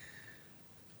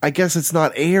 I guess it's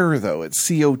not air, though. It's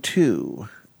CO2.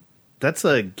 That's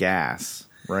a gas,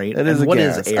 right? That is and a what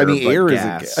gas. is air? I mean, air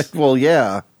gas? is a gas. Well,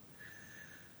 yeah.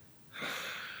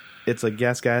 It's a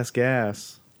gas.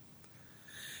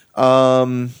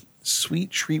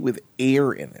 Sweet treat with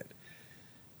air in it.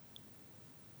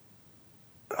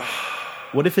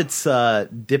 What if it's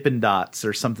Dippin' Dots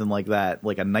or something like that,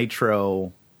 like a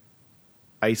nitro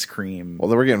ice cream? Well,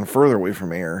 then we're getting further away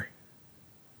from air.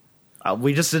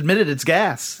 We just admitted it's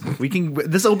gas. We can.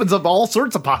 This opens up all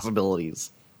sorts of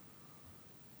possibilities.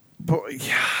 But,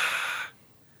 yeah.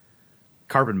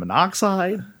 Carbon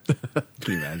monoxide.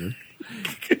 Can you imagine?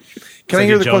 Can I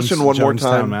hear the question one more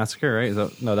Jonestown time? Massacre,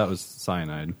 right? No, that was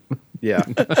cyanide. Yeah.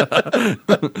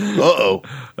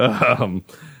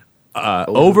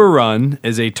 Overrun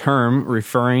is a term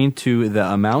referring to the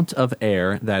amount of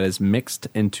air that is mixed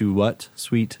into what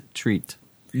sweet treat?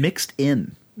 Mixed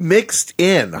in. Mixed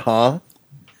in, huh?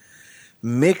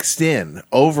 Mixed in.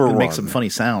 Overrun. Make some funny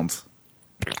sounds.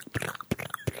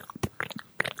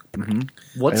 Mm-hmm.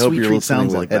 What I hope sweet you're treat listening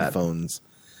sounds with like that? headphones.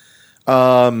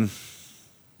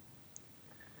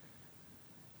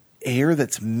 Air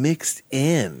that's mixed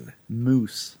in.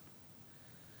 Mousse.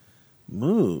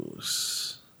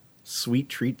 Mousse. Sweet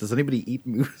treat. Does anybody eat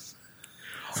mousse?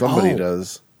 Somebody Oh.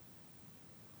 does.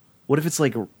 What if it's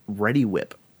like Ready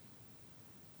Whip?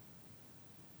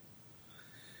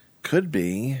 Could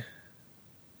be.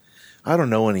 I don't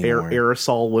know anymore.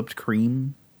 Aerosol whipped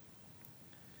cream?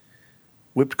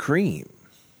 Whipped cream.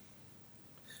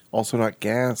 Also not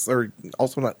gas, or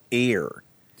also not air.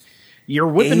 You're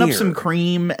whipping up Air. some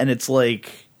cream and it's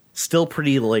like still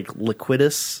pretty like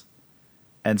liquidous.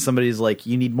 And somebody's like,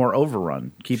 you need more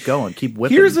overrun. Keep going. Keep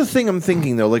whipping. Here's the thing I'm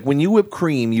thinking though, like when you whip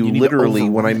cream, you You need to literally,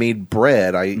 when I overrun it. made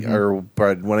bread,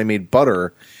 when I made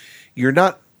butter, you're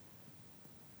not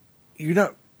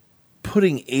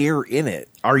putting air in it.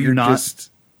 Are you You're not?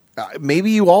 Just,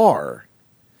 maybe you are.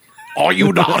 Are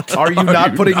you not? Are you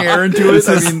not putting air into it?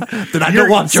 I mean, Then I don't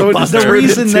want your butter. the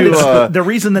reason that into, the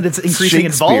reason that it's increasing in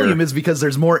Shakespeare. volume is because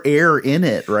there's more air in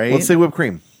it, right? Let's say whipped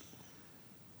cream.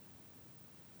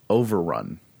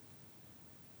 Overrun.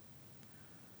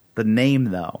 The name,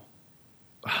 though.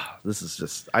 This is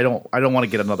just. I don't want to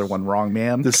get another one wrong,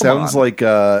 man. This Come sounds on. like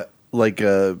a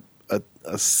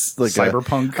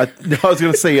Cyberpunk? I was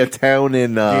going to say a town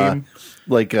in Game?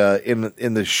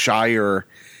 in the Shire.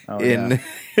 Oh,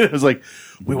 It was like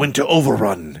we went to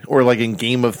Overrun, or like in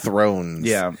Game of Thrones.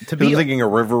 Yeah, to to be- be thinking a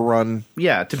river run.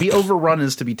 Yeah, to be overrun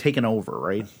is to be taken over,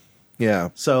 right? Yeah,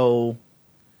 So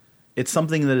it's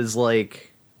something that is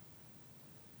like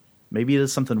maybe it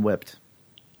is something whipped.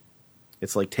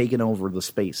 It's like taking over the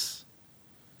space.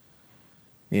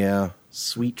 yeah.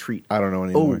 Sweet treat. I don't know Oh,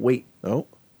 anymore. wait. Oh,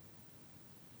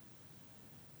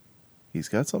 he's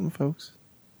got something, folks.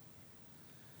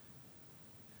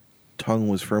 Tongue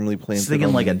was firmly I planted. was thinking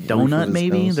on like a the roof of donut, his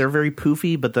maybe. nose. They're very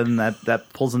poofy, but then that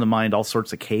pulls into mind all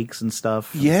sorts of cakes and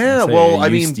stuff. Yeah, Say well, a I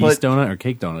mean, yeast but donut or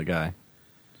cake donut guy.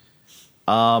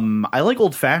 I like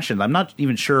old fashioned. I'm not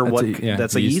even sure That's what a-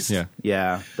 that's yeah, a yeast, yeast.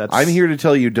 yeah. That's I'm here to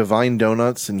tell you, Divine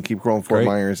Donuts and Keep Growing Fort Great.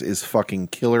 Myers is fucking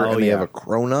killer, Oh, and they yeah. have a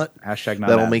cronut Hashtag not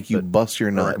that'll ad, make you but bust your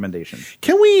a nut. recommendation.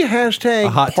 Can we hashtag A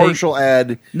hot partial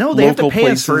ad? No, they have to local pay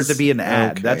us for it places? to be an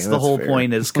ad. Okay, that's the whole fair.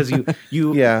 point. Is because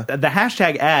you Yeah. the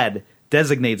hashtag ad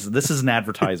designates this is an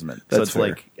advertisement. So That's it's fair.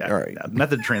 like All right.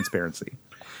 method of transparency.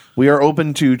 We are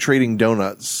open to trading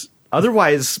donuts.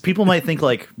 Otherwise, people might think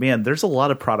like, man, there's a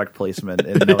lot of product placement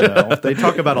in No. They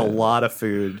talk about a lot of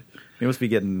food. You must be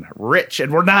getting rich,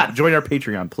 and we're not. Join our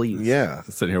Patreon, please. Yeah.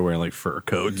 Sitting here wearing like fur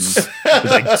coats, with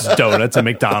like donuts and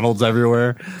McDonald's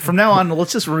everywhere. From now on,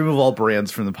 let's just remove all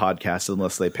brands from the podcast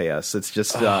unless they pay us. It's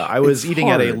just I was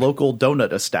eating at a hard. local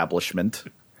donut establishment.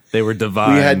 They were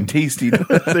divine. We had tasty.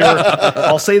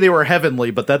 I'll say they were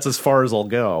heavenly, but that's as far as I'll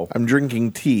go. I'm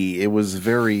drinking tea. It was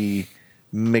very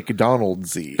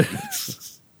McDonald's-y.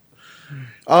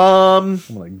 I'm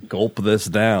gonna gulp this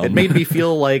down. It made me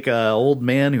feel like an old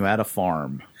man who had a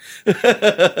farm.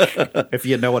 If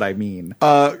you know what I mean.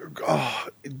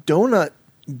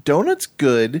 Donut's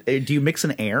good. Do you mix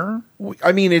an air?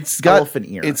 I mean, it's got Elephant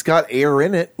ear. It's got air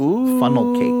in it. Ooh,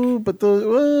 Funnel cake. But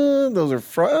those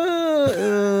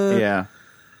are Yeah.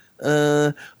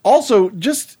 Also,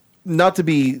 just not to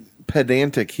be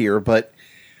pedantic here, but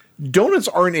donuts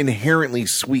aren't inherently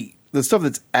sweet. The stuff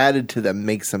that's added to them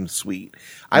makes them sweet.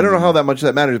 I don't know how that much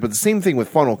that matters, but the same thing with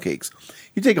funnel cakes.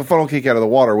 You take a funnel cake out of the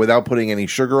water without putting any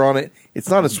sugar on it, it's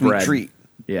not a sweet Bread. treat.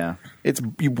 Yeah. It's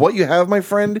what you have, my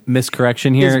friend.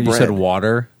 Miscorrection here. Is You said bread.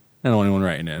 water. I'm the only one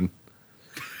writing in.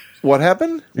 What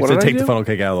happened? You What said did I take the do? funnel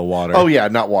cake out of the water. Oh, yeah,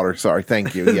 not water. Sorry.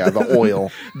 Thank you. Yeah, the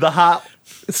oil. The hot,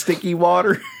 sticky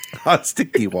water. Hot,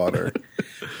 sticky water.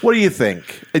 What do you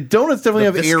think? Donuts definitely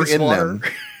have air viscous in water. them.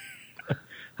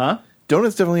 Huh?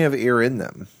 Donuts definitely have air in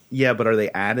them. Yeah, but are they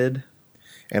added?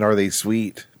 And are they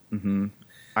sweet?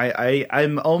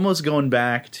 I'm almost going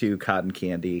back to cotton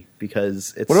candy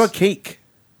because it's What about cake?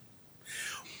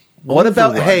 What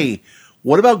about, Overrun.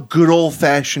 what about good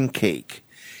old-fashioned cake?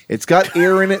 It's got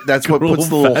air in it. That's what puts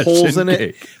the little holes in old-fashioned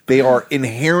it. cake. They are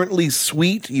inherently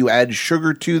sweet. You add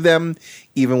sugar to them.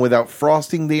 Even without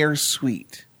frosting, they are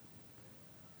sweet.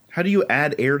 How do you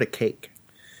add air to cake?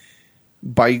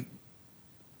 By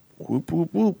whoop,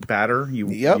 whoop, whoop. Batter? You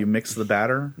Yep. you mix the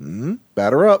batter?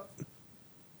 Batter up.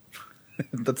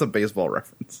 That's a baseball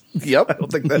reference. Yep. I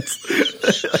don't think that's.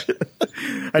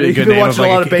 I know Be a you've good been name watching of, a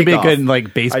lot like, of it could Bake be a Off. good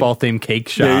like baseball themed cake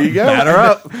shop. There you go. Batter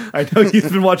up. I know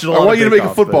you've been watching a lot. I want you to of make a Bake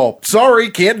Off, but- football.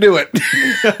 Sorry, can't do it.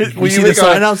 Will see the make a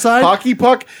sign outside? Hockey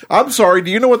puck? I'm sorry.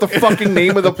 Do you know what the fucking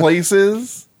name of the place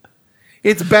is?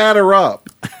 It's Batter Up.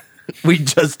 We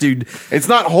just do It's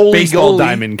not Holy baseball Goalie.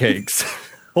 diamond cakes.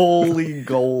 Holy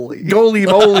goalie! Goalie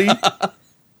moly.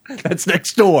 That's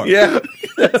next door. Yeah.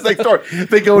 That's next door.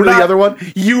 They go to the other one.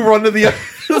 You run to the other.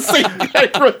 The same guy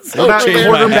runs We're not over there.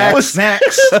 quarterback Puts-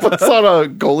 snacks. Puts on a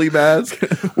goalie mask.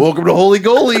 Welcome to Holy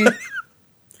Goalie.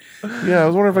 Yeah, I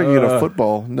was wondering if I could get a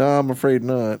football. No, I'm afraid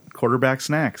not. Quarterback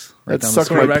snacks. That down the sucks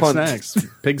street. my Quarterback punt. snacks,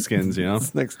 pigskins. You know.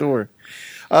 It's next door.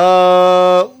 Do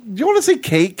you want to say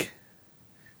cake,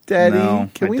 Daddy? No,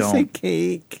 Can I we don't. say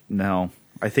cake? No,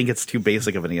 I think it's too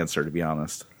basic of an answer, to be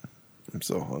honest. I'm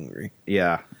so hungry.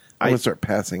 Yeah. I'm going to start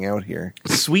passing out here.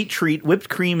 Sweet treat. Whipped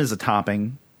cream is a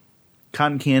topping.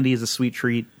 Cotton candy is a sweet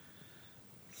treat.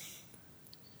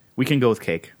 We can go with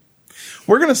cake.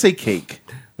 We're going to say cake.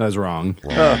 That was wrong.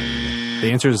 The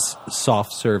answer is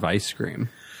soft serve ice cream.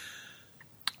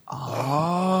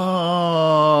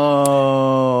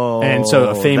 Oh. And so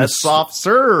a famous- that's soft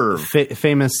serve.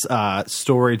 Famous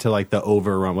story to like the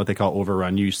overrun, what they call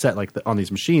overrun. You set like on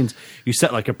these machines, you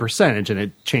set like a percentage, and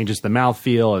it changes the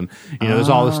mouthfeel, and there's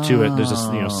all this to it. There's this,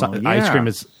 ice yeah. cream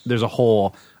is there's a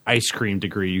whole ice cream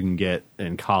degree you can get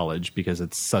in college because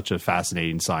it's such a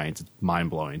fascinating science. It's mind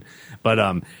blowing,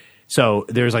 but so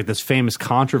there's like this famous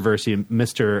controversy.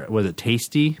 Mr. Was it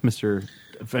Tasty? Mr.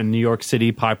 in New York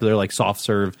City, popular like soft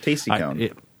serve Tasty Cone.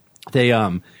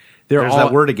 They're There's all,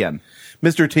 that word again.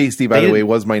 Mr. Tasty, by They the way, didn't-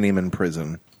 was my name in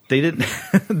prison. They didn't.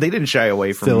 They didn't shy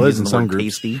away from Still is using in the some word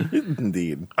groups. tasty.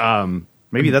 Indeed.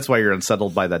 Maybe that's why you're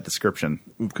unsettled by that description.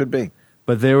 Could be.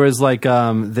 But there was like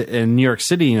in New York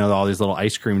City, all these little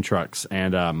ice cream trucks,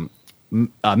 and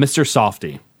Mr.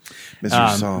 Softy,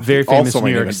 Mr. Soft. very famous also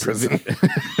my New name York in prison.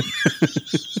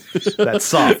 That's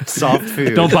soft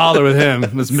food. Don't bother with him.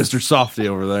 It's Mr. Softy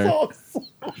over there.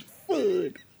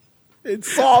 Food.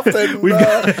 It's soft and We've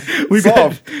got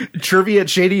soft. trivia at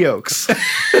Shady Oaks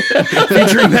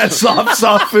featuring that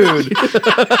soft food.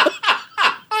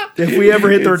 If we ever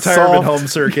hit the It's retirement soft. home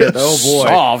circuit, oh boy,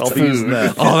 Soft I'll be using food.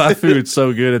 that. Oh, that food's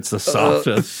so good. It's the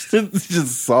softest. It's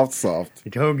just soft.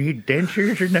 You don't need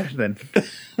dentures or nothing.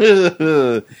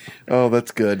 Oh,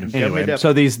 that's good. Anyway,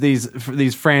 so these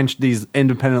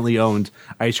independently owned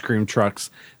ice cream trucks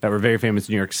that were very famous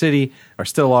in New York City, or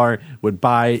still are, would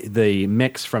buy the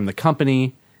mix from the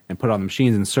company and put it on the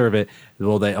machines and serve it.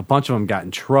 Well, a bunch of them got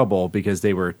in trouble because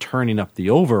they were turning up the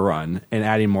overrun and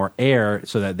adding more air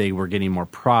so that they were getting more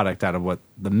product out of what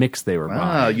the mix they were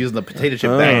buying. Using the potato chip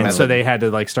bag And method. so they had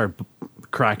to like start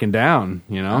cracking down,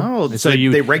 you know? Oh, And so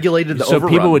they regulated the so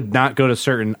overrun. people would not go to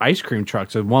certain ice cream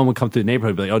trucks. So one would come through the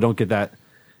neighborhood and be like, oh, don't get that.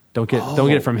 Don't get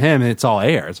it from him. And it's all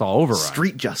air. It's all overrun.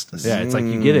 Street justice. Yeah, it's like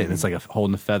you get it. And it's like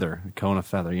holding a feather, a cone of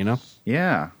feather, you know?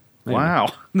 Yeah. Maybe. Wow.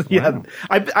 Yeah.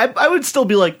 I would still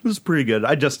be like, this is pretty good.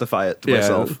 I justify it to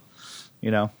myself.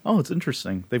 You know? Oh, it's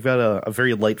interesting. They've got a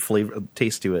very light flavor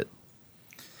taste to it.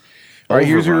 All right,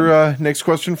 here's Overrun. your next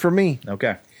question for me.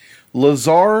 Okay.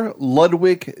 Lazar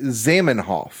Ludwig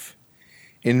Zamenhof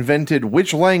invented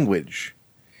which language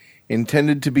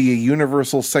intended to be a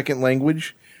universal second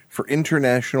language for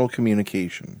international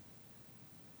communication?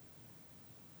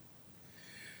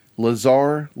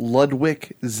 Lazar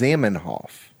Ludwig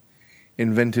Zamenhof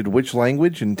invented which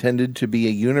language intended to be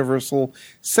a universal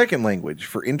second language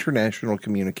for international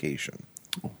communication?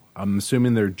 I'm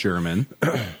assuming they're German.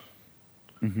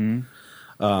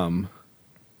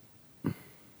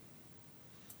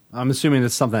 I'm assuming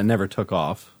it's something that never took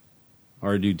off.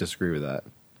 Or do you disagree with that?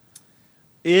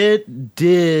 It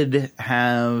did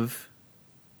have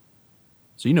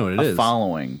So you know what it a is.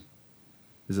 following.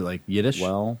 Is it like Yiddish?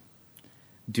 Well,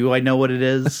 do I know what it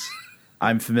is?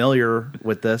 I'm familiar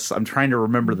with this. I'm trying to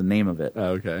remember the name of it.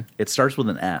 Oh, okay. It starts with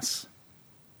an S.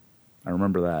 I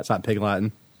remember that. It's not Pig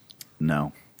Latin.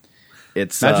 No.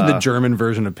 It's Imagine the German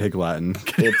version of Pig Latin.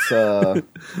 It's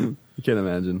You can't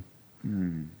imagine.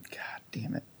 God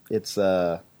damn it. It's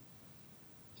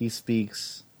he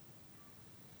speaks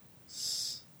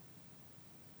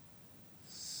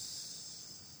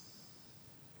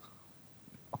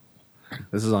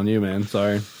This is on you, man.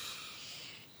 Sorry.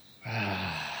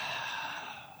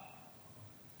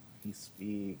 he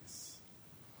speaks.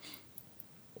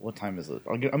 What time is it?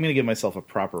 I'm going to give myself a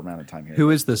proper amount of time here. Who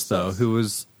is this though? Who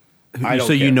was? I don't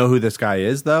so you care. know who this guy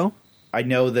is though? I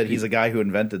know that he's a guy who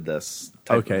invented this.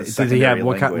 Type Okay. Of Did he have secondary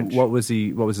what kind? language. What was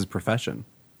he? What was his profession?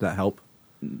 Did that help?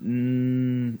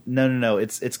 No.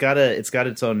 It's got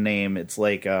its own name. It's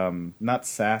like not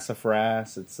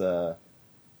sassafras. It's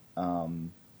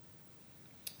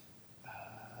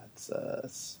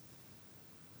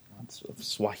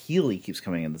Swahili keeps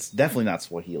coming in. It's definitely not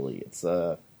Swahili. It's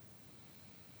Sir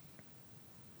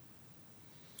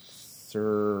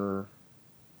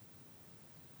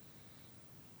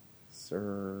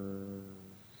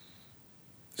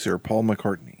Paul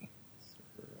McCartney.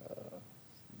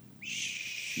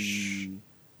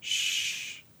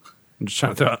 I'm just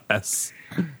trying to throw out S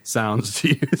sounds to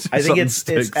use. I think Something it's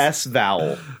sticks. S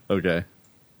vowel. Okay.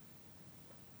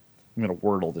 I'm gonna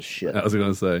wordle this shit. I was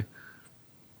going to say.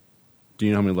 Do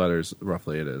you know how many letters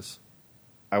roughly it is?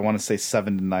 I want to say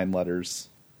 7 to 9 letters.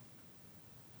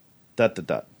 Dot dot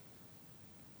dot.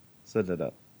 So dot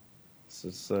dot.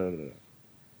 So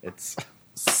it's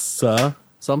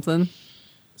Something?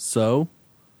 Su?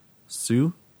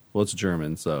 Well, it's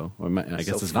German, so I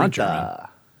guess it's not German.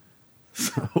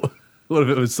 What if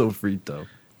it was so frito?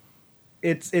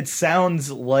 It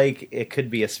sounds like it could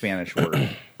be a Spanish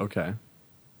word. Okay.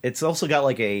 It's also got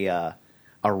like a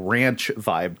ranch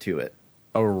vibe to it.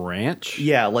 A ranch?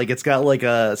 Yeah, like it's got like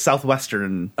a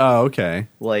southwestern Oh, okay.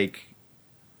 like.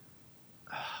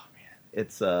 Oh man,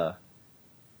 it's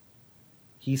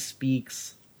he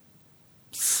speaks.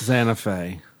 Santa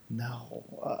Fe. No,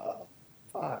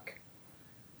 fuck.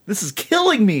 This is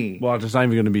killing me. Well, it's not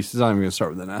even going to be. It's not even going to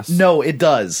start with an S. No, it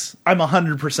does. I'm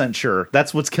 100% sure.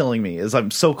 That's what's killing me. Is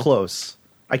I'm so close.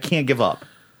 I can't give up.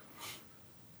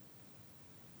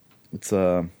 It's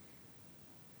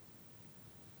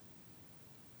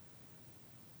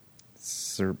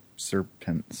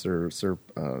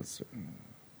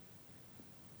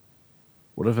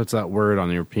What if it's that word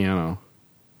on your piano?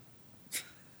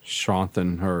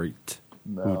 Schrankenhurt.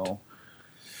 no.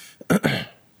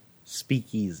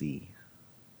 Speakeasy.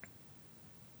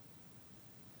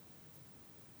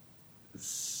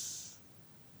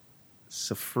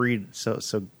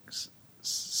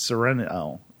 Serena.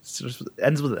 Oh,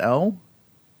 ends with an L.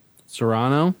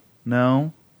 Serrano?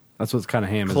 No. That's what kind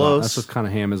of ham is on. Close. That's what kind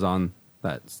of ham is on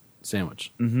that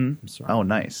sandwich. Mm-hmm. Oh,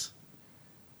 nice.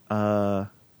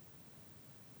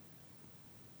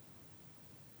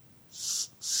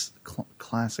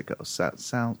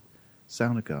 Classico.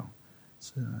 Soundico.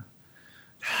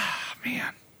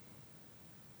 Man.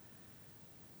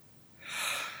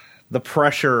 The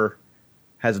pressure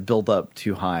has built up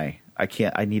too high. I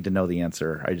can't. I need to know the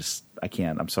answer. I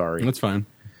can't. I'm sorry. That's fine.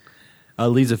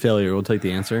 Lee's a failure. We'll take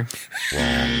the answer.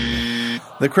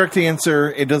 The correct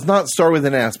answer, it does not start with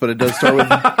an S, but it does start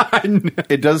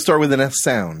with it does start with an S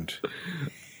sound.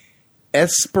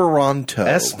 Esperanto.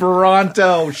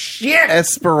 Esperanto. Shit.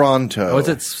 Esperanto. What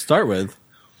does it start with?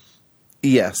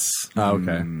 Yes. Oh,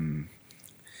 okay.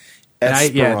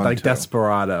 Esperanto. like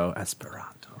Desperado. Esperanto.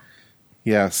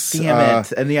 Yes. Damn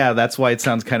it. And yeah, that's why it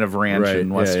sounds kind of ranch Right,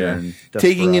 and yeah, Western.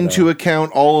 Taking Desperado. into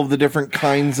account all of the different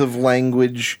kinds of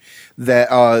language that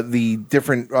the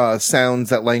different sounds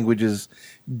that languages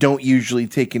don't usually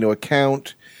take into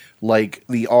account, like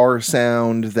the R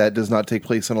sound that does not take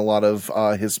place in a lot of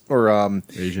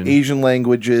Asian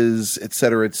languages, et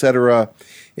cetera, et cetera.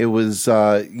 It was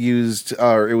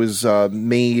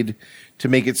made to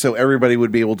make it so everybody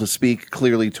would be able to speak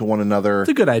clearly to one another. It's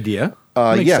a good idea.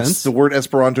 Makes Yes, sense. the word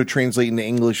Esperanto translated into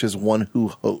English as one who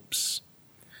hopes.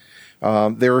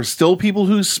 There are still people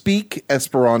who speak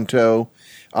Esperanto,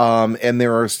 and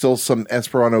there are still some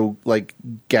Esperanto like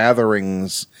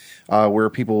gatherings where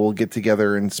people will get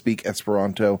together and speak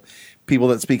Esperanto. People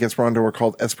that speak Esperanto are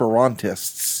called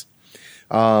Esperantists.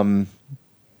 And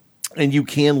you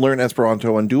can learn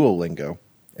Esperanto on Duolingo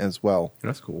as well.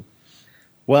 That's cool.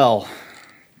 Well,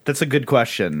 that's a good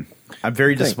question. I'm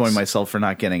very Thanks. disappointed in myself for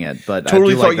not getting it, but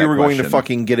Totally I do thought like you that were going to question.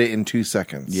 fucking get it in 2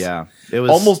 seconds. Yeah, it was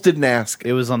Almost didn't ask.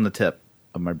 It was on the tip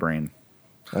of my brain.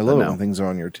 I love it no. when things are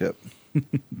on your tip.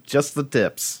 Just the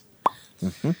tips.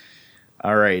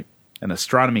 All right, an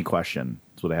astronomy question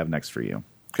is what I have next for you.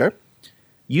 Okay.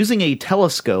 Using a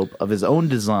telescope of his own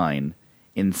design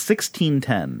in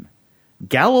 1610,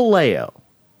 Galileo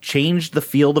changed the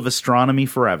field of astronomy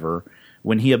forever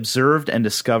when he observed and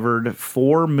discovered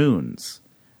 4 moons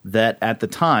that, at the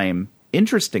time,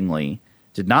 interestingly,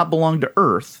 did not belong to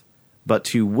Earth, but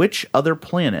to which other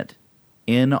planet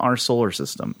in our solar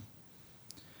system?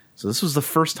 So this was the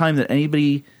first time that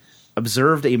anybody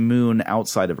observed a moon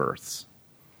outside of Earth's.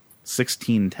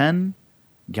 1610,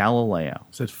 Galileo.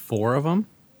 Is it 4 of them?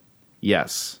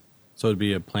 Yes. So it'd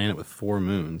be a planet with 4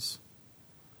 moons.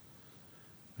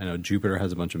 I know Jupiter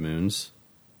has a bunch of moons.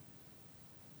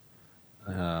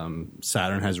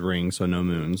 Saturn has rings, so no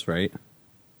moons, right?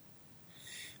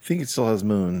 I think it still has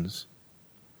moons.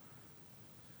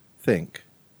 Think.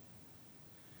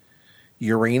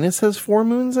 Uranus has 4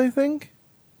 moons, I think?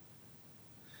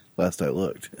 Last I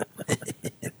looked.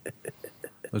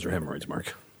 Those are hemorrhoids,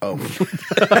 Mark. Oh.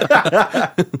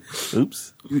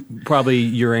 Oops. Probably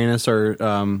Uranus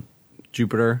or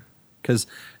Jupiter. Because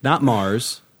not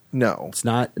Mars. No. It's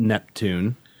not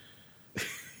Neptune.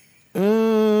 It's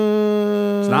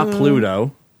It's not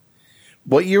Pluto.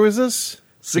 What year was this?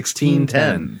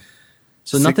 1610.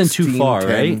 So nothing too far,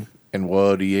 1610. right? And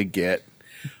what do you get?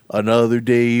 Another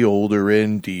day older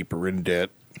and deeper in debt.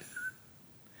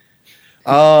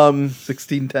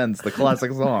 1610's the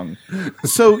classic song.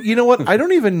 So, you know what? I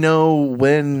don't even know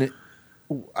when...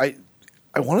 I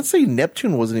want to say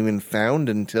Neptune wasn't even found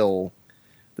until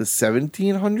the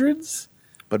 1700s,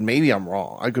 but maybe I'm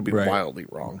wrong. I could be Right. wildly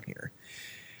wrong here.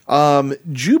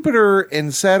 Jupiter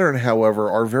and Saturn, however,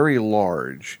 are very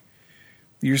large.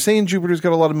 You're saying Jupiter's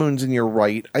got a lot of moons, and you're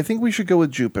right. I think we should go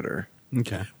with Jupiter,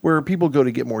 Okay. where people go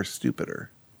to get more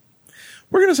stupider.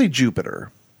 We're going to say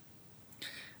Jupiter.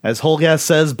 As Holgas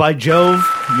says, by Jove,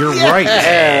 you're right.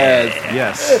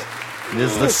 Yes. It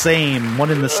is the same, one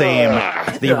and the same,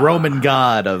 the Roman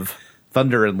god of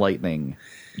thunder and lightning,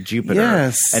 Jupiter.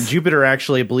 Yes. And Jupiter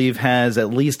actually, I believe, has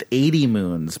at least 80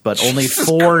 moons, but only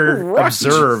 4 Christ.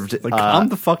 observed. Like, calm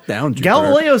the fuck down, Jupiter.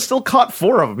 Galileo still caught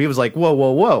 4 of them. He was like, whoa,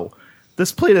 whoa, whoa.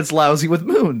 This planet's lousy with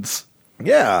moons.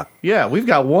 Yeah. Yeah, we've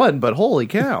got 1, but holy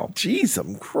cow. Jeez,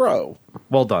 I'm crow.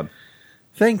 Well done.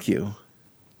 Thank you.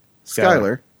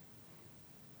 Skylar. Skylar.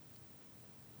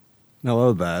 I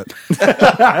love that.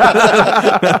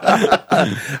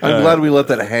 I'm glad we let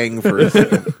that hang for a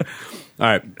second.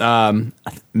 All right.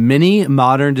 Many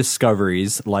modern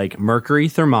discoveries like mercury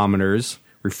thermometers,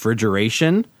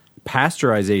 refrigeration,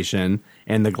 pasteurization,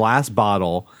 and the glass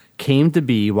bottle came to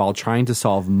be while trying to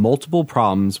solve multiple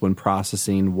problems when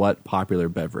processing what popular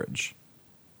beverage?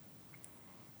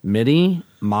 Many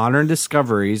modern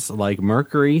discoveries like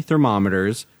mercury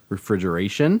thermometers,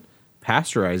 refrigeration,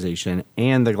 pasteurization,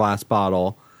 and the glass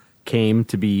bottle came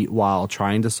to be while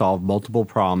trying to solve multiple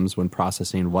problems when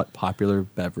processing what popular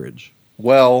beverage?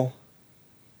 Well,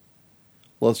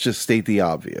 let's just state the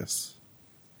obvious.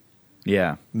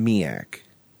 Yeah, Miak.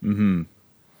 Mm-hmm.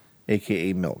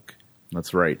 A.k.a. milk.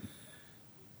 that's right.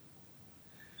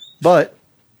 But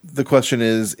the question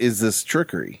is this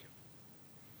trickery?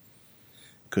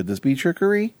 Could this be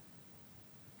trickery?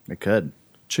 It could.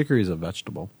 Chicory is a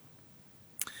vegetable.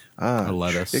 Ah, A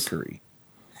lettuce. Hickory.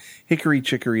 Hickory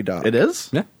chickory dock. It is?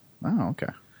 Yeah. Oh, okay.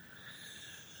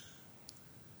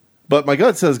 But my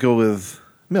gut says go with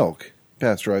milk.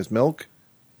 Pasteurized milk.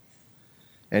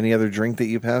 Any other drink that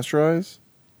you pasteurize?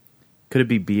 Could it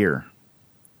be beer?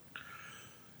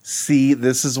 See,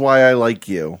 this is why I like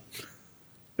you.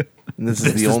 and this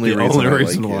is the only reason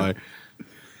I like you.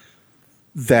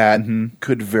 That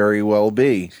could very well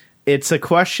be. It's a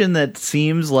question that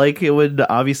seems like it would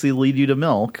obviously lead you to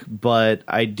milk, but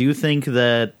I do think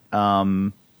that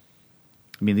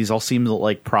these all seem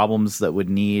like problems that would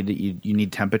need you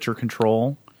need temperature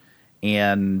control,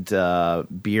 and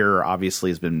beer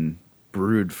obviously has been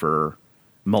brewed for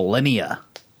millennia,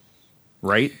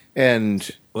 right? And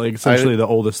like essentially the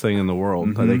oldest thing in the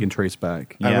world that they can trace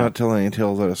back. I'm not telling any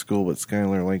tales out of school, but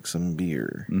Skylar likes some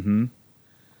beer. Mm-hmm.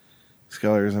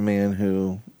 Skylar is a man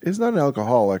who is not an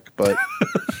alcoholic, but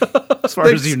as far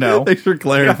as you know, thanks for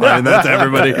clarifying that to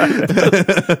everybody.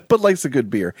 but likes a good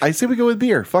beer. I say we go with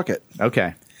beer. Fuck it.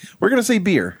 Okay. We're gonna say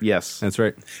beer. Yes. That's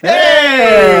right.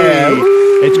 Hey,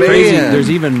 It's man. crazy.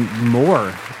 There's even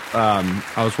more. I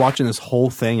was watching this whole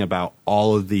thing about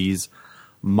all of these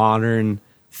modern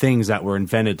things that were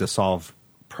invented to solve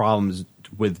problems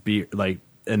with beer, like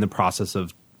in the process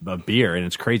of beer, and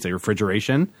it's crazy. Like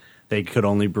refrigeration, they could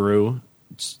only brew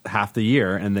half the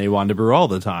year, and they wanted to brew all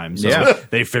the time. So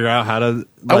they figure out how to.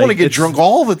 I want to get drunk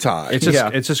all the time.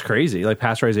 It's just crazy. Like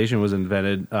pasteurization was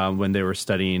invented when they were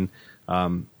studying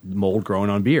mold growing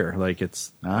on beer. Like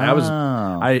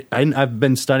I've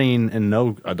been studying and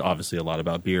know obviously a lot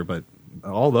about beer, but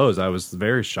all those I was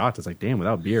very shocked. It's like, damn,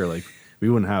 without beer, like we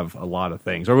wouldn't have a lot of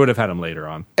things, or we would have had them later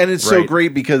on. And it's so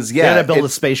great because they had to build a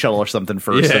space shuttle or something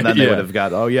first, and then they would have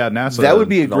got NASA. That would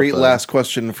be a great last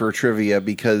question for trivia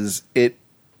because it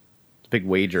big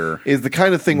wager is the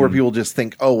kind of thing where people just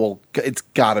think, oh, well, it's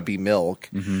got to be milk.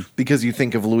 Because you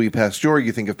think of Louis Pasteur,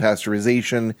 you think of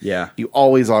pasteurization. Yeah. You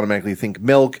always automatically think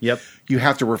milk. Yep. You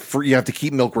have to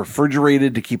keep milk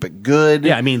refrigerated to keep it good.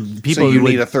 Yeah, I mean, people so you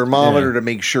need a thermometer to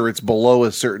make sure it's below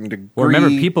a certain degree. Well, remember,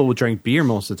 people would drink beer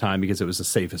most of the time because it was the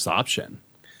safest option.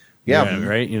 Yeah.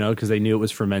 Right? You know, because they knew it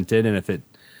was fermented, and if it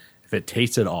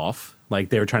tasted off, like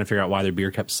they were trying to figure out why their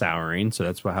beer kept souring, so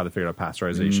that's how they figured out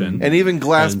pasteurization. And even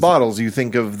glass bottles. You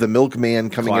think of the milkman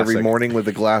coming every morning with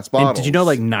a glass bottle. And did you know,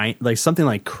 like something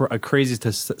like a crazy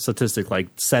statistic, like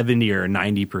 70 or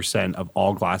 90% of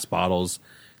all glass bottles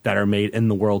that are made in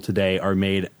the world today are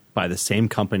made by the same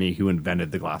company who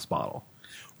invented the glass bottle.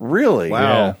 Really?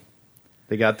 Wow. Yeah.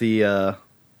 They got the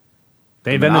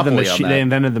they invented the monopoly on machine. that. They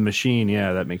invented the machine.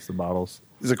 Yeah, that makes the bottles.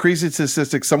 There's a crazy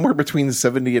statistic somewhere between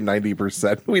 70 and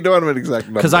 90%. We don't have an exact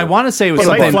number. Because I want to say it was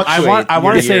But it might something. I want to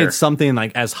fluctuate say year. it's something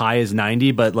like as high as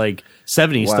 90, but like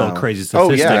 70 is still a crazy Oh,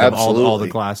 statistic yeah, of all the absolutely.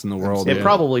 glass in the world. It Yeah.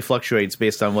 probably fluctuates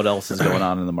based on what else is going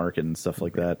on in the market and stuff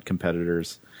like that.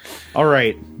 Competitors. All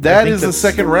right. That is the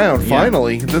second round.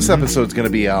 Finally, this episode's going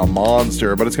to be a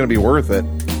monster, but it's going to be worth it.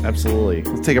 Absolutely.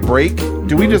 Let's take a break.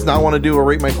 Do we just not want to do a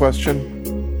Rate My Question?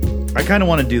 I kind of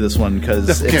want to do this one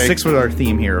because Okay. it sticks with our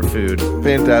theme here of food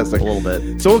Fantastic. a little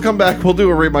bit. So we'll come back, we'll do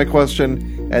a Rate My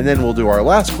Question, and then we'll do our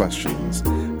last questions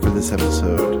for this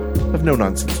episode of No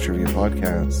Nonsense Trivia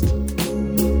Podcast.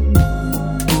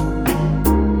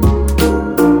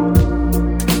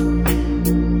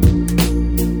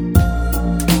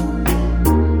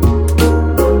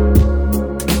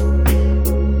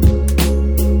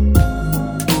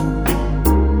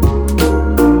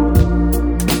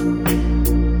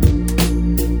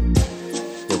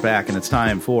 We're back, and it's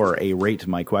time for a Rate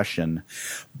My Question.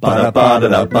 Rate My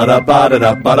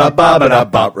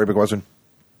Question.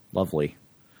 Lovely.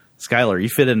 Skylar, you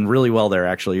fit in really well there,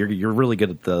 actually. You're really good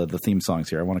at the theme songs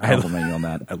here. I want to compliment you on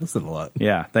that. I listen a lot.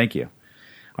 Yeah, thank you.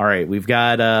 All right, we've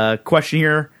got a question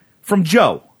here from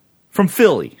Joe from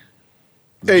Philly.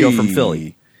 Joe from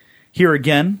Philly. Here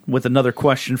again with another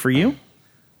question for you.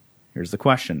 Here's the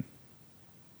question.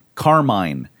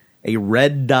 Carmine, a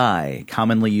red dye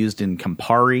commonly used in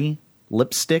Campari,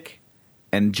 lipstick,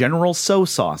 and General So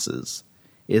sauces,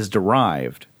 is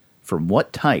derived from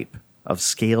what type of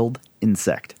scaled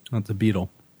insect? That's a beetle.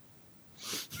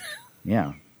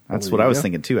 Yeah, that's what I was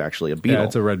thinking too, actually. A beetle. Yeah,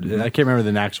 it's a red. I can't remember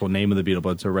the actual name of the beetle,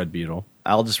 but it's a red beetle.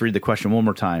 I'll just read the question one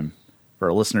more time for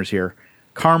our listeners here.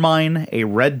 Carmine, a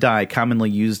red dye commonly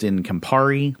used in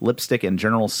Campari, lipstick, and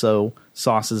General So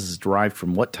sauces, is derived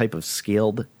from what type of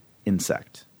scaled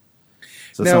insect?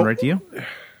 Does that sound right to you?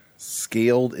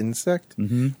 Scaled insect?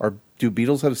 Mm-hmm. Do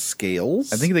beetles have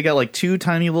scales? I think they got like two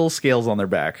tiny little scales on their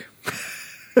back.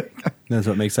 That's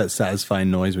what makes that satisfying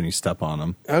noise when you step on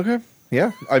them. Okay.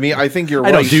 Yeah. I mean, I think you're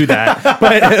I right. don't do that,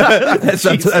 but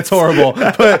that's horrible.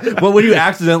 But when you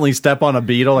accidentally step on a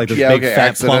beetle, like those Yeah, big okay,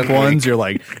 fat plump accidentally. ones, you're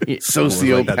like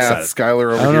Sociopath that's Skylar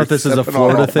over I don't know here if this is a stepping on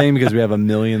Florida all- thing because we have a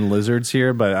million lizards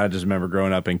here, but I just remember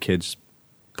growing up and kids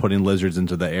putting lizards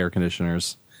into the air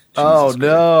conditioners. Oh,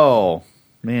 no.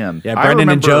 Man. Yeah, Brendan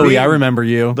and Joey, I remember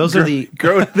you. Those are the...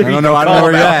 I don't know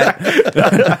where you're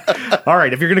at. All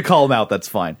right, if you're going to call them out, that's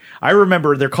fine. I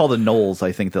remember they're called the gnolls,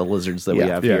 I think, the lizards that we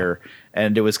have here.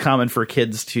 And it was common for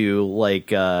kids to, like,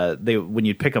 when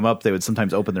you'd pick them up, they would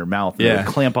sometimes open their mouth and they would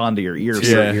clamp onto your ears.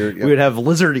 Yeah. So we would have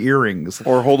lizard earrings.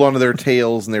 Or hold on to their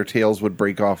tails, and their tails would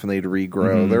break off and they'd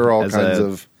regrow. There are all kinds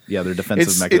of... Yeah, their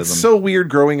defensive mechanism. It's so weird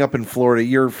growing up in Florida.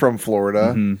 You're from Florida,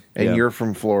 and you're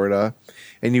from Florida,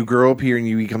 and you grow up here, and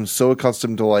you become so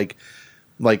accustomed to like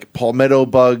palmetto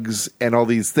bugs and all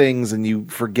these things, and you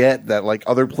forget that like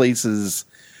other places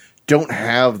don't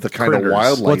have the kind of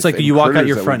wildlife. Well, it's like you walk out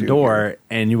your front door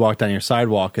and you walk down your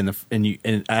sidewalk, and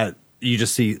you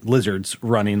just see lizards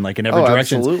running like in every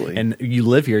direction. Absolutely. And you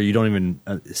live here, you don't even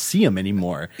see them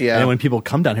anymore. Yeah. And when people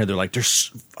come down here, they're like, "There's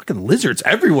fucking lizards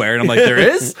everywhere," and I'm like, "There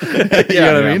is." You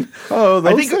know what I mean? Oh,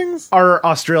 those I think things. our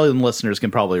Australian listeners can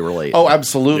probably relate. Oh,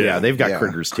 absolutely. Yeah, they've got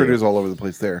critters too. Critters all over the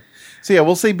place there. So yeah,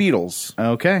 we'll say beetles.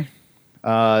 Okay.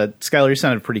 Skylar, you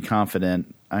sounded pretty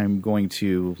confident. I'm going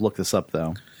to look this up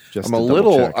though. I'm a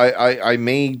little. I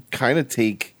may kind of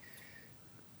take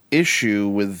issue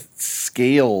with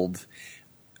scaled.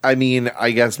 I mean,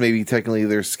 I guess maybe technically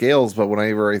they're scales, but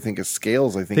whenever I think of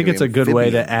scales, I think it's a good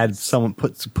way to add someone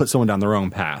put someone down their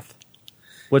own path.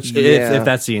 Which, if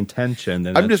that's the intention,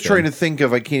 then I'm just trying to think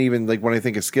of. I can't even like when I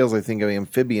think of scales, I think of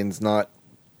amphibians, not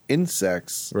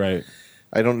insects. Right.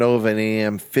 I don't know of any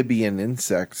amphibian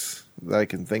insects that I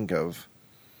can think of.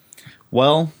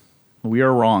 Well, we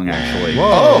are wrong, actually.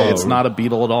 Whoa. It's not a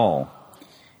beetle at all.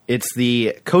 It's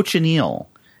the cochineal.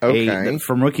 Okay.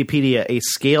 From Wikipedia, a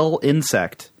scale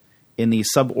insect in the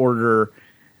suborder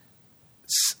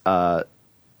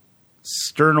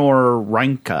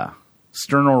Sternorhyncha,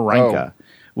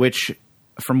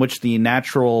 from which the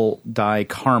natural dye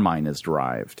carmine is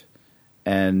derived.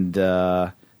 And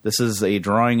this is a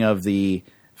drawing of the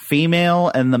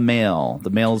female and the male.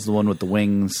 The male is the one with the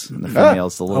wings, and the female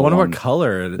is the little one. I wonder what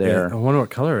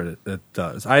color it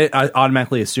does. I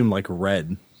automatically assume like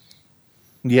red.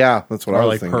 Yeah, that's what I was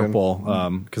like thinking.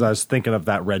 Purple, because I was thinking of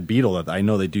that red beetle that I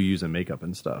know they do use in makeup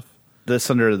and stuff. This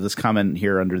comment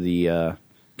here under the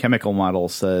chemical model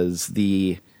says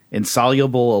the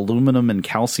insoluble aluminum and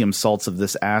calcium salts of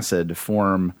this acid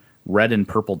form red and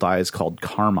purple dyes called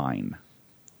carmine.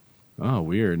 Oh,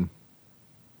 weird.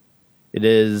 It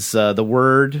is the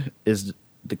word is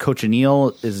the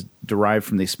cochineal is derived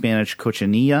from the Spanish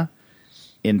cochinilla,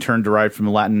 in turn derived from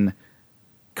the Latin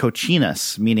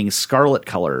coccinus, meaning scarlet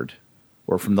colored,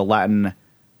 or from the Latin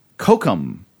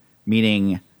cocum,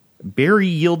 meaning berry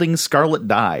yielding scarlet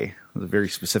dye. That's a very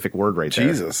specific word right there.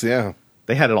 Jesus, yeah.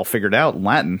 They had it all figured out in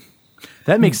Latin.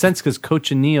 That makes sense because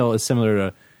cochineal is similar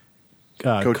to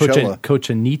Coachella.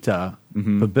 cochinita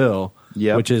babil,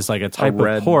 which is like a type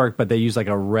of pork, but they use like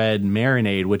a red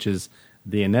marinade, which is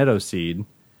the annetto seed.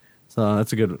 So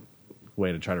that's a good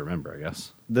way to try to remember, I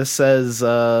guess. This says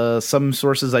some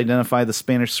sources identify the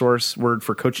Spanish source word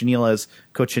for cochineal as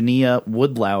cochinilla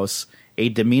woodlouse, a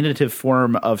diminutive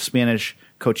form of Spanish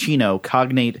cochino,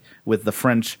 cognate with the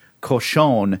French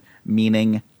cochon,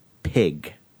 meaning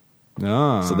pig.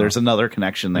 Oh. So there's another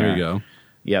connection there. There you go.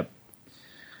 Yep.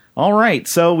 All right,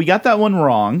 so we got that one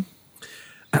wrong.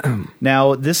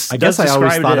 Now, this I guess I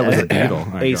always thought it was a beetle.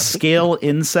 A scale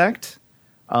insect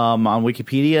on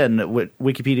Wikipedia, and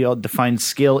Wikipedia defines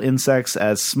scale insects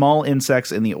as small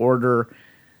insects in the order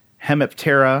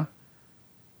Hemiptera.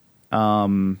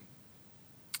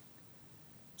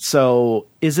 So,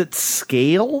 is it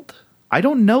scaled? I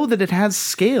don't know that it has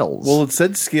scales. Well, it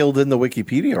said scaled in the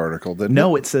Wikipedia article, didn't it?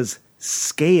 No, it says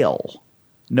scale.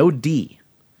 No D.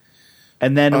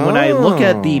 And then when I look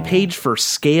at the page for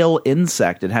scale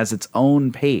insect, it has its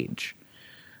own page.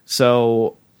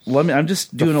 So I'm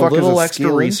just doing a little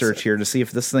extra research here to see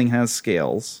if this thing has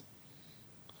scales.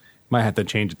 Might have to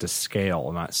change it to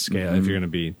scale, not scale, if you're going to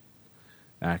be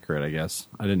accurate, I guess.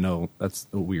 I didn't know. That's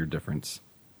a weird difference.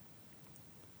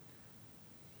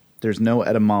 There's no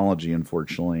etymology,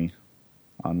 unfortunately,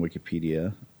 on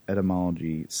Wikipedia.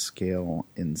 Etymology, scale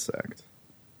insect.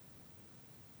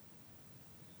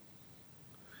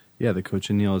 Yeah, the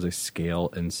cochineal is a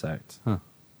scale insect. Huh.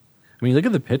 I mean, look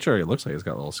at the picture. It looks like it's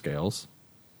got little scales.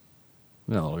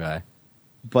 That little guy.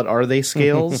 But are they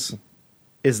scales?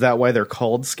 Is that why they're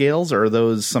called scales, or are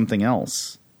those something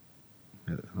else?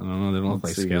 I don't know. They don't look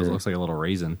like scales. It looks like a little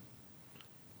raisin.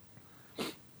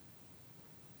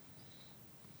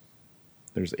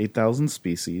 There's 8,000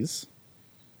 species.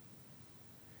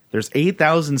 There's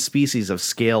 8,000 species of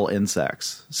scale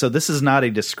insects. So this is not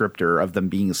a descriptor of them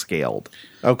being scaled.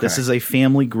 Okay. This is a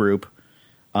family group.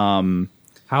 How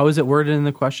How is it worded in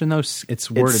the question, though? It's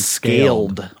worded It's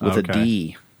scaled with a Okay.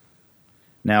 D.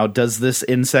 Now, does this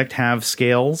insect have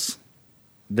scales?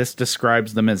 This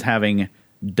describes them as having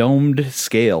domed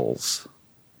scales.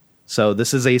 So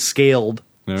this is a scaled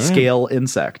All right. scale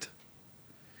insect.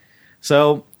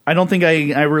 So I don't think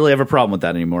I really have a problem with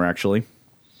that anymore, actually.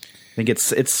 I think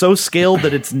it's so scaled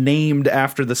that it's named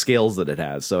after the scales that it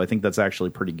has. So I think that's actually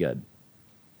pretty good.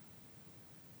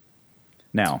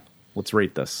 Now, let's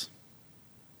rate this.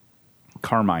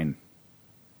 Carmine.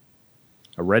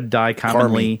 A red dye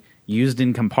commonly used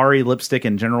in Campari lipstick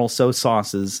and General So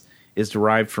sauces is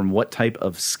derived from what type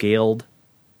of scale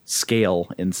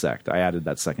insect? I added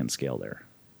that second scale there,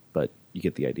 but you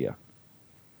get the idea.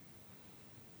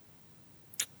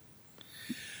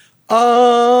 I'm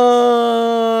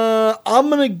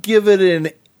gonna give it an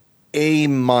A-.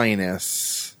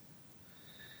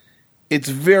 It's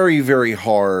very, very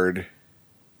hard.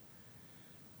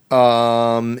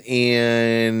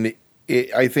 And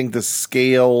I think the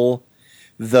scale,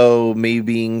 though maybe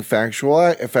being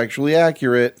factually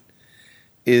accurate,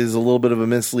 is a little bit of a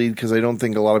mislead because I don't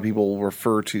think a lot of people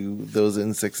refer to those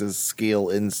insects as scale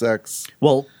insects.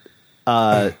 Well,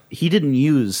 he didn't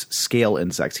use scale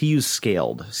insects. He used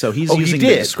scaled. So he's Oh, he using the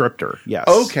did? descriptor. Yes.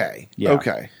 Okay. Yeah.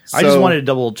 Okay. I just So- wanted to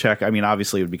double check. I mean,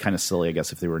 obviously, it would be kind of silly, I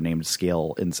guess, if they were named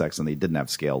scale insects and they didn't have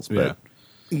scales. But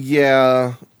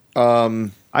Yeah. Yeah.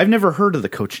 I've never heard of the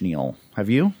cochineal. Have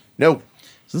you? No.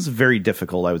 This is very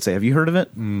difficult, I would say. Have you heard of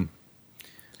it?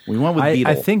 We went with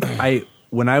beetle. I think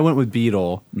when I went with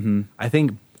beetle, I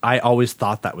think I always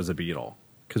thought that was a beetle.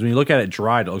 Because when you look at it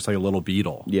dried, it looks like a little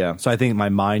beetle. Yeah. So I think my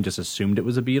mind just assumed it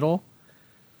was a beetle.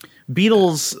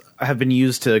 Beetles have been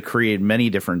used to create many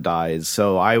different dyes,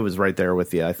 so I was right there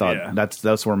with you. I thought Yeah.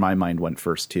 that's where my mind went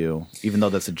first too, even though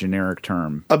that's a generic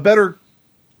term. A better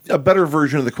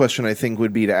version of the question, I think,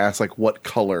 would be to ask like what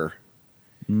color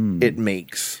it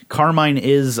makes, Carmine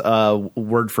is a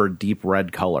word for deep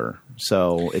red color,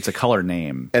 so it's a color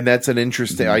name. and that's an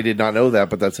interesting. I did not know that,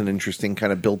 but that's an interesting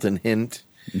kind of built-in hint.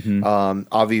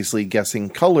 Obviously, guessing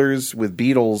colors with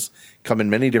beetles come in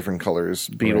many different colors.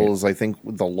 Beetles, I think,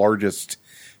 the largest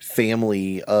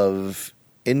family of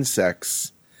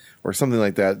insects, or something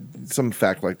like that. Some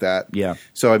fact like that. Yeah.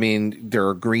 So, I mean, there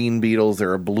are green beetles,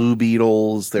 there are blue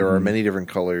beetles, there are many different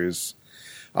colors.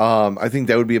 I think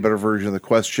that would be a better version of the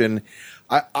question.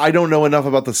 I don't know enough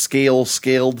about the scaled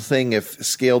thing. If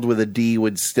scaled with a D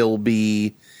would still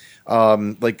be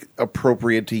like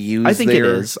appropriate to use. I think there.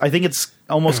 it is. I think it's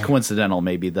almost coincidental,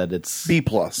 maybe that it's B+.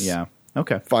 Yeah.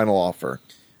 Okay. Final offer.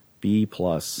 B+.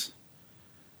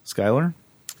 Skylar?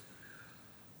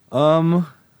 I'll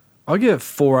give it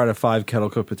 4 out of 5 kettle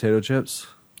cooked potato chips.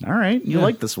 All right. You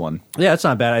like this one. Yeah, it's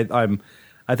not bad.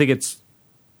 I think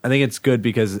it's good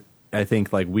because I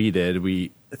think like we did,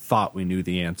 we thought we knew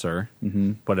the answer.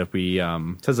 Mm-hmm. But if we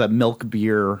It has that milk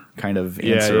beer kind of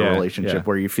answer relationship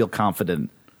where you feel confident.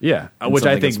 which something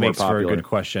I that's think more makes for a popular. good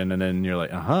question, and then you're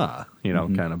like,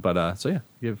 kind of. But so yeah,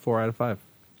 give it 4 out of 5.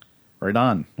 Right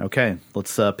on. Okay,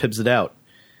 let's Pibs it out.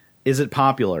 Is it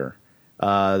popular?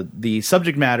 The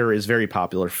subject matter is very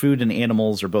popular. Food and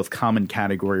animals are both common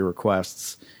category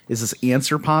requests. Is this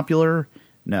answer popular?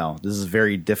 No, this is a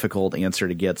very difficult answer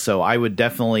to get. So I would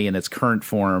definitely, in its current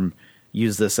form,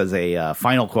 use this as a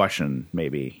final question,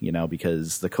 maybe,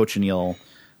 because the cochineal,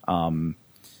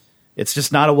 it's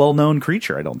just not a well-known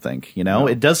creature, I don't think. No.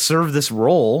 It does serve this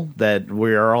role that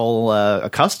we are all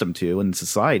accustomed to in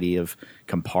society of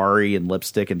Campari and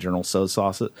lipstick and General So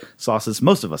sauces.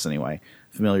 Most of us, anyway,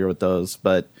 familiar with those.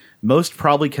 But most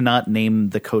probably cannot name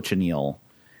the cochineal.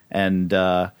 And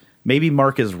maybe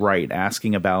Mark is right,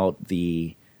 asking about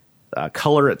the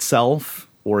color itself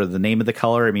or the name of the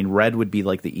color. I mean, red would be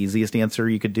like the easiest answer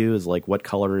you could do, is like, what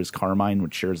color is carmine,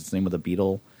 which shares its name with a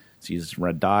beetle? It's used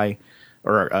red dye.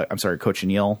 Or, I'm sorry,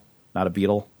 cochineal, not a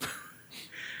beetle.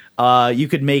 You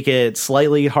could make it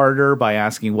slightly harder by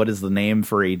asking what is the name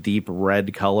for a deep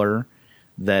red color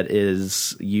that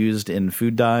is used in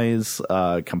food dyes,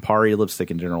 Campari,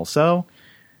 lipstick, and General So.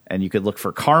 And you could look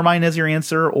for carmine as your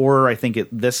answer, or I think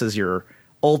this is your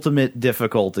ultimate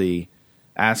difficulty.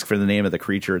 Ask for the name of the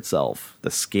creature itself,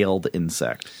 the scaled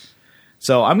insect.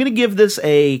 So I'm going to give this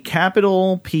a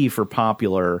capital P for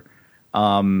popular.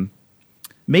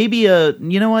 Maybe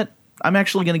you know what? I'm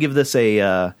actually going to give this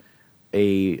a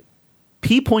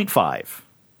P.5.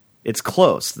 It's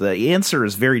close. The answer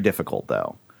is very difficult,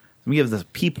 though. Let me give this a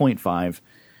P.5.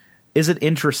 Is it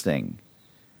interesting?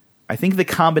 I think the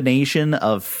combination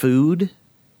of food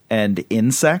and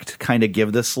insect kind of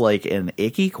give this like an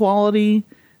icky quality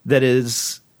that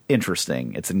is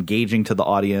interesting. It's engaging to the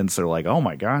audience. They're like, oh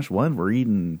my gosh, what? We're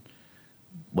eating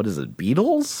what is it,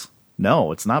 beetles?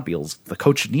 No, it's not beetles. The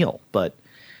cochineal. But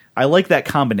I like that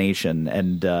combination,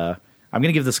 and I'm going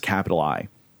to give this a capital I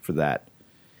for that.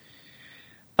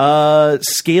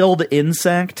 Scaled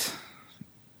insect.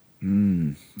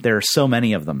 There are so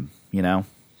many of them, you know?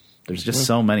 There's just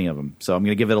so many of them. So I'm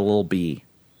going to give it a little B.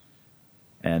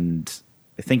 And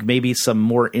I think maybe some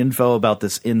more info about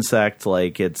this insect,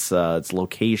 like its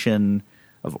location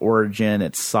of origin,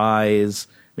 its size,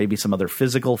 maybe some other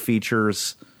physical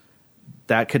features,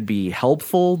 that could be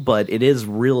helpful. But it is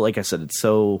real, like I said,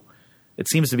 it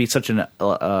seems to be such an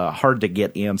hard to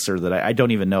get answer that I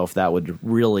don't even know if that would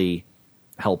really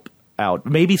help out.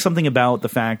 Maybe something about the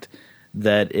fact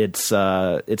that its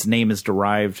name is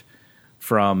derived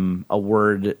from a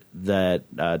word that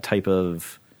type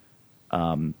of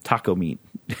taco meat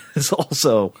is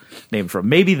also named from.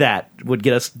 Maybe that would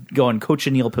get us going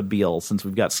cochineal pabille, since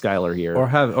we've got Skylar here.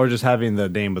 Or just having the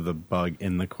name of the bug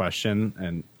in the question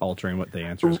and altering what the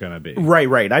answer is going to be.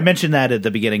 Right. I mentioned that at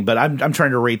the beginning, but I'm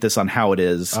trying to rate this on how it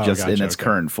is in its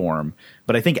current form.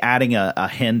 But I think adding a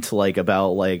hint like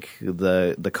about like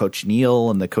the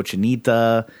cochineal and the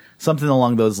cochinita, something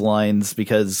along those lines,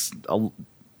 because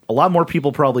a lot more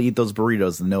people probably eat those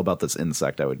burritos than know about this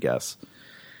insect, I would guess.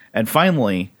 And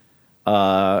finally,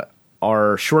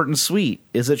 our short and sweet.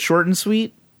 Is it short and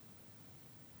sweet?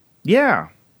 Yeah,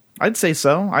 I'd say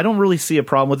so. I don't really see a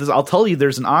problem with this. I'll tell you,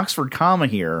 there's an Oxford comma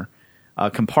here,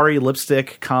 Campari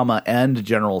lipstick, comma, and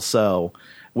General So,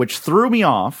 which threw me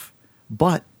off,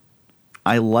 but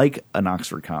I like an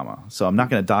Oxford comma, so I'm not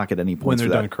going to dock at any point. When they're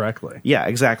done correctly. Yeah,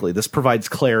 exactly. This provides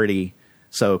clarity.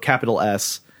 So capital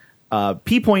S,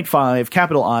 P.5,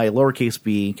 capital I, lowercase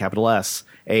b, capital S,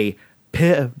 a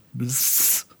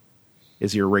Pibbs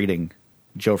is your rating,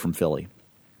 Joe from Philly.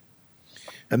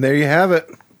 And there you have it.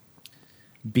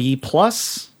 B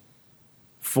plus,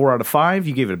 4 out of 5.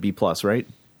 You gave it a B plus, right?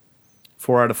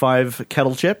 4 out of 5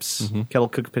 kettle chips, kettle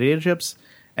cooked potato chips,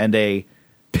 and a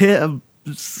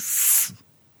Pibbs.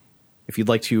 If you'd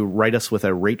like to write us with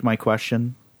a rate my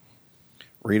question,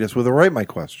 Rate us with a Write My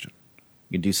Question.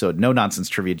 you can do so at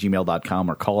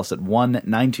nononsensetrivia@gmail.com or call us at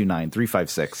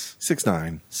 1-929-356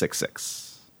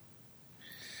 6966.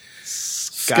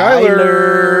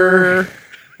 Skylar.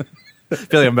 I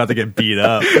feel like I'm about to get beat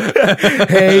up.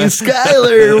 Hey,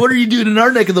 Skylar, what are you doing in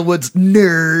our neck of the woods,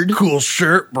 nerd? Cool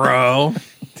shirt, bro.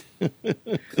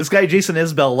 This guy, Jason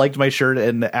Isbell, liked my shirt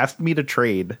and asked me to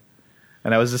trade.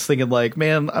 And I was just thinking, like,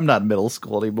 man, I'm not in middle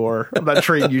school anymore. I'm not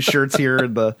trading you shirts here.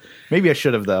 Maybe I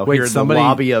should have, though. Wait, here in the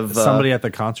lobby of somebody at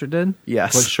the concert did?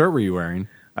 Yes. What shirt were you wearing?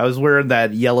 I was wearing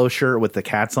that yellow shirt with the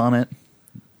cats on it.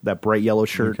 That bright yellow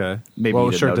shirt. Okay. Maybe what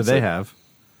you didn't shirt did notice they it. have?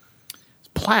 It's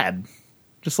plaid.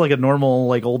 Just like a normal,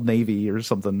 like, Old Navy or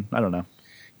something. I don't know.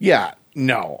 Yeah,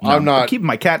 no, I'm not. I'm keeping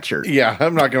my cat shirt. Yeah,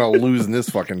 I'm not going to lose in this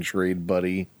fucking trade,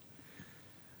 buddy.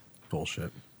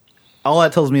 Bullshit. All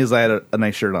that tells me is I had a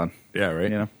nice shirt on. Yeah,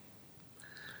 right? You know?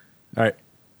 All right.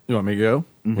 You want me to go?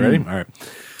 Ready? All right.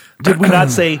 Did we not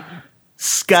say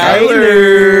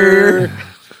Skylar?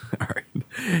 All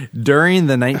right. During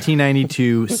the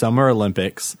 1992 Summer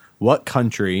Olympics, what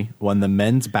country won the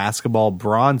men's basketball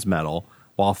bronze medal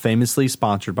while famously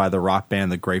sponsored by the rock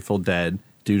band The Grateful Dead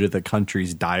due to the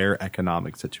country's dire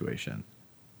economic situation?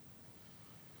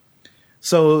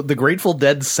 So the Grateful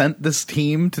Dead sent this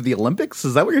team to the Olympics?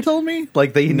 Is that what you're telling me?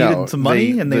 Like they needed some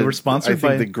money and they were sponsored I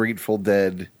think by... the Grateful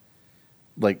Dead,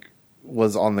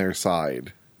 was on their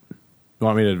side. You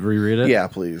want me to reread it? Yeah,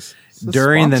 please.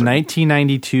 During the sponsor.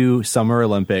 1992 Summer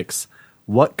Olympics,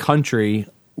 what country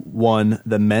won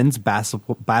the men's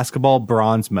basketball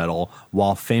bronze medal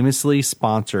while famously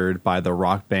sponsored by the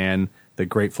rock band The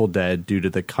Grateful Dead due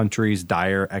to the country's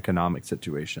dire economic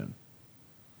situation?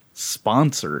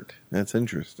 Sponsored. That's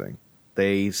interesting.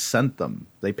 They sent them.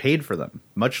 They paid for them.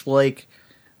 Much like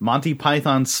Monty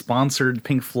Python sponsored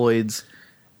Pink Floyd's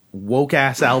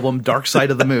woke-ass album Dark Side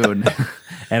of the Moon.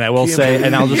 And I will say,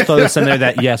 and I'll just throw this in there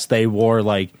that, yes, they wore,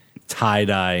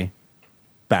 tie-dye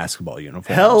basketball uniforms.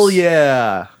 Hell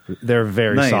yeah. They're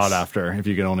very Nice. sought after, if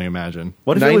you can only imagine.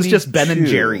 What if it was just Ben and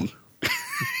 92. Jerry?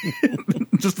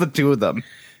 Just the two of them.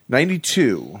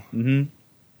 92. Mm-hmm.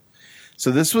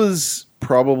 So this was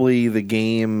probably the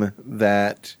game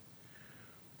that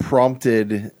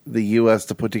prompted the U.S.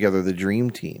 to put together the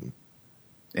Dream Team.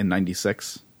 In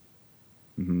 96.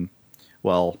 Mm-hmm.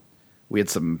 Well, we had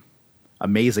some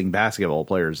amazing basketball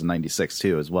players in 96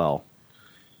 too as well.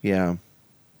 Yeah.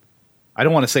 I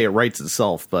don't want to say it writes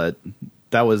itself, but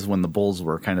that was when the Bulls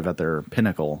were kind of at their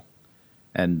pinnacle.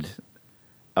 And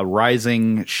a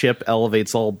rising ship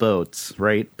elevates all boats,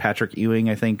 right? Patrick Ewing,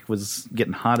 I think, was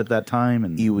getting hot at that time.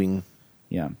 And Ewing.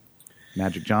 yeah.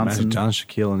 Magic Johnson. Magic Johnson,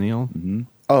 Shaquille O'Neal. Mm-hmm.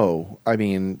 Oh, I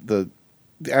mean the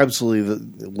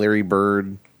Larry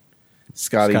Bird,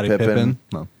 Scottie Pippen.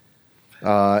 No.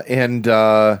 And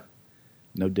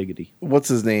No diggity. what's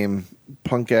his name?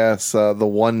 Punk ass, the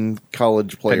one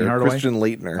college player, Penny Hardaway? Christian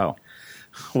Laettner, Oh,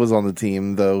 was on the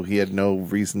team, though he had no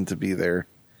reason to be there.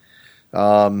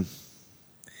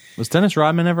 Was Dennis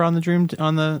Rodman ever on the Dream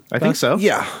on the? I think so.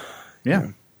 Yeah.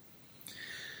 Yeah.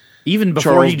 Even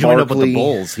before Charles he joined up with Barkley. the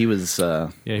Bulls, he was. Yeah,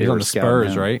 they he's were on the scouting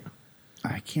Spurs, him. right?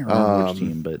 I can't remember which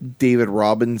team, but David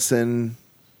Robinson.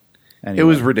 anyway. It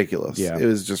was ridiculous. Yeah. It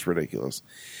was just ridiculous.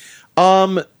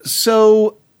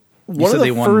 So You one said of the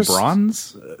they won first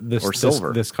bronze This, or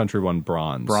silver. This country won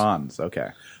bronze. Bronze. Okay.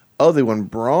 Oh, they won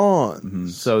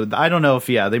bronze. So I don't know if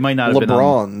they might not have been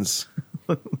on LeBron's.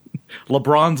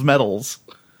 LeBron's medals.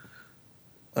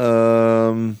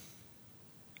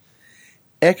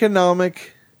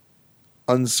 Economic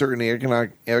uncertainty,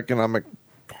 economic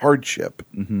hardship.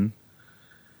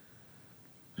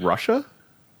 Russia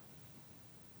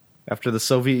after the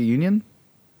Soviet Union,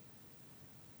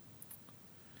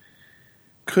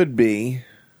 Could be.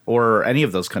 or any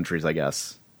of those countries, I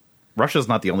guess. Russia's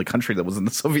not the only country that was in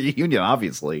the Soviet Union,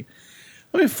 obviously.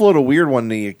 Let me float a weird one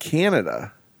to you.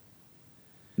 Canada.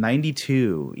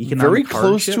 92. Economic Very close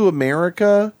hardship? to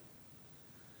America.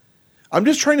 I'm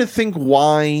just trying to think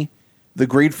why the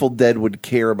Grateful Dead would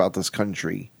care about this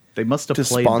country They must have to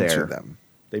played sponsor there. them.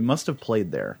 They must have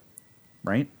played there,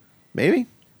 right? Maybe.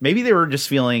 Maybe they were just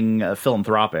feeling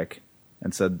philanthropic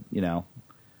and said,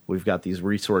 we've got these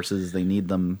resources, they need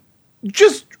them.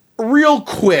 Just real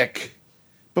quick,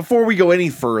 before we go any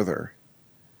further,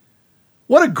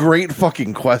 what a great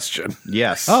fucking question.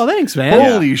 Yes. Oh, thanks, man.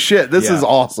 Holy shit, this Yeah. is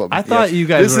awesome. I thought you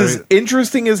guys This were. is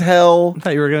interesting as hell. I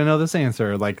thought you were going to know this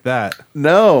answer like that.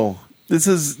 No, this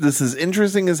is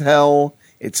interesting as hell.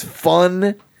 It's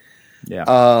fun. yeah.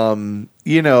 And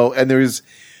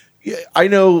I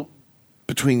know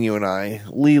between you and I,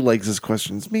 Lee likes his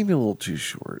questions maybe a little too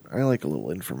short. I like a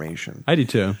little information. I do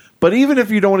too. But even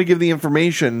if you don't want to give the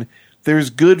information, there's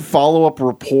good follow-up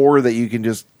rapport that you can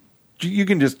just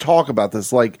talk about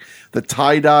this. Like the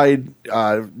tie-dyed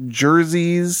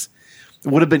jerseys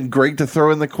would have been great to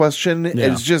throw in the question.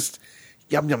 Yeah. It's just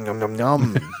yum, yum, yum, yum,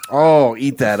 yum. Oh,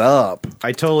 eat that up.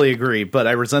 I totally agree, but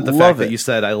I resent the Love fact that it. you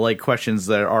said I like questions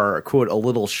that are, quote, a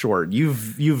little short.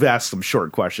 You've asked some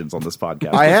short questions on this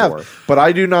podcast I before. have, but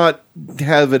I do not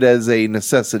have it as a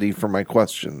necessity for my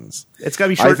questions. It's got to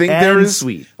be short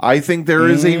sweet. I think there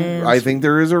is And I think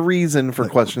there is a reason for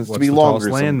questions to What's be the longer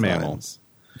tallest land sometimes. mammal?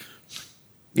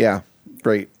 Yeah,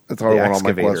 great. That's all The I want on my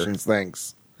excavator. questions.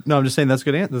 Thanks. No, I'm just saying that's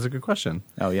good. That's a good question.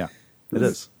 Oh, yeah. It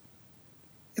is.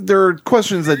 There are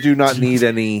questions that do not need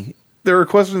any. There are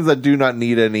questions that do not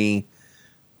need any,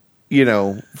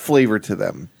 flavor to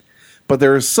them. But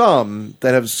there are some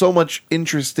that have so much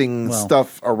interesting Well.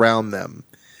 stuff around them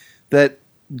that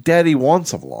Daddy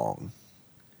wants them long.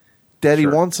 Daddy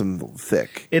Sure. wants them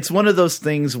thick. It's one of those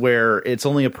things where it's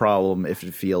only a problem if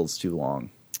it feels too long.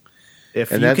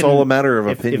 If And you that's all a matter of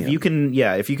if opinion. if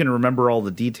you can remember all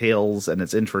the details and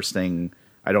it's interesting,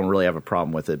 I don't really have a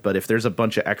problem with it. But if there's a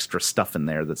bunch of extra stuff in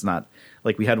there that's not,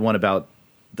 like we had one about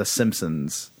The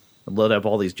Simpsons, load up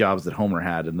all these jobs that Homer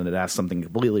had, and then it asked something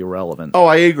completely irrelevant. Oh,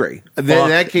 I agree. In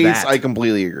that case, that. I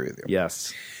completely agree with you.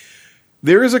 Yes.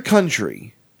 There is a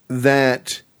country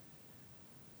that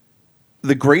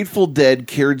the Grateful Dead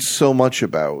cared so much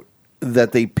about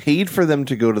that they paid for them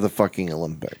to go to the fucking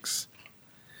Olympics.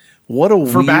 What a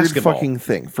weird basketball. fucking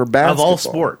thing. For basketball. Of all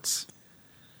sports.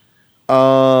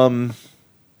 And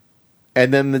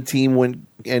then the team went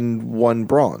and won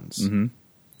bronze. Mm-hmm.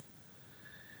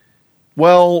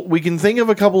 Well, we can think of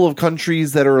a couple of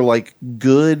countries that are like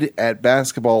good at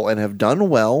basketball and have done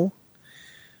well.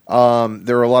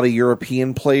 There are a lot of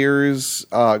European players.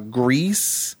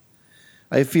 Greece,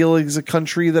 I feel, is a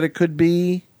country that it could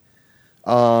be.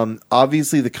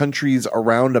 Obviously, the countries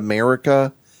around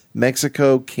America,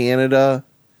 Mexico, Canada.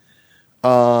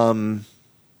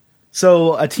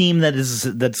 So a team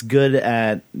that's good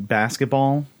at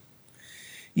basketball.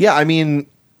 Yeah, I mean,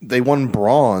 they won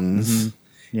bronze. Mm-hmm.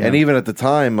 Yeah. And even at the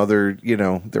time, there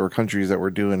were countries that were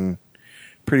doing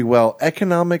pretty well.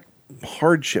 Economic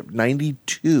hardship,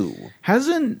 92.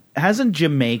 Hasn't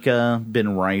Jamaica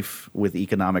been rife with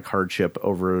economic hardship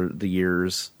over the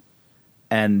years?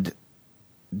 And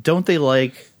don't they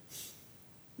like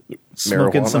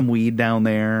smoking Marijuana? some weed down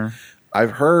there?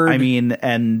 I've heard. I mean,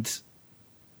 and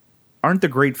aren't the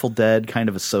Grateful Dead kind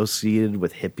of associated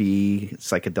with hippie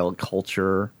psychedelic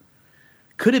culture?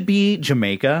 Could it be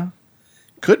Jamaica?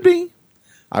 could be.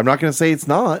 I'm not going to say it's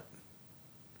not.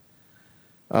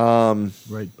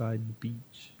 Right by the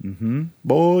beach.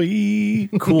 Boy.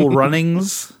 Cool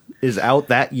Runnings is out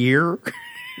that year,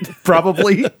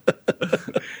 probably.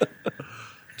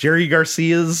 Jerry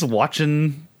Garcia's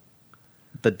watching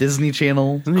the Disney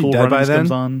Channel. Isn't he Cool dead by Runnings then?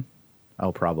 comes on.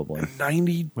 Oh, probably.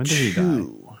 92. When did he die?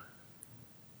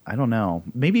 I don't know.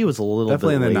 Maybe it was a little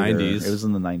Definitely bit in the later. 90s. It was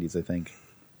in the 90s, I think.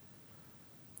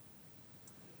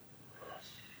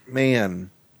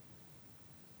 Man.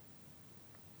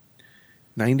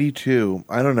 92.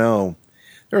 I don't know.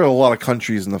 There are a lot of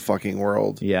countries in the fucking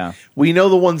world. Yeah. We know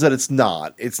the ones that it's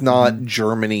not. It's not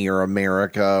Germany or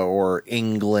America or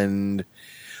England.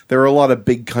 There are a lot of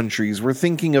big countries. We're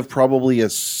thinking of probably a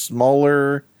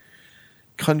smaller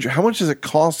country. How much does it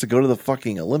cost to go to the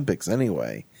fucking Olympics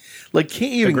anyway? Like,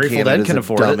 can't even Grateful Canada's Dead can a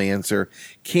afford dumb it. answer.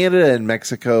 Canada and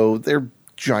Mexico, they're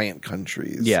giant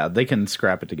countries. Yeah, they can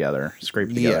scrape it together.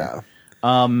 Yeah.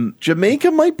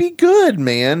 Jamaica might be good,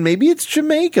 man. Maybe it's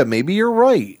Jamaica. Maybe you're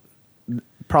right.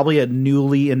 Probably a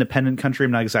newly independent country.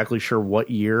 I'm not exactly sure what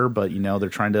year, but, they're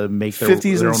trying to make their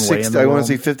 50s their and own way in 60s. the I world. want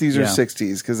to say 50s or Yeah.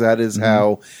 60s because that is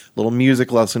how, little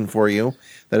music lesson for you,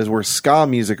 that is where ska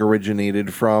music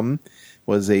originated from,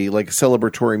 was a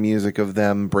celebratory music of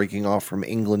them breaking off from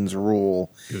England's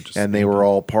rule, and they were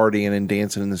all partying and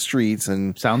dancing in the streets,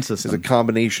 and Sound it's a system.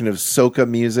 combination of soca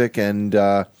music and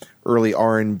early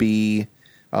R&B.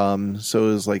 So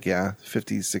it was 50s,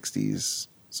 60s,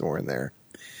 somewhere in there.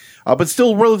 But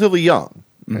still relatively young.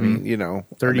 I mean,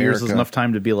 30 years is America. enough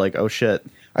time to be like, oh, shit.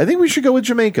 I think we should go with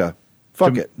Jamaica.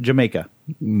 Fuck it. Jamaica.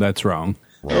 That's wrong.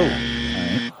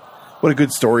 What a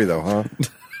good story, though, huh?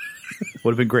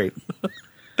 Would have been great.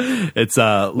 It's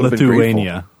been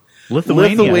Lithuania.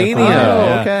 Lithuania. Oh,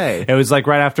 Yeah. Okay. It was right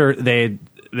after they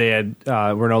had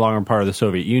were no longer part of the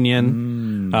Soviet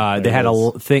Union. They had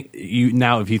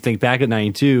now if you think back at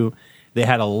 92, they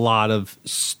had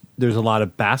there's a lot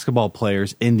of basketball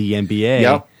players in the NBA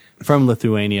Yep. from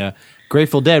Lithuania.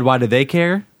 Grateful Dead, why did they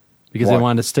care? Because Why? they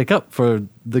wanted to stick up for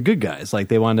the good guys. Like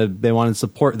they wanted to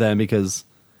support them because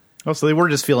Oh, so they were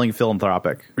just feeling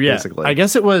philanthropic, basically. I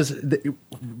guess it was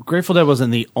Grateful Dead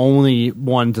wasn't the only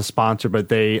one to sponsor, but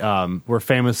they were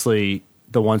famously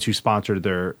the ones who sponsored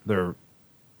their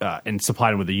and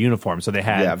supplied them with the uniform. So they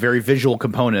had very visual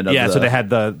component of so they had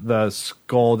the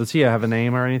skull. Does he have a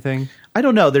name or anything? I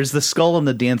don't know. There's the skull and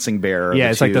the dancing bear. are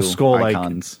Yeah, it's like the two skull,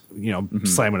 icons.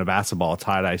 slamming a basketball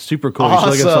tie dye. Super cool. You should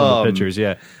look at some of Awesome. the pictures.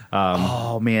 Yeah,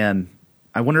 Oh, man.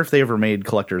 I wonder if they ever made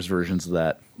collector's versions of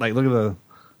that. like look at the.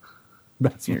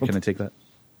 Here, can I take that?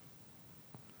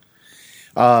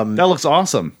 That looks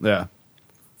awesome. Yeah.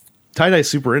 Tie-dye's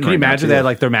super in Can you right now, imagine too. that?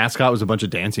 Like their mascot was a bunch of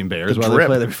dancing bears The while they drip.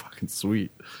 play. That'd be fucking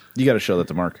sweet. You got to show that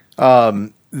to Mark.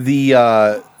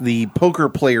 The poker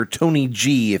player Tony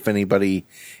G, if anybody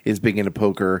is big into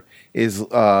poker, is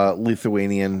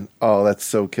Lithuanian. Oh, that's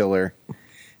so killer.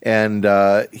 And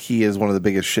he is one of the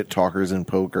biggest shit talkers in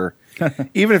poker.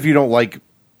 Even if you don't like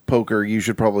poker, you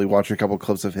should probably watch a couple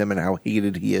clips of him and how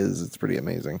hated he is. It's pretty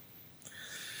amazing.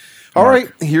 All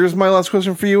right, here's my last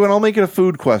question for you, and I'll make it a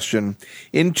food question.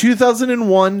 In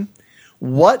 2001,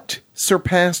 what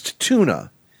surpassed tuna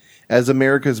as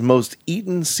America's most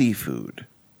eaten seafood?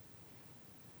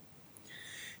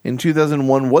 In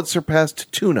 2001, what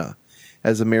surpassed tuna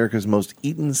as America's most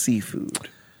eaten seafood?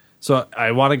 So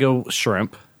I want to go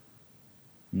shrimp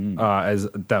as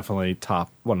definitely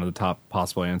one of the top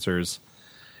possible answers,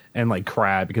 and like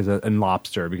crab and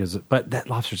lobster but that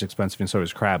lobster's expensive and so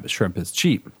is crab. But shrimp is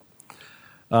cheap.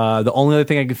 The only other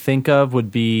thing I could think of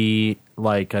would be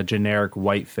like a generic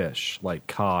whitefish, like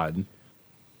cod.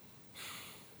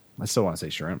 I still want to say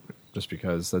shrimp, just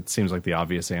because that seems like the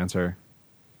obvious answer.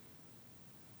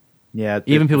 Yeah,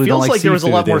 Even people who feels don't like like there was a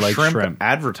seafood, lot they more like shrimp, shrimp.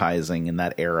 advertising in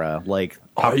that era, like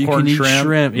Oh, you popcorn can eat shrimp.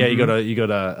 shrimp. Yeah, you go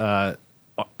to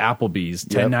Applebee's,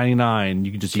 $10.99.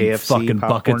 You can just eat KFC, fucking popcorn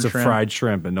buckets of shrimp. fried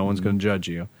shrimp, and no one's going to judge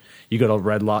you. You go to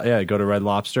Red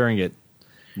Lobster and get.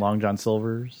 Long John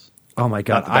Silver's. Oh my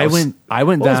god! That was- I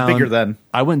went what was down bigger then?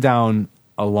 I went down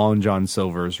a Long John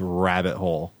Silver's rabbit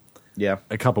hole Yeah,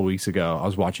 a couple weeks ago. I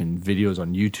was watching videos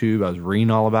on YouTube. I was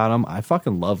reading all about them. I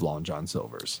fucking love Long John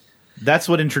Silver's. that's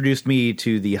what introduced me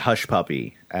to the hush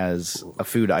puppy as a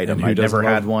food item. Who I doesn't never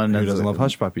had love- one. Who as doesn't a- love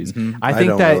hush puppies? I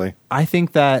don't really. I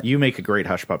think that You make a great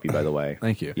hush puppy, by the way.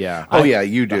 Thank you. Yeah. Oh, yeah,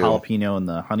 you The do. jalapeno and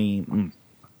the honey.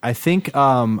 I think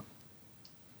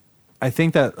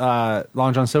that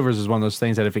Long John Silver's is one of those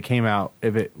things that if it came out,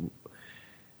 if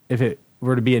it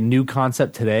were to be a new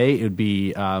concept today, it would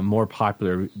be more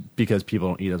popular because people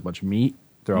don't eat as much meat.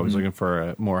 They're always looking for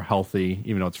a more healthy,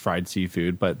 even though it's fried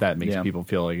seafood, but that makes Yeah. people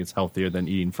feel like it's healthier than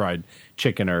eating fried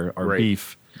chicken or Right.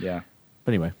 beef. Yeah.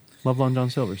 But anyway, love Long John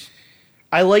Silver's.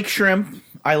 I like shrimp.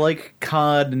 I like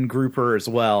cod and grouper as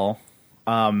well.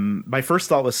 My first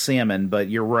thought was salmon, but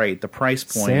you're right. The price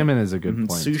point. Salmon is a good point.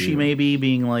 Sushi too. maybe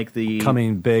being like the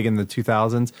Coming big in the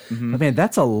 2000s. But man,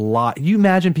 that's a lot. You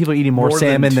imagine people eating more More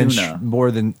salmon than than tuna.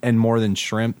 more than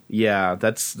shrimp. Yeah,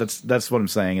 that's what I'm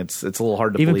saying. It's a little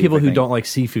hard to Even believe, people I who think. don't like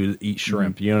seafood eat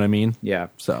shrimp. You know what I mean? Yeah.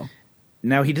 So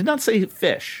Now he did not say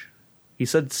fish. He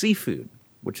said seafood,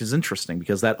 which is interesting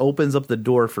because that opens up the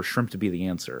door for shrimp to be the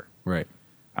answer. right.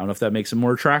 I don't know if that makes it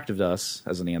more attractive to us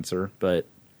as an answer, but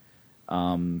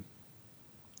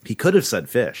he could have said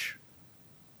fish.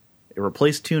 It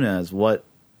replaced tuna as what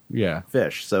Yeah.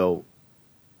 fish? So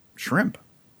shrimp.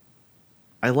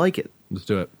 I like it. Let's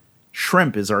do it.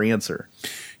 Shrimp is our answer.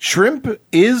 Shrimp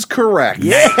is correct.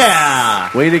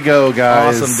 Yeah. Way to go,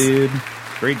 guys. Awesome, dude.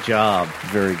 Great job.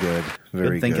 Very good.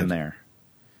 Very Good thinking good. there.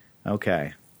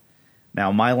 Okay.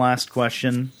 Now, my last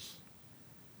question.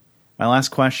 My last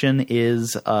question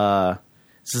is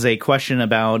this is a question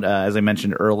about, as I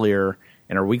mentioned earlier,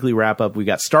 in our weekly wrap-up, we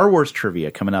got Star Wars trivia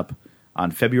coming up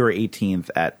on February 18th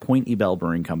at Point Ebell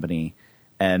Brewing Company.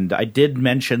 And I did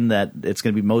mention that it's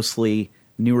going to be mostly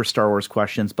newer Star Wars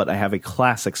questions, but I have a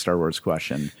classic Star Wars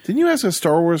question. Didn't you ask a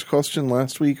Star Wars question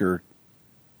last week, or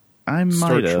I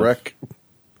Star might have. Trek?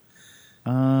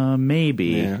 Maybe.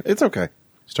 Yeah, it's okay.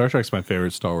 Star Trek's my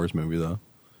favorite Star Wars movie, though.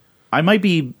 I might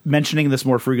be mentioning this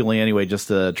more frequently anyway, just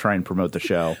to try and promote the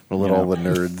show. We'll let all the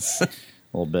nerds A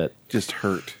little bit. just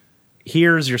hurt.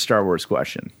 Here's your Star Wars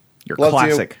question. Your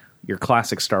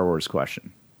classic Star Wars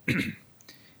question.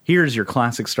 Here's your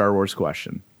classic Star Wars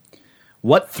question.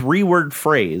 What 3-word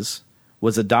phrase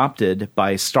was adopted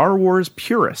by Star Wars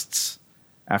purists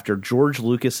after George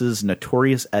Lucas's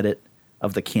notorious edit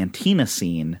of the Cantina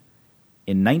scene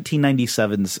in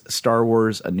 1997's Star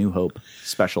Wars A New Hope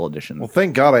Special Edition? Well,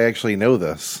 thank God I actually know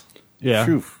this. Yeah,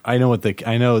 Phew. I know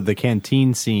the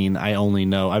canteen scene. I only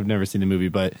know. I've never seen the movie,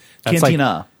 but that's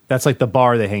Cantina. That's like the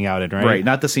bar they hang out in, right? Right,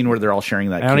 not the scene where they're all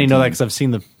sharing that. I only know that canteen. because I've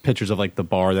seen the pictures of like the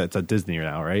bar that's at Disney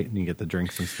now, right? And you get the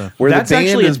drinks and stuff. Where That's the band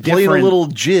actually a is playing a different- little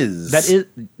jizz. That is,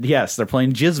 yes, they're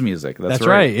playing jizz music. That's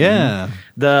right. Yeah.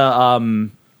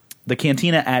 The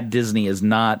cantina at Disney is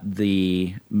not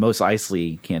the Mos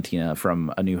Eisley cantina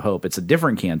from A New Hope. It's a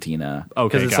different cantina.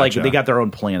 Okay, because it's like gotcha. they got their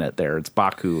own planet there. It's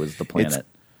Baku is the planet. It's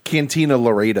Cantina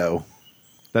Laredo.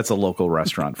 That's a local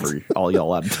restaurant for all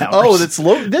y'all out of town. Oh, that's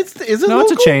is it No,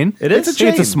 local? it's a chain. It is? It's a chain.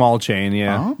 It's a small chain.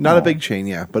 Yeah. Oh. Not a big chain,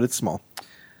 yeah, but it's small.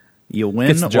 You win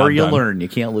Gets the job or you done. learn. You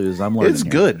can't lose. I'm learning. It's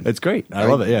here. good. It's great. I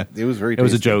love it. Yeah. It was very It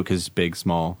was a tasty. joke because big,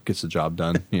 small gets the job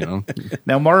done. You know.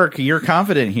 Now, Mark, you're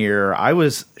confident here. I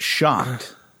was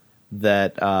shocked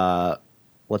that,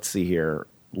 let's see here,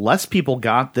 less people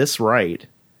got this right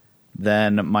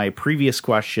than my previous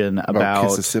question about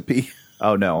Mississippi.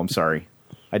 Oh, no, I'm sorry.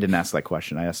 I didn't ask that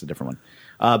question. I asked a different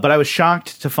one. But I was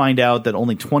shocked to find out that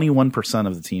only 21%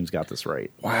 of the teams got this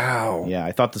right. Wow. Yeah,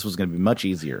 I thought this was going to be much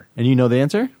easier. And you know the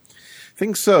answer? I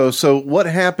think so. So what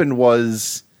happened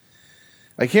was,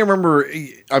 I can't remember.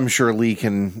 I'm sure Lee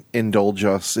can indulge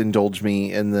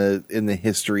me in the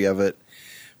history of it.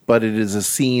 But it is a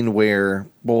scene where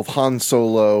both Han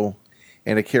Solo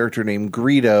and a character named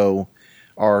Greedo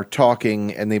are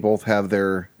talking, and they both have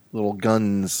their little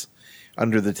guns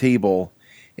under the table.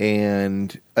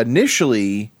 And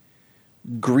initially,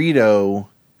 Greedo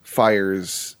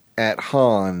fires at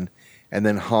Han, and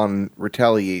then Han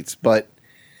retaliates. But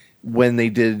when they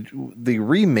did the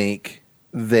remake,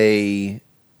 they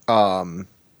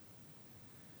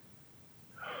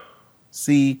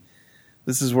see,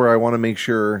 this is where I want to make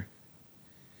sure,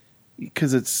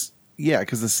 because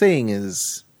the saying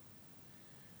is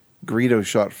Greedo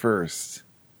shot first.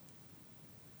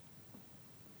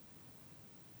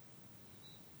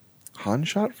 Han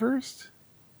shot first?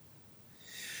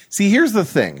 See, here's the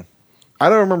thing. I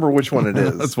don't remember which one it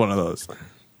is. That's one of those.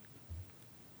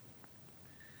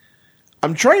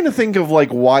 I'm trying to think of like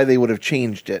why they would have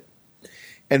changed it.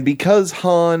 And because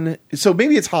so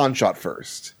maybe it's Han shot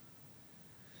first.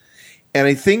 And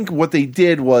I think what they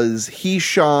did was he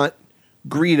shot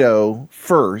Greedo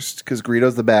first, because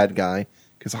Greedo's the bad guy,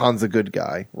 because Han's the good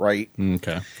guy, right?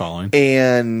 Okay, following.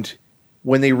 And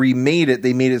when they remade it,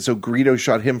 they made it so Greedo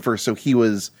shot him first, so he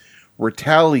was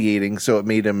retaliating, so it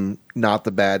made him not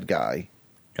the bad guy.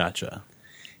 Gotcha.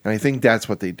 And I think that's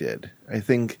what they did. I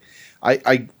think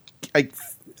I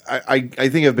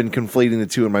think I've been conflating the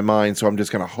two in my mind, so I'm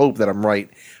just going to hope that I'm right.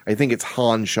 I think it's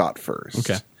Han shot first.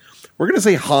 Okay. We're going to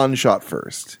say Han shot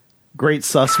first. Great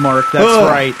sus, Mark. That's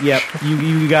right. Yep,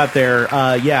 you got there.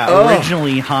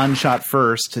 Originally Han shot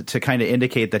first to kind of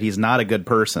indicate that he's not a good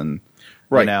person.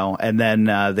 Right. You know, and then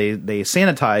they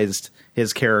sanitized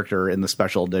his character in the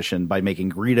special edition by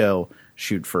making Greedo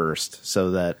shoot first,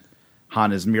 so that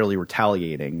Han is merely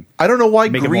retaliating. I don't know why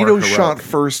Make it more Greedo heroic. shot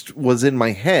first was in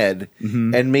my head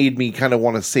and made me kind of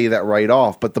want to say that right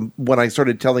off. But when I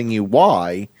started telling you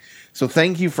why, so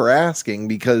thank you for asking,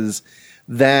 because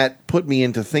that put me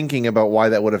into thinking about why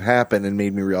that would have happened and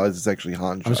made me realize it's actually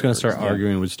Han. I'm just going to start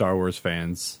arguing with Star Wars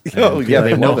fans. Oh, And yeah, be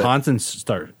they like, no, love it. Han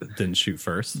didn't shoot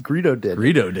first. Greedo did.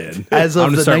 Greedo did. As of I'm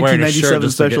gonna the start wearing a shirt 1997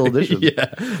 just to special get- edition.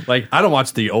 Yeah, like I don't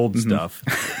watch the old stuff.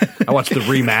 I watch the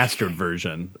remastered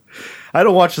version. I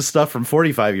don't watch the stuff from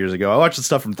 45 years ago. I watch the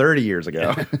stuff from 30 years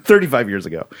ago, 35 years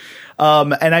ago.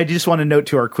 And I just want to note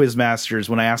to our quiz masters,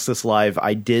 when I asked this live,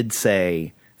 I did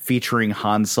say featuring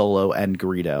Han Solo and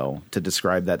Greedo to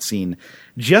describe that scene.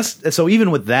 Just so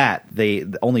even with that, they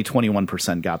only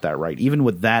 21% got that right. Even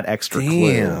with that extra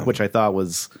clue, Damn. which I thought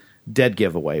was dead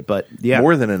giveaway. But yeah,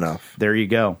 More than enough. there you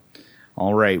go.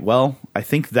 All right. Well, I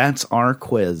think that's our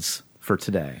quiz for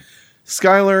today.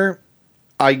 Skylar,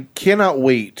 I cannot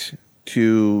wait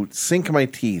to sink my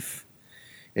teeth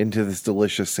into this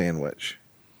delicious sandwich.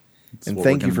 And what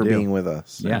thank we're you for gonna do. being with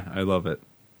us. Yeah. I love it.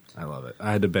 I love it.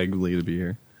 I had to beg Lee to be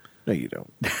here. No, you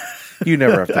don't. You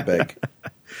never have to beg.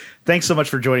 Thanks so much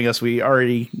for joining us. We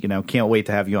already, can't wait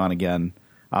to have you on again,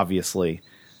 obviously.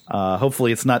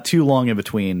 Hopefully it's not too long in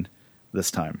between this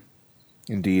time.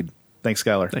 Indeed. Thanks,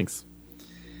 Skylar. Thanks.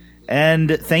 And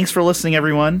thanks for listening,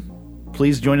 everyone.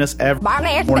 Please join us every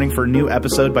morning for a new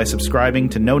episode by subscribing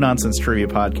to No Nonsense Trivia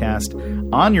Podcast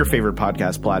on your favorite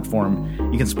podcast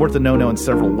platform. You can support the No in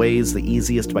several ways, the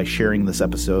easiest by sharing this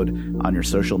episode on your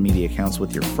social media accounts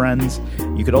with your friends.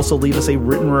 You could also leave us a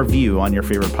written review on your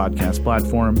favorite podcast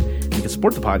platform. You can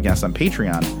support the podcast on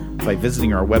Patreon by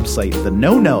visiting our website,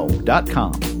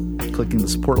 thenono.com, clicking the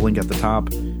support link at the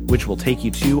top, which will take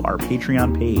you to our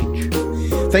Patreon page.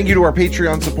 Thank you to our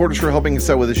Patreon supporters for helping us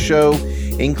out with the show,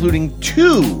 including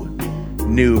 2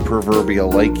 new proverbial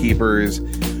lightkeepers.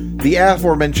 The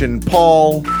aforementioned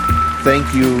Paul,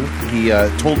 thank you. He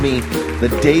told me the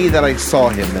day that I saw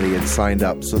him that he had signed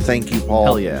up. So thank you, Paul,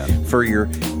 Hell yeah. for your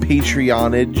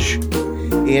Patreonage.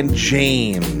 And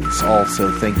James,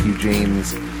 also, thank you,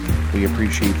 James. We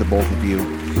appreciate the both of you.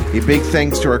 A big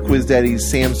thanks to our quiz daddies,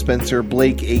 Sam Spencer,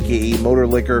 Blake, a.k.a. Motor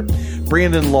Liquor,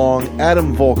 Brandon Long,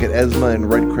 Adam Volk at Esma and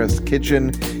Redcrest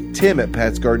Kitchen, Tim at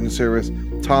Pat's Garden Service,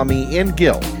 Tommy, and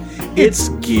Gil. It's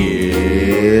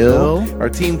Gil. Our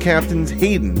team captains,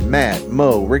 Hayden, Matt,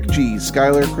 Mo, Rick G,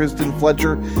 Skylar, Kristen,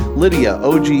 Fletcher, Lydia,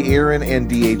 OG, Aaron, and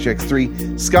DHX3.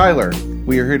 Skylar,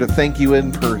 we are here to thank you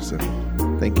in person.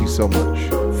 Thank you so much.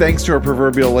 Thanks to our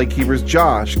proverbial lightkeepers,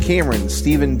 Josh, Cameron,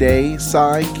 Stephen Day,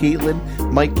 Cy, Caitlin,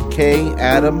 Mike K,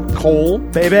 Adam, Cole,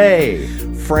 Baby!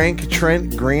 Frank,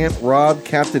 Trent, Grant, Rob,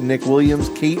 Captain Nick Williams,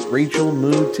 Kate, Rachel,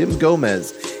 Moo, Tim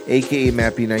Gomez, a.k.a.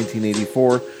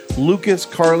 Mappy1984, Lucas,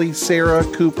 Carly, Sarah,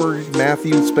 Cooper,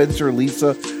 Matthew, Spencer,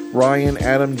 Lisa, Ryan,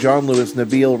 Adam, John Lewis,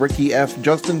 Nabil, Ricky F,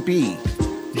 Justin P,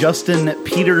 Justin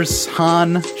Peters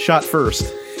Han shot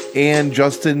first. and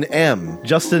Justin M.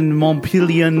 Justin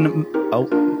Montpellier.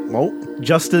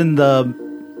 Justin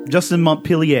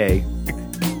Montpellier.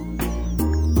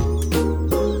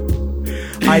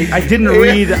 I didn't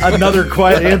read another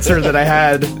answer that I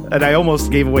had, and I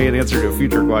almost gave away an answer to a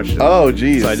future question. Oh,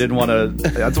 geez. So I didn't want to.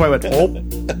 That's why I went,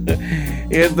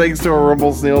 And thanks to our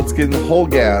Rumble Snailskin,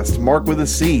 Holgast, Mark with a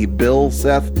C, Bill,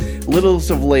 Seth, Littlest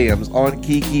of Lambs, Aunt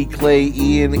Kiki, Clay,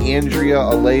 Ian, Andrea,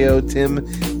 Aleo, Tim,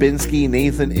 Binsky,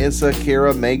 Nathan, Issa,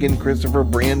 Kara, Megan, Christopher,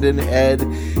 Brandon, Ed,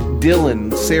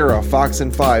 Dylan, Sarah, Fox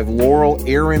and 5, Laurel,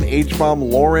 Aaron, H-Bomb,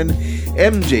 Lauren,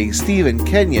 MJ, Steven,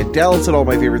 Kenya, Dallas at all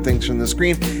my favorite things from the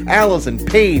screen, Allison,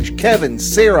 Paige, Kevin,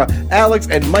 Sarah, Alex,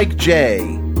 and Mike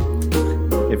J.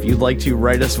 if you'd like to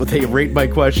write us with a rate my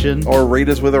question, Or rate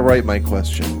us with a Write My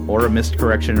Question. or a missed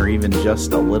correction, or even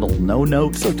just a little no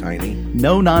note, So tiny.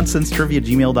 no nonsense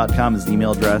trivia@gmail.com is the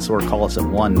email address, or call us at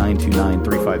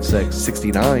 1-929-356-6666.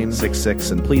 69.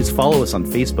 And please follow us on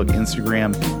Facebook,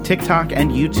 Instagram, TikTok,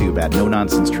 and YouTube at No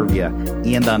Nonsense Trivia,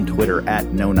 and on Twitter at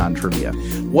No Non Trivia.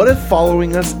 What if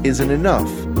following us isn't enough?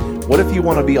 What if you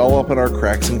want to be all up in our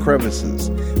cracks and crevices?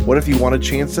 What if you want a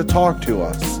chance to talk to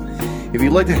us? If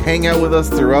you'd like to hang out with us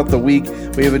throughout the week,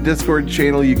 we have a Discord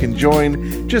channel you can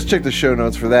join. Just check the show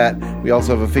notes for that. We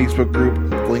also have a Facebook group.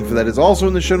 The link for that is also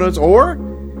in the show notes, or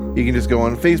you can just go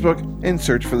on Facebook and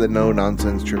search for the No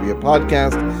Nonsense Trivia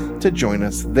Podcast to join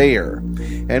us there.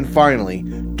 And finally,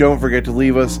 don't forget to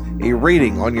leave us a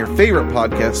rating on your favorite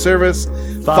podcast service.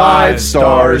 5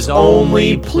 stars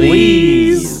only,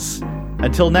 please.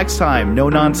 Until next time, No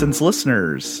Nonsense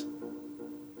listeners.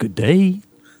 Good day.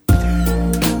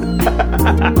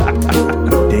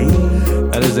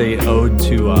 a ode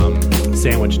to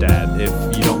Sandwich Dad. If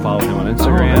you don't follow him on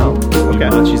Instagram, Oh, no.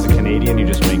 Okay. she's a Canadian who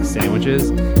just makes sandwiches,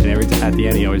 and at the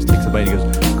end he always takes a bite and he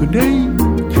goes, "Good day."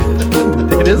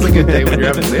 It is a good day when you're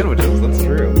having sandwiches. That's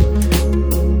true.